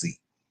back seat.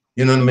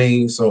 You know what I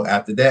mean? So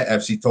after that,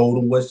 after she told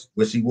them what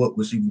she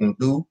was gonna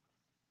do,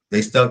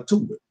 they stuck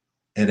to it.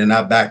 And then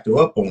I backed her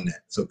up on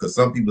that. So because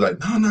some people are like,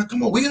 no,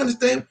 come on, we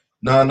understand.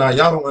 No, y'all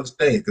don't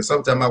understand. Because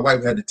sometimes my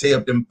wife had to tear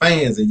up them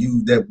fans and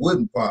use that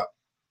wooden part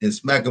and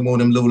smack them on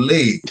them little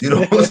legs. You know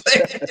what I'm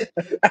saying?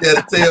 They had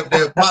to tear up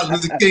that Martin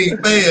Luther King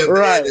fan,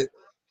 right.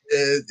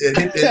 man, and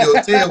hit that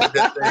little tail with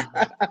that thing,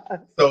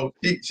 man. So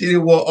she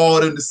didn't want all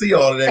of them to see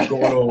all of that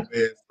going on,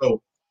 man.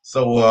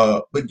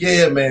 But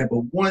yeah, man,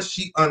 but once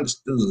she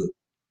understood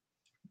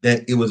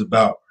that it was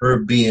about her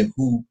being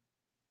who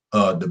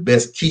the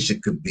best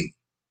Keisha could be,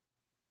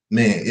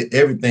 man,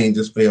 everything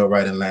just fell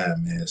right in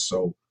line, man.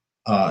 So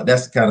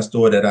that's the kind of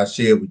story that I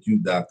shared with you,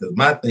 Doc. Because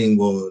my thing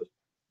was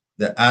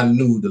that I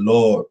knew the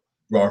Lord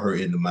brought her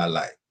into my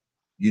life,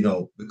 you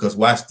know, because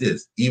watch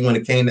this. Even when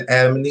it came to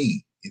Adam and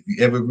Eve, if you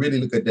ever really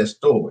look at that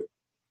story,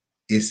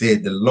 it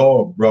said the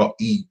Lord brought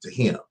Eve to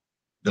him.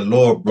 The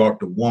Lord brought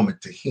the woman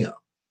to him.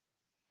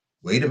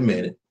 Wait a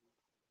minute.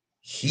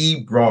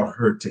 He brought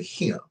her to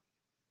him.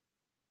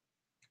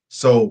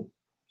 So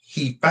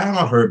he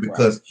found her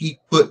because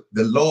the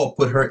Lord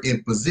put her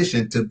in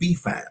position to be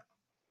found.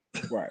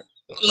 Right.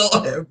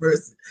 Lord have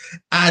mercy.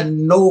 I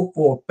know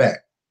for a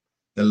fact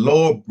the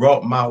Lord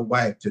brought my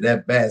wife to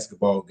that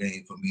basketball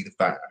game for me to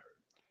find her.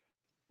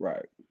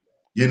 Right.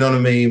 You know what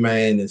I mean,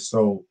 man? And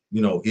so,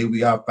 you know, here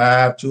we are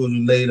 5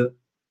 children later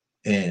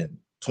and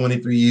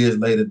 23 years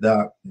later,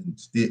 Doc.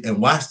 And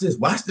watch this,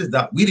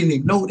 Doc. We didn't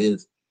even know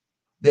this,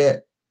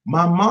 that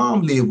my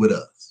mom lived with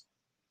us.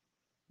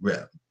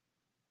 Rev.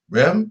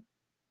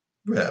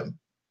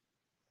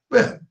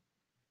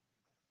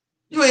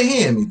 You ain't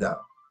hearing me,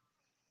 Doc.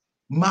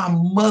 My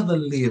mother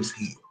lives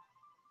here.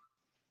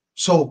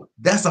 So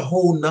that's a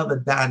whole nother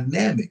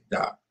dynamic,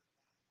 Doc,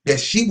 that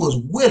she was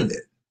willing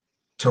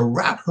to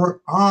wrap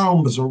her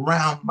arms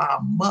around my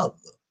mother.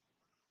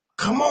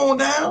 Come on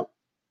now.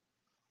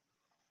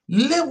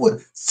 Live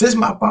with, since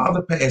my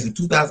father passed in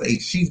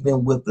 2008, she's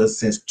been with us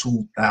since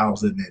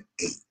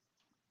 2008.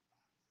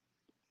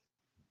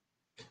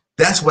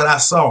 That's what I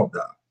saw,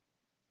 Doc.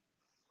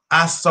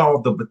 I saw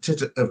the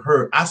potential of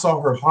her. I saw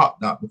her heart,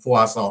 Doc, before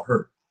I saw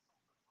her.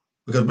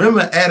 Because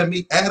remember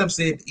Adam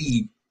said to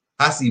Eve,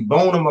 I see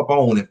bone on my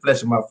bone and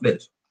flesh on my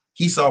flesh.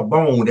 He saw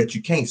bone that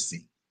you can't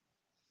see.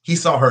 He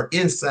saw her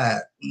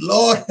inside.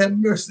 Lord have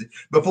mercy.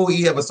 Before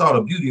he ever saw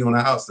the beauty on the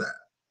outside.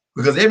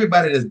 Because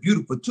everybody that's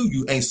beautiful to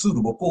you ain't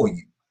suitable for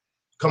you.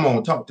 Come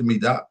on, talk to me,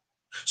 Doc.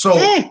 So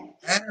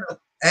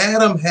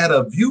Adam had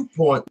a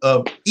viewpoint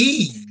of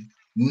Eve,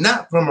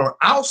 not from her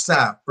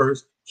outside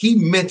first. he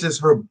mentions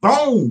her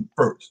bone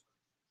first,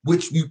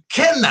 which you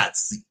cannot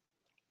see.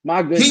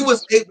 My goodness. He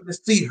was able to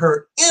see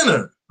her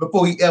inner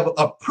before he ever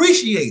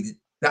appreciated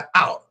the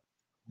outer.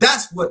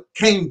 That's what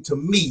came to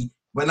me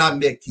when I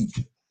met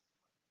Keisha.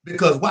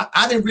 Because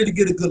I didn't really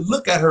get a good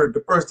look at her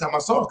the first time I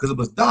saw her because it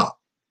was dark.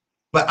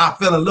 But I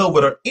fell in love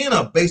with her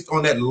inner based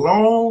on that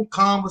long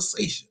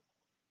conversation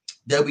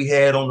that we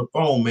had on the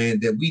phone, man,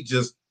 that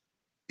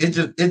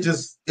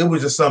it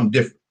was just something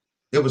different.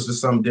 It was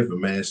just something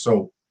different, man.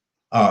 So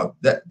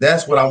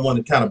that's what I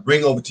want to kind of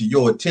bring over to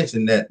your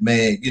attention, that,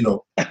 man,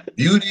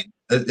 beauty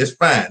is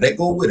fine. They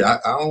go with it. I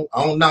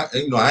don't knock,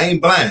 I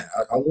ain't blind.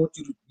 I want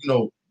you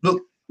to,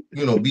 look,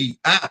 be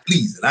eye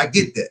pleasing. I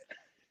get that.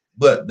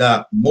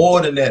 But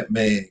more than that,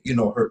 man,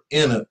 her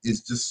inner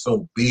is just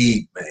so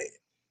big, man.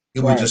 It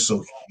was just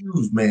so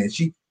huge, man.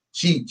 She,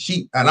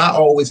 and I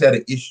always had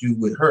an issue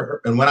with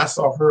her. And when I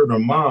saw her and her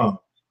mom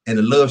and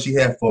the love she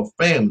had for her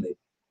family,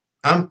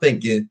 I'm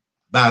thinking,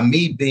 by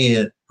me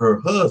being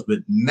her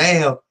husband,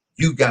 now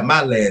you got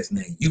my last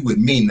name. You with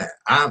me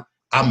now.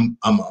 I'm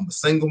a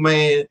single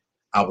man.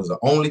 I was an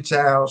only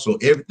child, so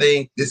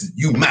everything, this is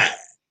you mine.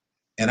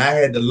 And I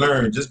had to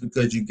learn, just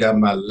because you got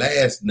my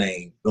last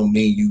name don't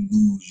mean you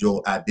lose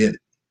your identity.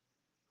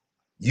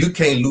 You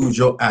can't lose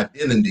your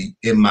identity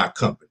in my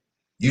company.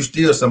 You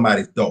still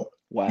somebody's daughter.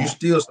 Wow. You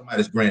still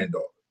somebody's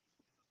granddaughter.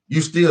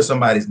 You still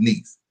somebody's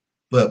niece.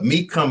 But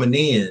me coming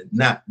in,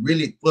 not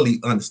really fully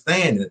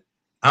understanding,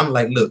 I'm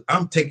like, look,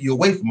 I'm taking you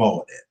away from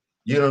all that.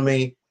 You know what I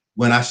mean?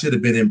 When I should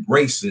have been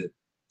embracing.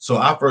 So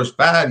our first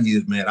 5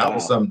 years, man, I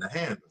was something to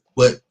handle.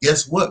 But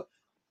guess what?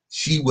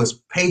 She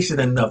was patient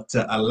enough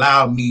to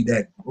allow me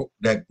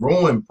that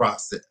growing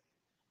process,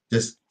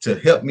 just to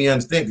help me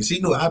understand. Because she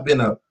knew I've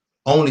been a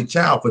only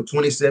child for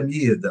 27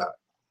 years, Doc.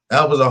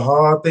 That was a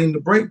hard thing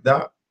to break,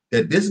 Doc,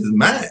 that this is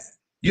mine.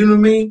 You know what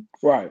I mean?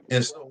 Right.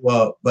 And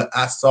so, but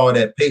I saw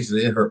that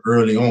patience in her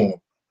early on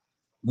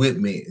with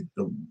me.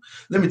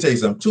 Let me tell you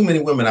something. Too many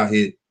women out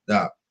here,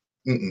 Doc,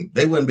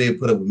 they wouldn't be able to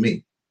put up with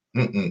me.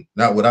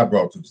 Not what I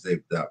brought to the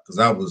table, Doc, because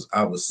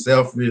I was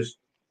selfish.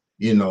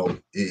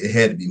 It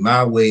had to be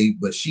my way,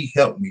 but she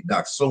helped me,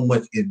 Doc, so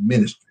much in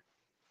ministry.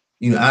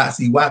 I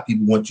see why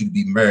people want you to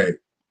be married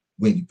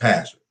when you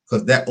pastor,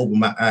 because that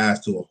opened my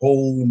eyes to a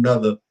whole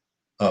nother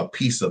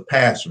piece of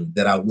pastoring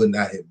that I would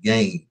not have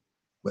gained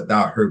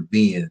without her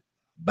being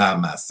by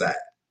my side.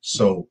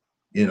 So,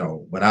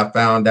 when I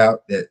found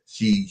out that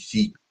she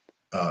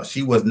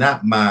was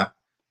not my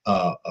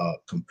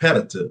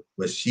competitor,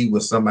 but she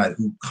was somebody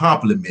who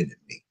complimented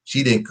me.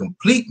 She didn't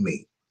complete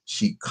me.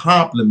 She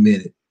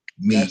complimented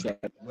me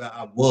where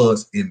I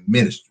was in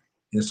ministry.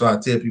 And so I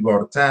tell people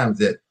all the time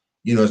that,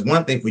 it's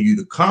one thing for you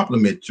to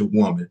compliment your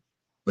woman,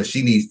 but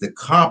she needs to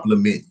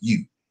compliment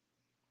you.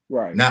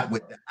 Right. Not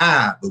with the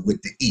I, but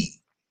with the E.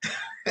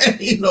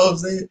 You know what I'm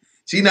saying?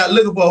 She's not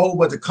looking for a whole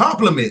bunch of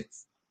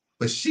compliments,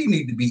 but she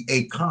needs to be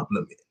a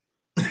compliment.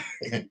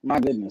 My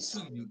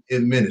goodness.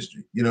 In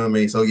ministry. You know what I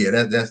mean? So yeah,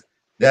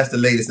 that's the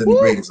latest and the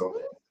greatest on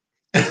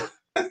that.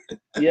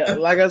 Yeah,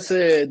 like I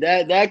said,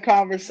 that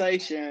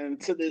conversation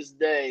to this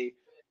day,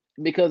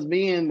 because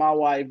me and my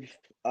wife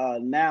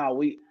now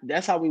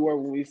that's how we were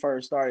when we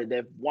first started.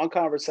 That one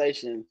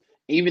conversation,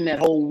 even that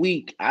whole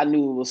week, I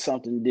knew it was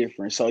something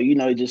different. So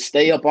just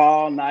stay up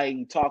all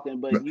night talking,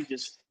 but you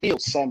just feel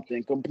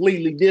something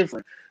completely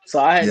different. So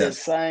I had that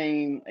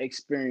same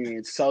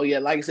experience. So yeah,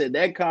 like I said,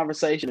 that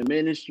conversation in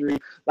ministry,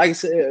 like I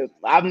said,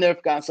 I've never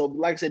gotten so.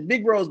 Like I said,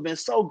 Big Bro's been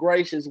so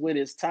gracious with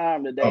his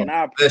time today, and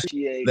I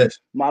appreciate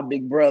my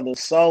big brother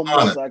so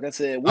much. Like I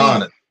said,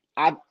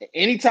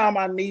 anytime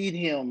I need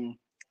him,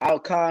 I'll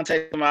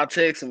contact him, I'll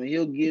text him, and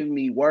he'll give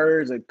me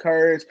words of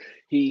courage.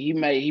 He'll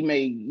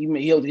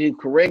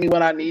correct me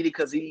when I need it,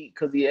 because he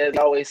as he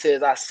always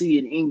says, I see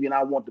it in you and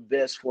I want the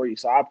best for you.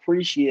 So I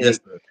appreciate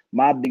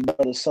my big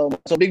brother so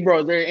much. So Big Bro,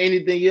 is there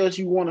anything else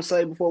you want to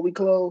say before we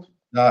close?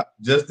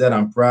 Just that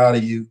I'm proud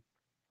of you,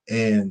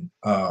 and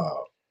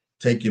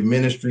take your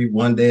ministry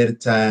one day at a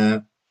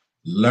time.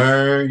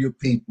 Learn your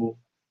people,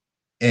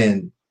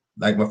 and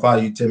like my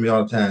father, you tell me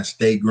all the time,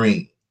 stay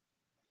green.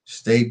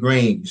 Stay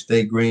green. You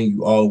stay green,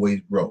 you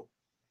always grow.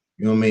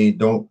 You know what I mean?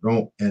 Don't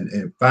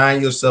and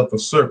find yourself a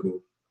circle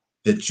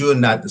that you're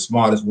not the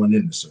smartest one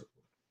in the circle.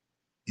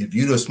 If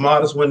you're the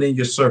smartest one in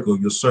your circle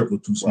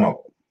too small. Right.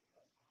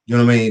 You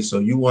know what I mean? So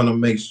you want to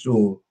make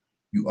sure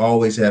you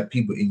always have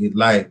people in your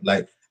life.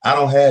 Like, I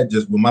don't have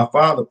just, when my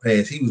father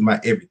passed, he was my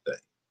everything.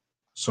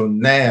 So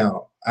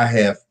now I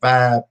have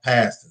 5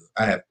 pastors.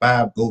 I have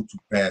 5 go-to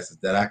pastors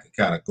that I can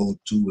kind of go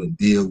to and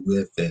deal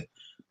with and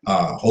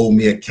hold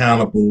me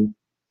accountable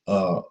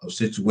of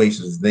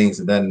situations, things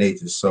of that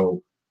nature.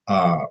 So,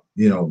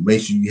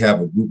 make sure you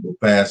have a group of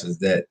pastors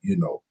that,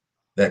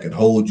 that can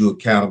hold you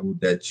accountable,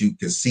 that you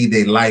can see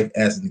their life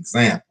as an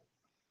example.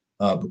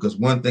 Because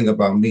one thing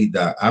about me,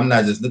 Doc, I'm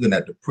not just looking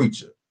at the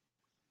preacher.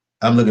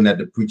 I'm looking at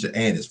the preacher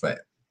and his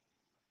family.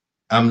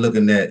 I'm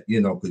looking at,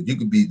 because you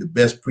could be the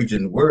best preacher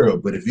in the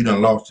world, but if you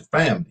done lost your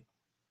family,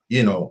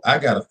 I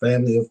got a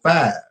family of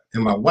 5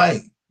 and my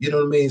wife, you know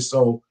what I mean?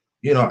 So,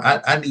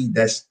 I need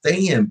that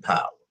staying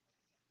power.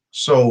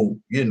 So,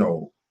 you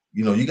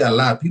got a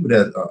lot of people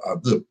that are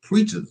good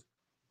preachers,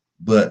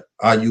 but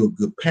are you a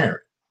good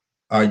parent?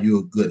 Are you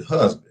a good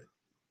husband?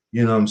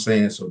 You know what I'm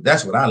saying? So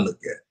that's what I look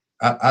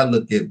at. I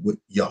look at with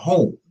your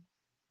home.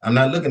 I'm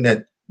not looking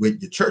at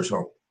with your church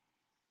home.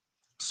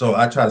 So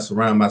I try to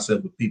surround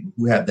myself with people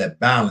who have that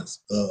balance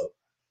of,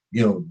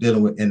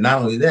 dealing with, and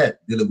not only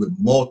that, dealing with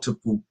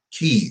multiple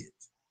kids.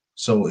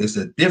 So it's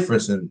a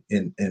difference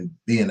in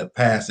being a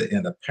pastor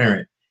and a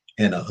parent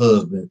and a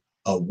husband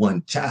of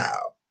one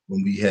child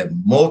when we have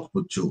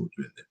multiple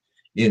children.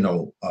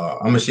 I'm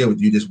gonna share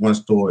with you this one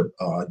story.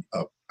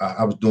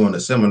 I was doing a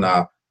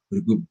seminar with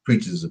a group of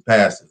preachers and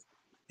pastors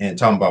and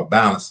talking about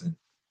balancing.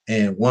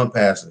 And one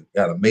pastor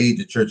got a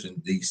major church in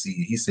DC.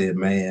 He said,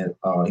 man,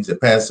 he said,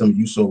 Pastor,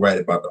 you so right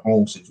about the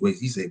home situation.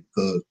 He said,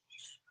 because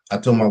I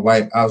told my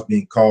wife I was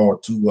being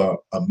called to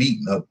a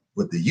meeting up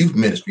with the youth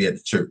ministry at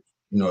the church.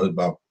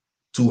 About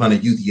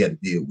 200 youth he had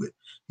to deal with.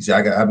 He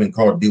said, I've been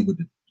called to deal with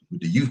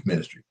the youth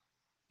ministry.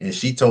 And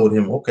she told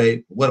him,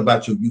 okay, what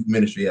about your youth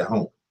ministry at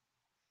home?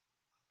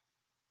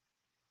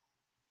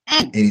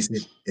 And he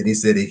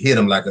said it hit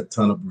him like a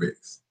ton of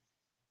bricks.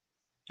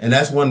 And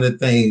that's one of the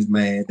things,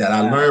 man, that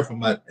I learned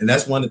from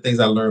that's one of the things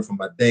I learned from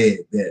my dad,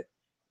 that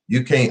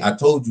you can't, I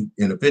told you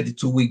in a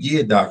 52-week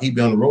year, Doc, he'd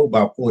be on the road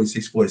about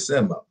 46,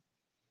 47 of them.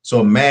 So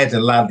imagine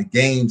a lot of the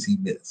games he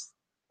missed.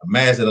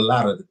 Imagine a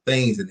lot of the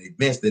things and the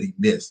events that he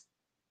missed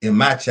in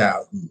my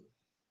childhood.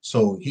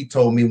 So he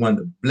told me one of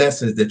the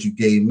blessings that you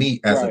gave me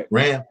as a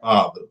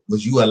grandfather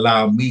was you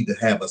allowed me to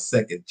have a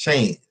second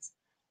chance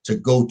to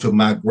go to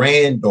my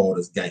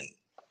granddaughter's game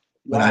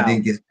when I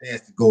didn't get a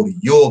chance to go to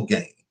your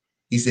game.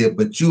 He said,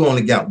 but you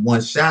only got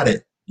one shot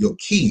at your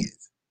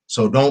kids.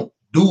 So don't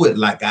do it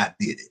like I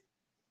did it.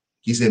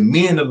 He said,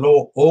 me and the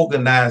Lord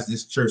organized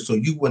this church so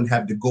you wouldn't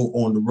have to go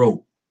on the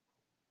road.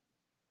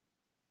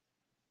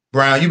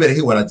 Brown, you better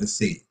hear what I just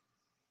said.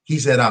 He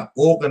said, I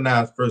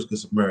organized First Good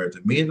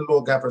Samaritan. Me and the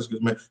Lord got First Good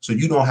Samaritan, so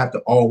you don't have to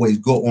always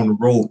go on the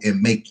road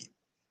and make it.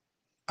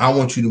 I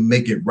want you to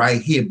make it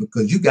right here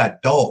because you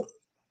got daughters.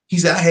 He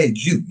said, I had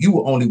you. You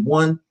were only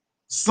one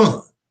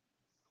son.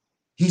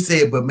 He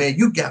said, but man,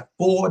 you got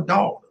 4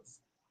 daughters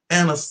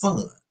and a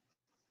son.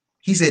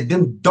 He said,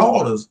 them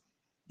daughters,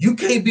 you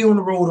can't be on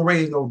the road and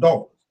raise no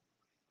daughters.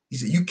 He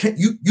said, you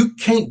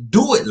can't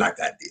do it like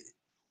I did it.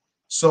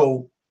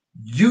 So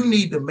you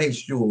need to make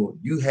sure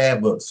you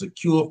have a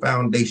secure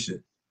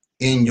foundation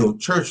in your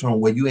church home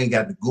where you ain't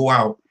got to go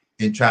out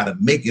and try to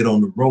make it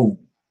on the road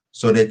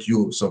so that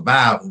your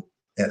survival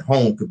at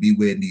home could be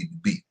where it needs to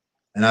be.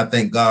 And I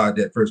thank God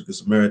that First Good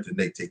Samaritan,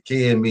 they take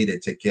care of me, they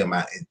take care of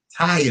my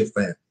entire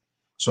family.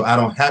 So I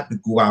don't have to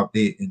go out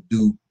there and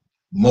do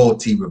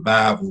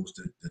multi-revivals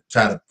to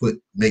try to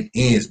make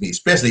ends meet,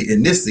 especially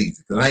in this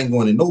season, because I ain't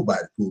going to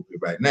nobody's pulpit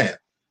right now.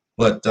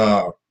 But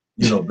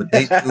but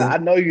they do. I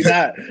know you're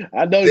not.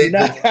 I know you're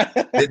not.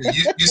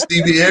 You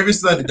see me every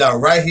Sunday,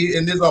 Doc, right here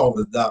in this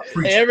office, Doc,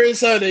 preaching. Every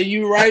Sunday,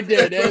 you right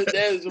there.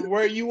 That's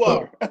where you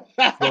are.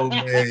 So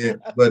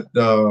man, but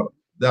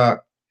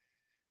Doc,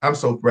 I'm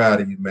so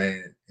proud of you,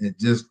 man. And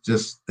just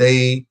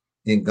stay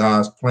in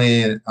God's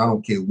plan. I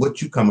don't care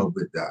what you come up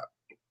with, Doc.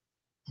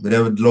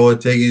 Whatever the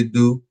Lord tell you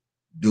to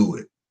do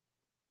it.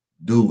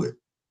 Do it.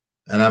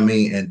 And I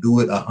mean, and do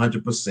it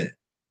 100%.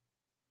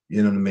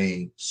 You know what I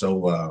mean?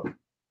 So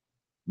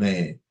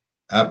man,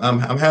 I'm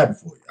happy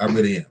for you. I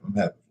really am. I'm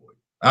happy for you.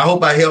 I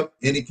hope I helped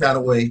any kind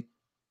of way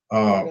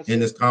in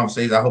this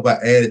conversation. I hope I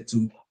added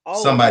to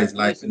somebody's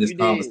life in this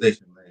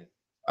conversation, man.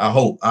 I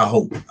hope.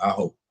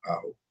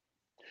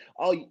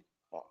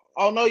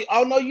 Oh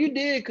no, you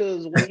did,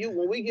 because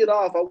when we get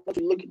off, I want you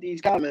to look at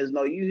these comments.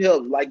 No, you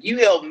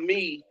helped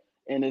me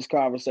in this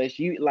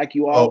conversation. Like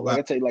you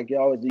always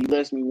you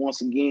blessed me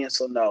once again.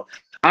 So no,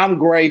 I'm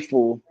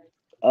grateful.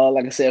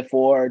 Like I said,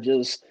 for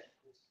just,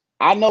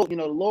 I know, the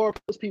Lord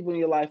puts people in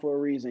your life for a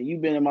reason.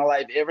 You've been in my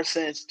life ever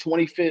since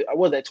 2015, I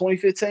want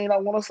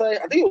to say.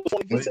 I think it was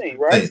 2015,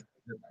 right?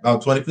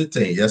 About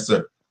 2015, yes,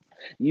 sir.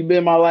 You've been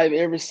in my life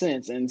ever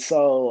since. And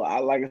so,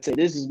 like I said,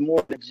 this is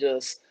more than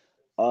just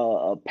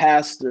a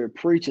pastor,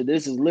 preacher.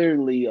 This is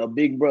literally a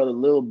big brother,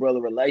 little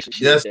brother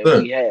relationship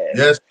we have.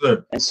 Yes,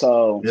 sir. And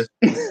so,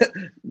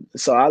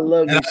 so I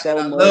love you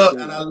so much.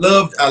 I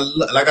loved,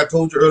 like I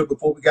told you earlier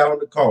before we got on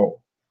the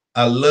call,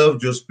 I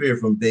loved your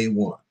spirit from day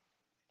one.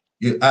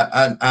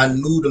 I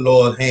knew the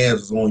Lord's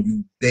hands was on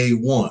you day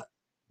one.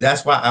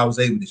 That's why I was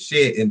able to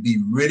share and be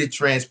really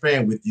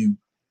transparent with you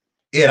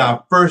at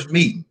our first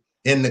meeting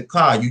in the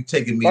car. You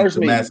taking me to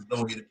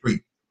Macedonia to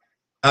preach.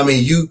 I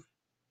mean,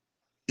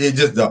 it's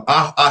just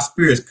our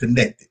spirits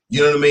connected.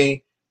 You know what I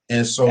mean?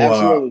 And so,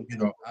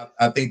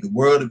 I think the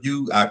world of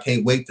you. I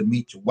can't wait to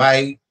meet your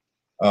wife.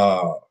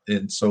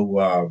 And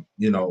so,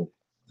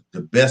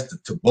 the best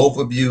to both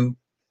of you.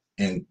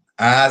 And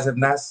eyes have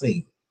not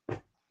seen,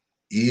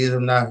 ears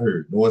have not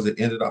heard, nor is it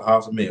entered the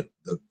house of men,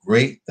 the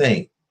great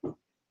thing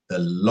the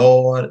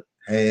Lord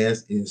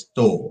has in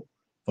store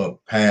for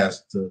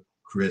Pastor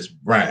Chris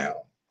Brown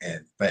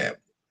and family.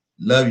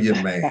 Love you,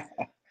 man.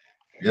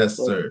 Yes,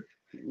 sir.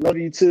 Love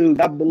you too.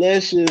 God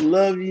bless you.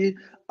 Love you.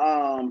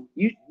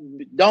 You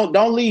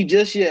don't leave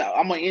just yet.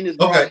 I'm gonna end this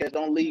broadcast.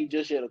 Don't leave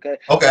just yet, okay?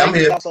 Okay, Thank I'm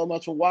here. y'all so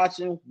much for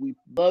watching. We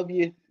love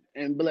you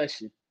and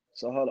bless you.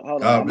 So hold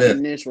on. I'm bless.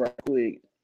 ending this right quick.